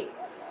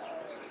phytates,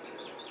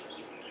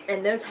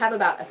 and those have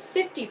about a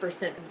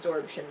 50%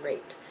 absorption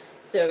rate.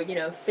 So,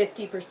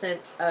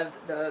 50% of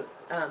the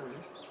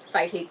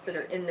phytates that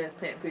are in those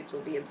plant foods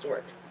will be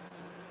absorbed.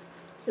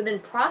 So then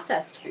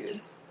processed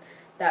foods,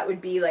 that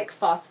would be like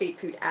phosphate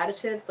food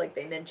additives, like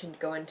they mentioned,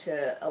 go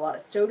into a lot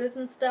of sodas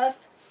and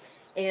stuff.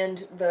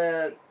 And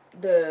the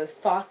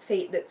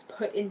phosphate that's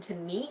put into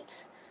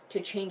meat to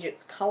change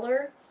its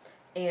color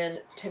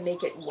and to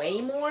make it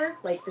weigh more,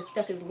 like this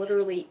stuff is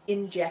literally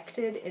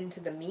injected into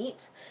the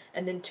meat,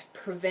 and then to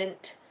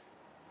prevent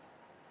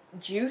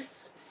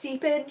juice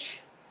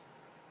seepage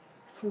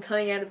from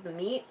coming out of the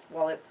meat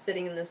while it's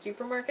sitting in the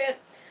supermarket.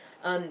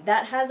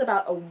 That has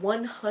about a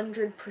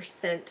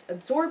 100%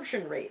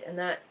 absorption rate, and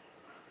that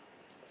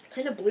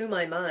kind of blew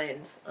my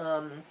mind.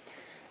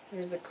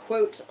 There's a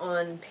quote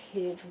on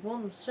page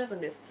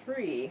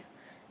 173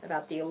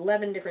 about the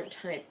 11 different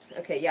types.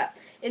 Okay, yeah.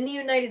 In the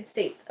United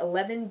States,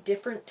 11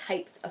 different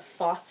types of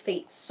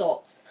phosphate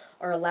salts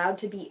are allowed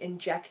to be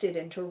injected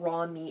into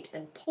raw meat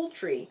and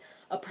poultry,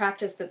 a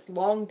practice that's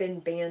long been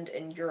banned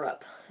in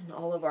Europe. And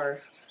all of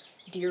our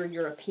dear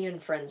European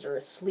friends are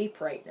asleep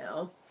right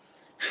now.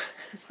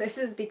 This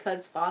is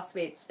because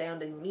phosphates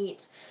found in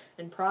meat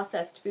and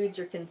processed foods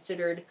are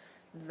considered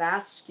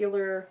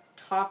vascular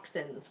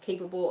toxins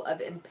capable of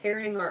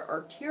impairing our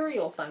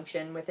arterial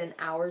function within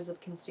hours of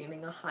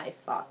consuming a high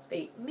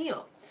phosphate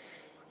meal.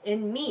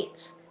 In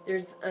meat,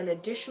 there's an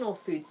additional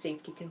food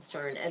safety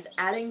concern, as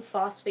adding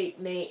phosphate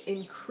may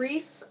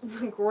increase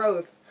the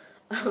growth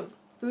of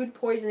food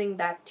poisoning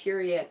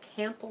bacteria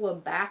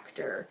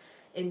Campylobacter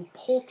in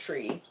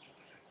poultry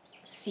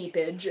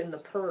seepage in the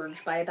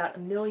purge by about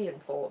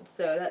 1,000,000-fold.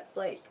 So that's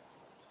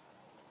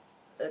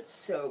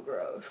so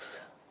gross.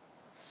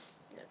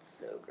 That's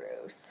so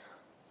gross.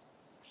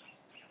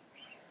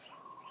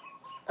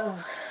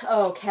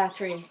 Oh,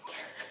 Catherine.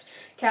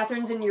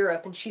 Catherine's in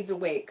Europe and she's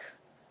awake.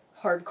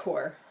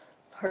 Hardcore.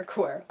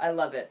 Hardcore. I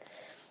love it.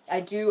 I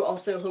do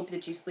also hope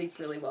that you sleep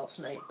really well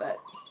tonight, but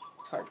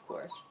it's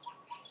hardcore.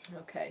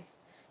 Okay.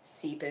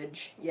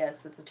 Seepage. Yes,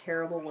 that's a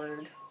terrible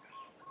word.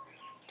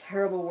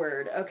 Terrible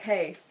word.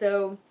 Okay,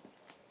 so,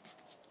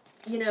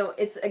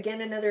 it's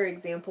again another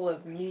example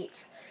of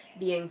meat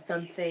being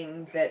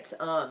something that,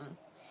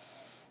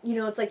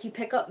 it's like you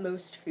pick up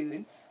most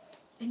foods,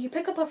 and you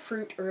pick up a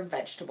fruit or a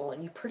vegetable,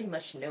 and you pretty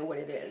much know what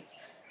it is.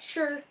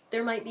 Sure,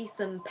 there might be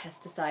some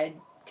pesticide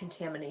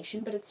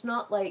contamination, but it's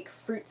not like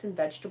fruits and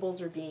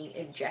vegetables are being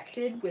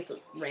injected with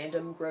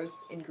random gross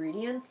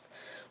ingredients.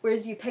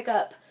 Whereas you pick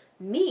up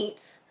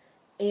meat,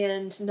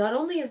 and not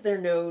only is there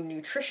no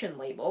nutrition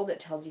label that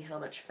tells you how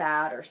much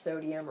fat or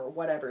sodium or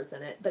whatever's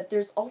in it, but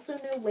there's also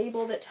no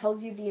label that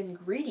tells you the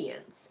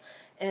ingredients.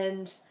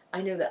 And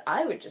I know that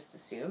I would just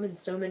assume, and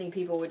so many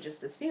people would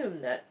just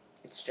assume, that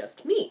it's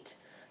just meat.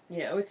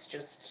 It's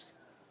just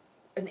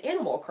an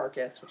animal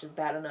carcass, which is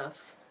bad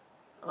enough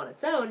on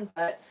its own,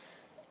 but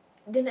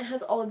then it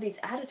has all of these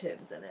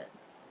additives in it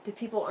that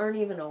people aren't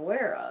even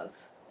aware of.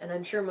 And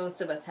I'm sure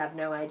most of us have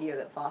no idea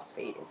that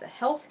phosphate is a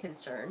health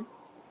concern,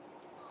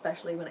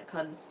 especially when it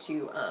comes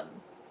to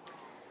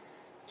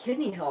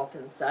kidney health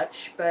and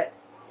such. But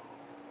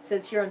it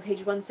says here on page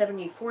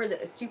 174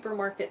 that a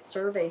supermarket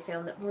survey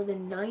found that more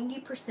than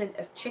 90%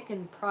 of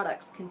chicken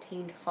products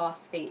contained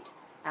phosphate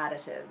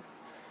additives.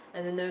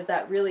 And then there's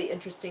that really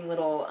interesting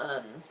little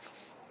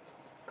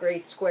gray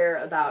square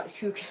about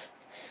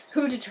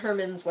who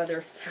determines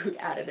whether food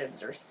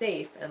additives are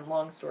safe, and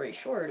long story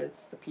short,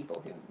 it's the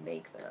people who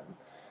make them.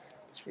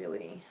 It's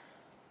really...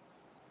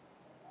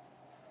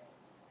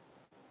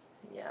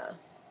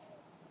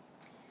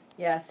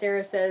 Yeah,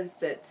 Sarah says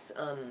that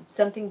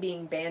something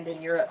being banned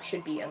in Europe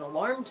should be an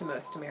alarm to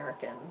most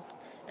Americans,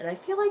 and I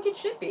feel like it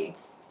should be.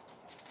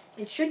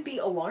 It should be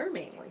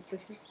alarming. Like,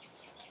 it's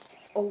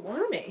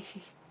alarming.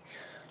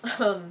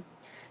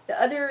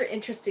 The other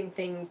interesting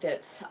thing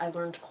that I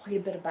learned quite a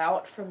bit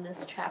about from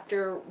this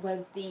chapter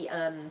was the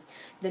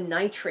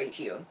nitrate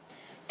issue.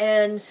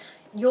 And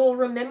you'll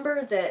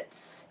remember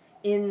that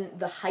in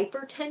the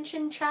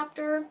hypertension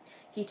chapter,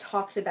 he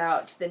talked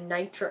about the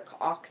nitric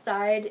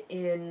oxide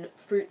in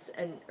fruits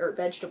or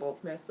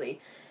vegetables mostly.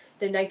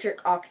 The nitric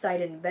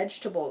oxide in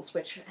vegetables,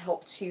 which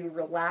help to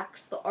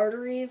relax the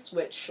arteries,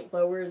 which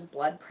lowers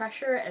blood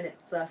pressure, and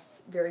it's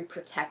thus very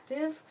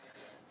protective.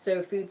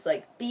 So foods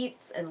like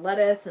beets and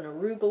lettuce and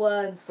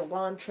arugula and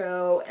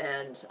cilantro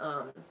and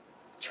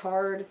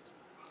chard,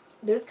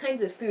 those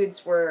kinds of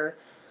foods were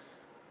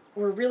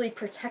really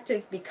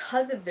protective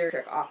because of their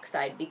nitric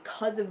oxide,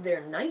 because of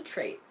their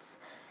nitrates.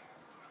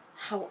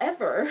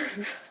 However,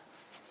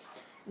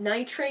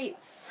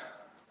 nitrates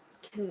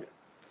can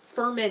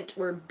ferment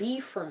or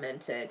be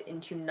fermented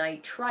into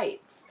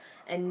nitrites,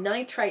 and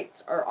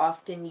nitrites are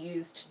often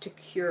used to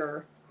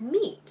cure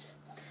meat.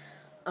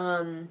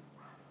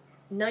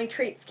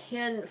 Nitrates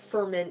can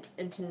ferment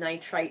into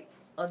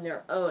nitrites on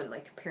their own.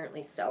 Like,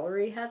 apparently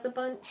celery has a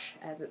bunch,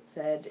 as it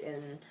said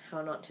in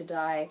How Not to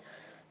Die.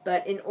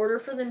 But in order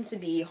for them to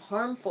be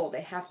harmful,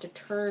 they have to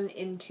turn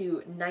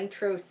into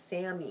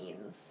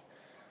nitrosamines,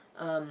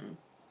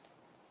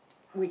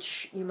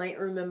 which you might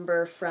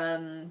remember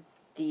from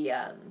the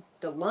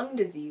lung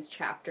disease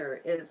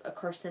chapter, is a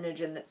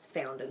carcinogen that's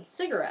found in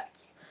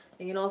cigarettes.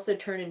 They can also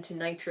turn into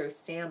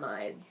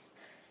nitrosamides.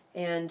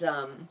 And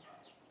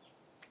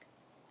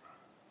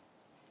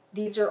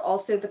these are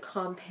also the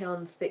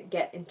compounds that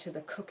get into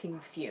the cooking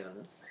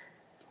fumes.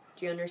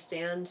 Do you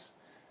understand?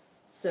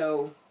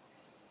 So,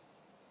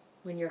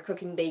 when you're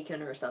cooking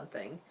bacon or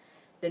something,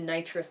 the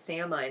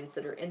nitrosamines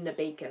that are in the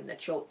bacon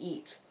that you'll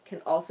eat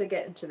can also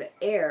get into the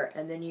air,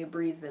 and then you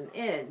breathe them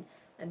in,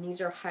 and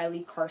these are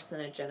highly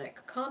carcinogenic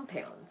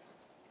compounds.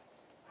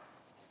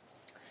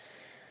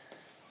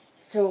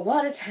 So a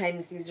lot of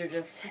times these are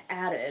just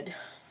added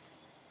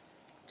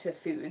to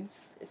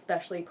foods,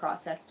 especially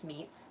processed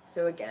meats.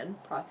 So again,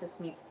 processed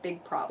meats,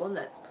 big problem.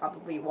 That's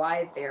probably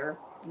why they're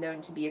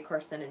known to be a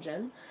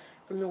carcinogen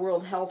from the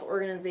World Health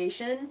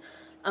Organization.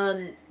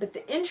 But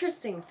the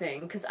interesting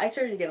thing, because I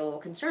started to get a little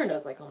concerned, I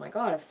was like, oh my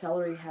god, if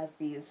celery has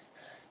these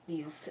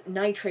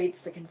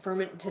nitrates that can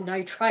ferment into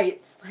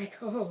nitrites, like,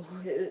 oh,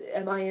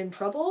 am I in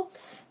trouble?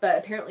 But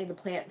apparently the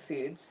plants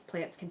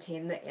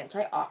contain the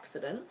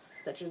antioxidants,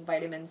 such as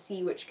vitamin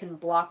C, which can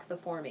block the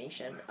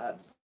formation of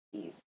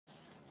these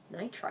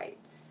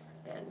nitrites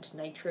and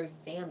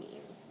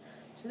nitrosamines.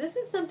 So this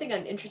is something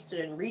I'm interested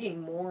in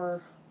reading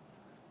more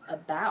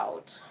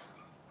about,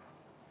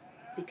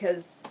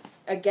 because,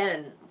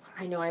 again,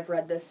 I know I've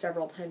read this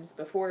several times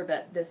before,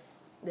 but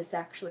this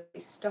actually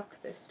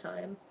stuck this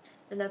time.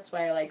 And that's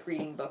why I like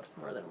reading books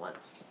more than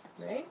once,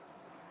 right?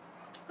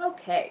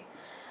 Okay.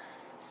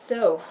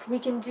 So, we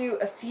can do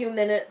a few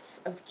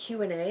minutes of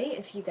Q&A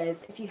if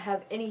you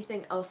have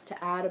anything else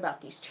to add about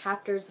these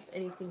chapters, if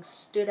anything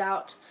stood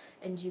out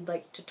and you'd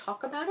like to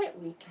talk about it,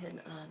 we can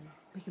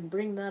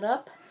bring that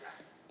up.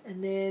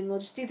 And then we'll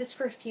just do this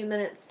for a few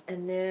minutes,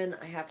 and then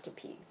I have to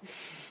pee.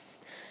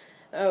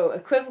 Oh,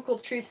 Equivocal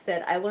Truth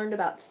said, I learned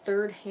about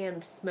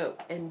third-hand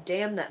smoke, and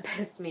damn, that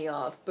pissed me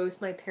off. Both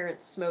my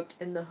parents smoked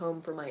in the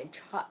home for my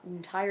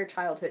entire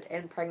childhood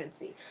and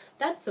pregnancy.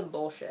 That's some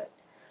bullshit.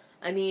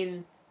 I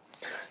mean,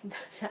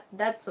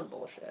 that's some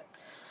bullshit.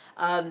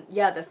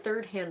 Yeah, the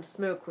third-hand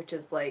smoke, which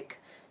is like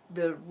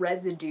the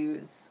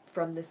residues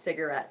from the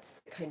cigarettes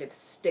that kind of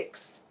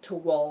sticks to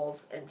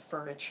walls and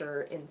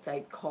furniture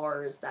inside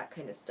cars, that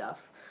kind of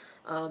stuff.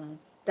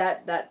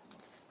 That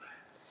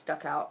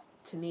stuck out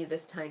to me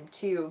this time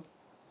too.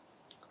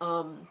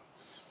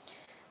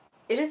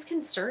 It is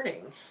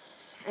concerning.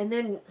 And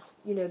then,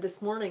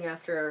 this morning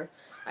after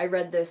I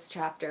reread this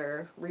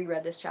chapter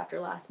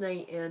last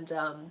night, and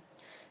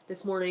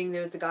this morning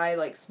there was a guy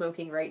like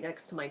smoking right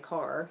next to my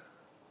car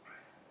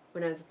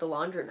when I was at the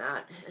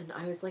laundromat, and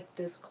I was like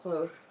this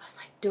close. I was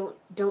like,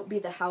 don't be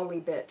the howly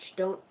bitch.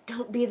 Don't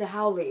be the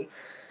howly.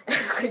 And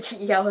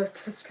like yell at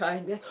this guy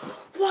and be like,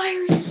 why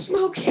are you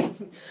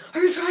smoking?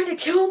 Are you trying to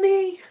kill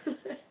me?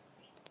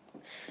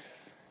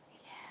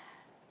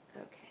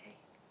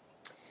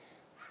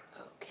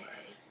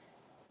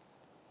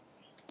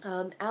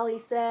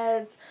 Allie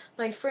says,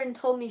 my friend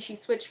told me she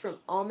switched from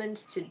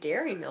almond to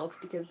dairy milk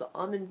because the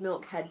almond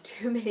milk had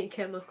too many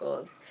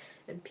chemicals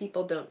and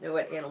people don't know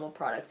what animal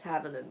products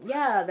have in them.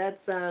 Yeah,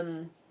 that's,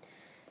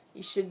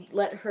 you should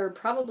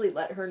probably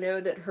let her know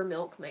that her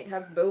milk might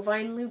have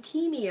bovine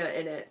leukemia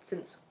in it,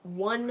 since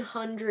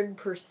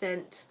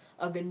 100%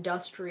 of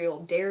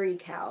industrial dairy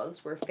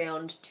cows were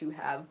found to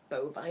have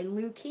bovine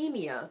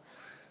leukemia.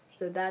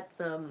 So that's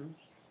a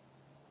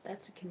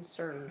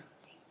concern.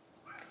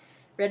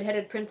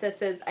 Redheaded Princess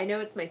says, I know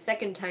it's my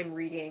second time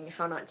reading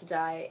How Not to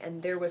Die,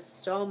 and there was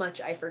so much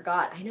I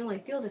forgot. I know, I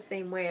feel the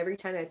same way every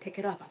time I pick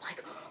it up. I'm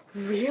like,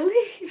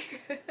 really?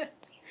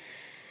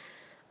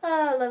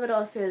 Love It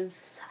All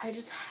says, I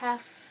just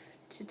have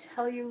to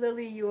tell you,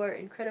 Lily, you are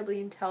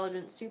incredibly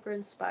intelligent, super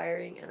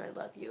inspiring, and I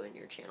love you and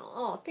your channel.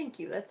 Oh, thank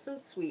you. That's so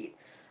sweet.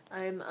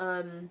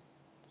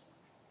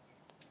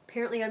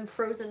 Apparently I'm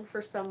frozen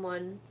for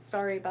someone.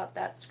 Sorry about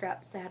that,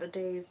 Scrap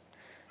Saturdays.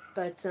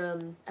 But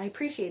I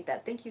appreciate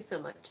that. Thank you so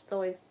much. It's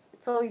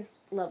always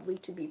lovely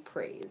to be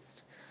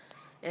praised.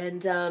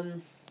 And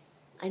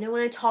I know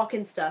when I talk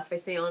and stuff, I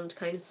sound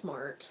kind of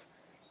smart.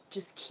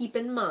 Just keep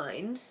in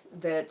mind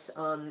that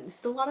this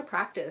is a lot of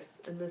practice,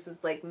 and this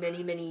is like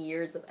many, many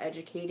years of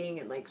educating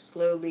and like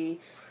slowly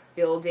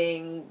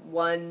building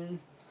one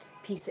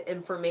piece of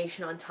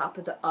information on top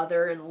of the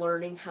other and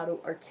learning how to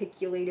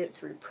articulate it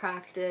through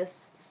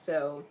practice.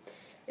 So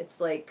it's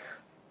like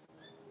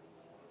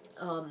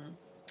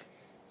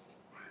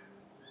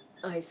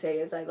I say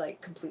as I like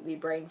completely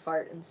brain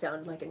fart and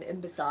sound like an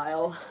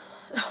imbecile.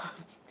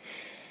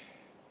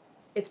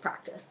 It's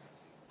practice.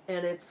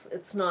 And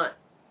it's not,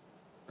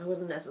 I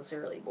wasn't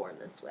necessarily born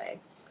this way.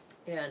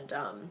 And,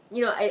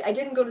 I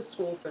didn't go to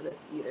school for this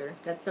either.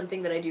 That's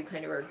something that I do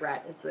kind of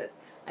regret, is that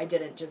I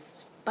didn't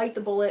just bite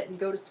the bullet and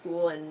go to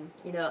school, and,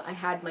 you know, I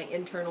had my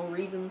internal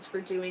reasons for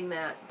doing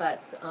that,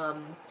 but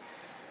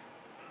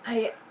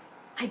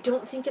I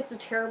don't think it's a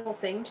terrible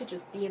thing to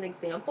just be an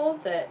example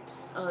that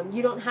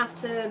you don't have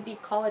to be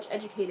college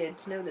educated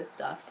to know this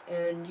stuff,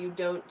 and you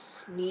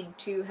don't need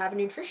to have a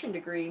nutrition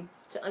degree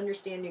to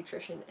understand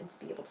nutrition and to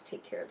be able to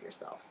take care of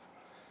yourself.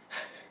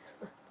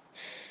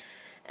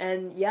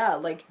 And yeah,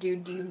 like,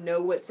 dude, do you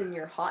know what's in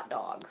your hot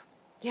dog?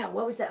 Yeah,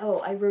 what was that? Oh,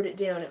 I wrote it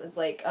down. It was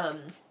like,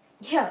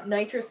 yeah,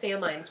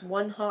 nitrosamines.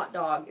 One hot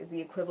dog is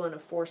the equivalent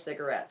of 4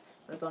 cigarettes.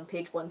 That's on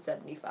page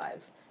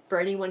 175. For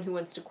anyone who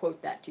wants to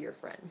quote that to your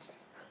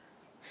friends.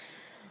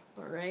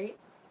 All right.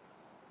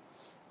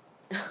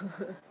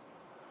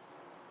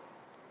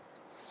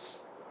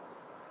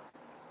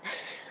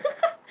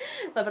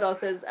 Love It All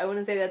says, I want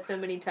to say that so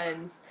many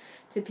times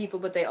to people,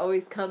 but they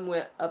always come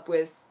up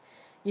with,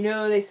 you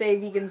know, they say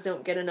vegans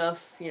don't get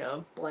enough, you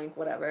know, blank,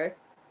 whatever.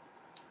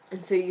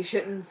 And so you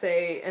shouldn't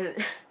say,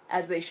 and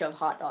as they shove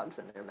hot dogs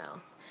in their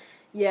mouth.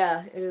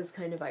 Yeah, it is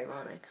kind of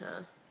ironic,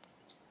 huh?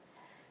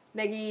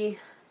 Maggie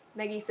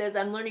says,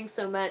 I'm learning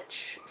so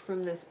much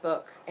from this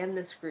book and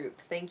this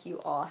group. Thank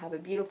you all. Have a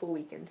beautiful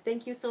weekend.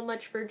 Thank you so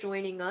much for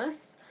joining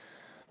us.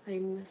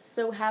 I'm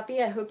so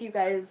happy. I hope you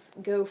guys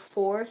go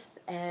forth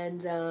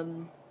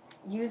and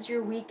use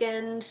your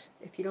weekend,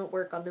 if you don't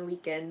work on the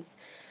weekends,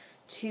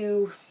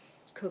 to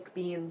cook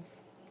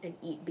beans and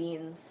eat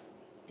beans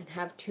and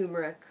have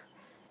turmeric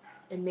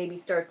and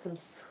maybe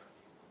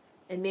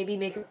and maybe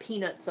make a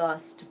peanut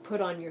sauce to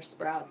put on your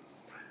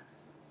sprouts.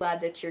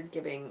 Glad that you're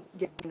giving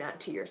that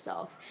to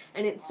yourself.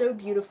 And it's so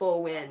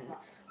beautiful when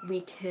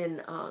we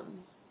can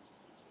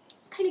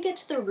kind of get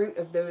to the root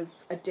of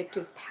those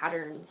addictive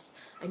patterns.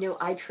 I know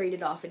I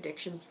traded off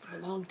addictions for a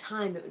long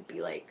time. It would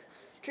be like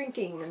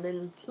drinking and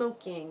then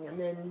smoking and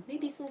then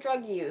maybe some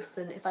drug use.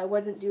 And if I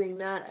wasn't doing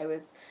that, I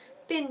was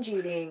binge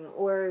eating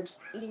or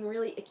just eating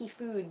really icky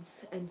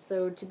foods. And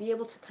so to be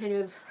able to kind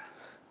of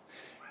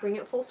bring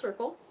it full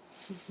circle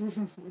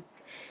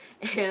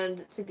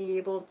and to be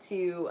able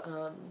to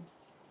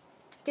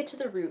get to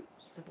the root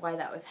of why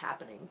that was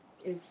happening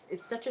is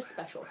such a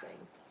special thing.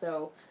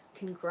 So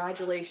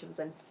congratulations.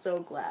 I'm so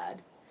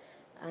glad.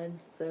 I'm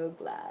so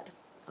glad.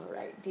 All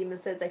right. Demon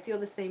says, I feel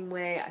the same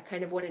way. I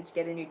kind of wanted to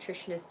get a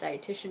nutritionist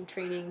dietitian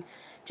training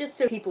just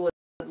so people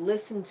would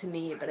listen to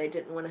me, but I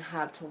didn't want to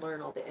have to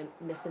learn all the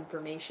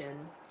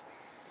misinformation.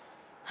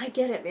 I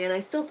get it, man.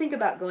 I still think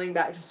about going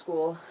back to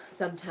school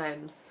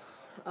sometimes.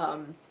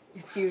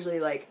 It's usually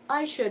like,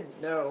 I should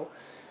know.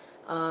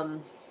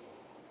 I'm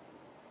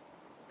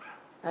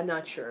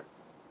not sure.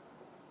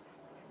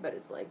 But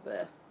it's like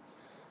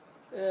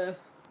the...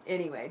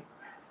 anyway.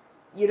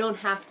 You don't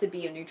have to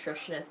be a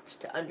nutritionist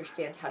to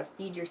understand how to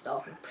feed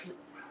yourself and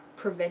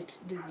prevent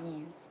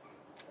disease.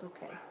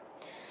 Okay.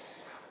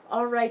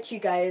 All right, you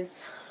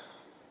guys.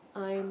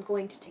 I'm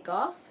going to take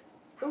off.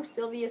 Oh,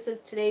 Sylvia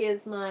says today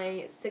is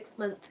my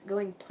 6-month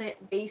going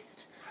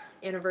plant-based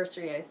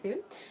anniversary, I assume.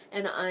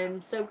 And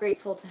I'm so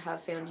grateful to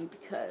have found you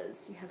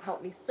because you have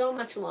helped me so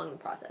much along the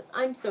process.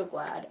 I'm so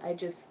glad.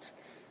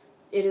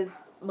 It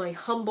is my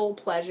humble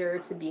pleasure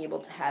to be able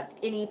to have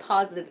any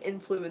positive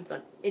influence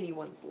on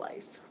anyone's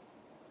life.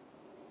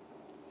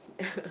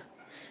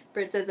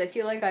 Britt says, I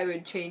feel like I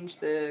would change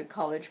the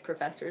college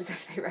professors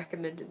if they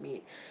recommended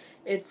meat.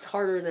 It's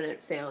harder than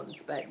it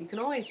sounds, but you can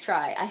always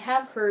try. I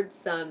have heard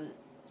some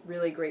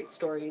really great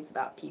stories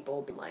about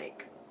people being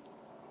like,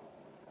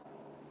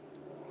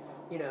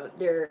 you know,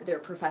 their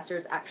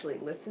professors actually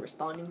listen,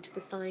 responding to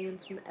the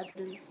science and the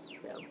evidence.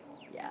 So,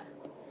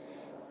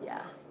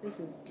 yeah,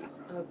 this is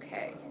beautiful.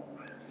 Okay.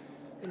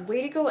 And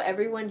way to go,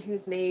 everyone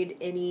who's made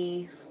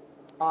any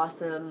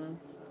awesome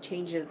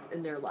changes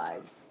in their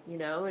lives, you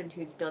know, and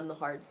who's done the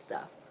hard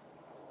stuff.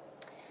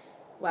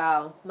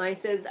 Wow. Mai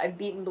says, I've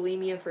beaten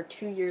bulimia for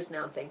 2 years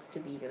now thanks to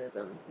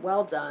veganism.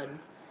 Well done.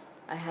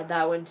 I had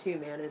that one too,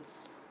 man.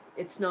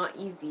 It's not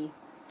easy.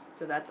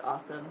 So that's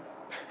awesome.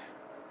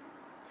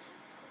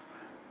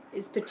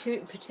 Is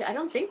I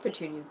don't think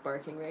Petunia's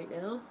barking right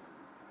now.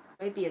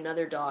 Might be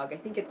another dog. I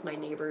think it's my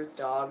neighbor's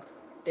dog.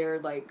 They're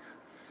like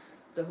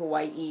the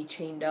Hawaii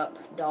chained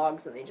up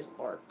dogs and they just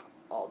bark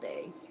all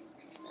day.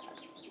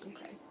 Sad.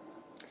 Okay.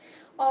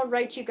 All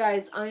right, you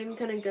guys, I'm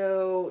going to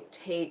go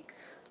take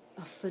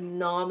a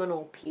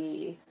phenomenal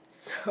pee.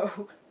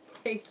 So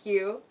thank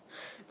you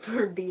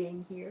for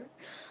being here.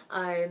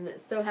 I'm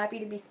so happy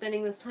to be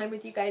spending this time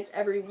with you guys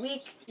every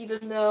week,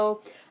 even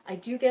though I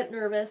do get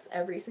nervous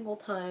every single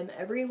time.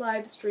 Every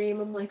live stream,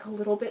 I'm like a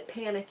little bit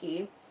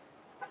panicky.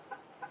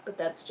 But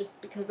that's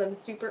just because I'm a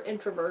super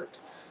introvert.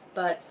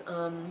 But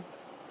I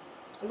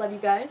love you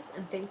guys,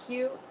 and thank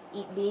you.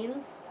 Eat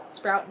beans,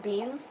 sprout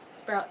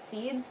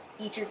seeds,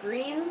 eat your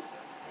greens,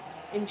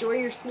 enjoy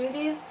your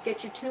smoothies,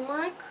 get your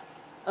turmeric,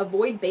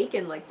 avoid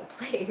bacon like the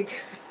plague.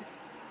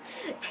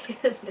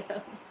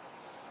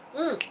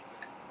 And,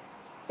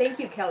 thank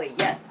you, Kelly.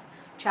 Yes,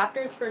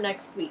 chapters for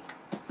next week.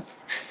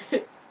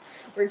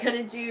 We're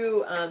going to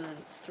do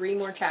 3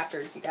 more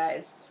chapters, you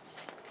guys.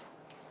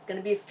 It's going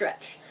to be a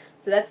stretch.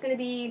 So that's going to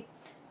be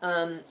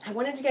I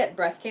wanted to get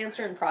breast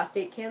cancer and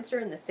prostate cancer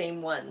in the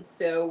same one.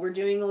 So we're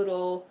doing a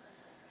little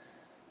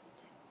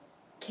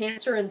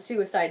cancer and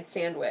suicide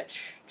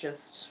sandwich,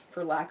 just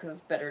for lack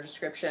of better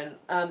description.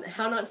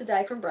 How not to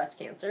die from breast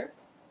cancer,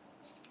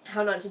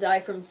 how not to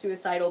die from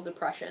suicidal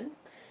depression,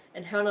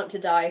 and how not to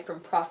die from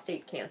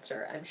prostate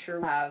cancer. I'm sure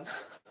we have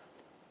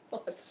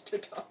lots to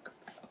talk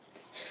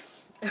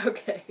about.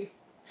 Okay.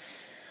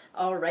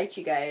 All right,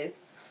 you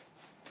guys.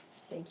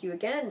 Thank you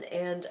again.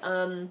 And,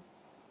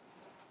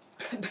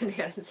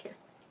 bananas here.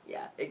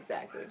 Yeah,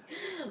 exactly.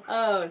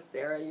 Oh,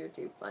 Sarah, you're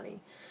too funny.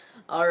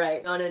 All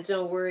right, Anna,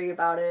 don't worry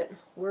about it.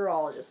 We're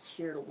all just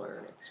here to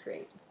learn. It's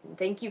great. And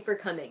thank you for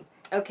coming.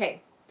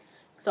 Okay.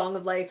 Song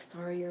of Life.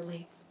 Sorry you're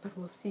late, but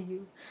we'll see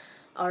you.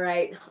 All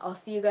right, I'll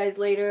see you guys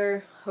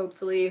later.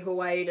 Hopefully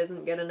Hawaii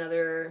doesn't get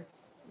another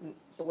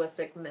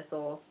ballistic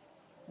missile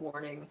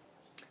warning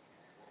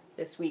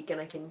this week and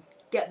I can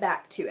get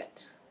back to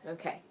it.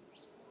 Okay.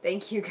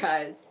 Thank you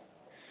guys.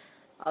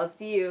 I'll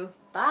see you.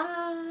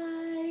 Bye.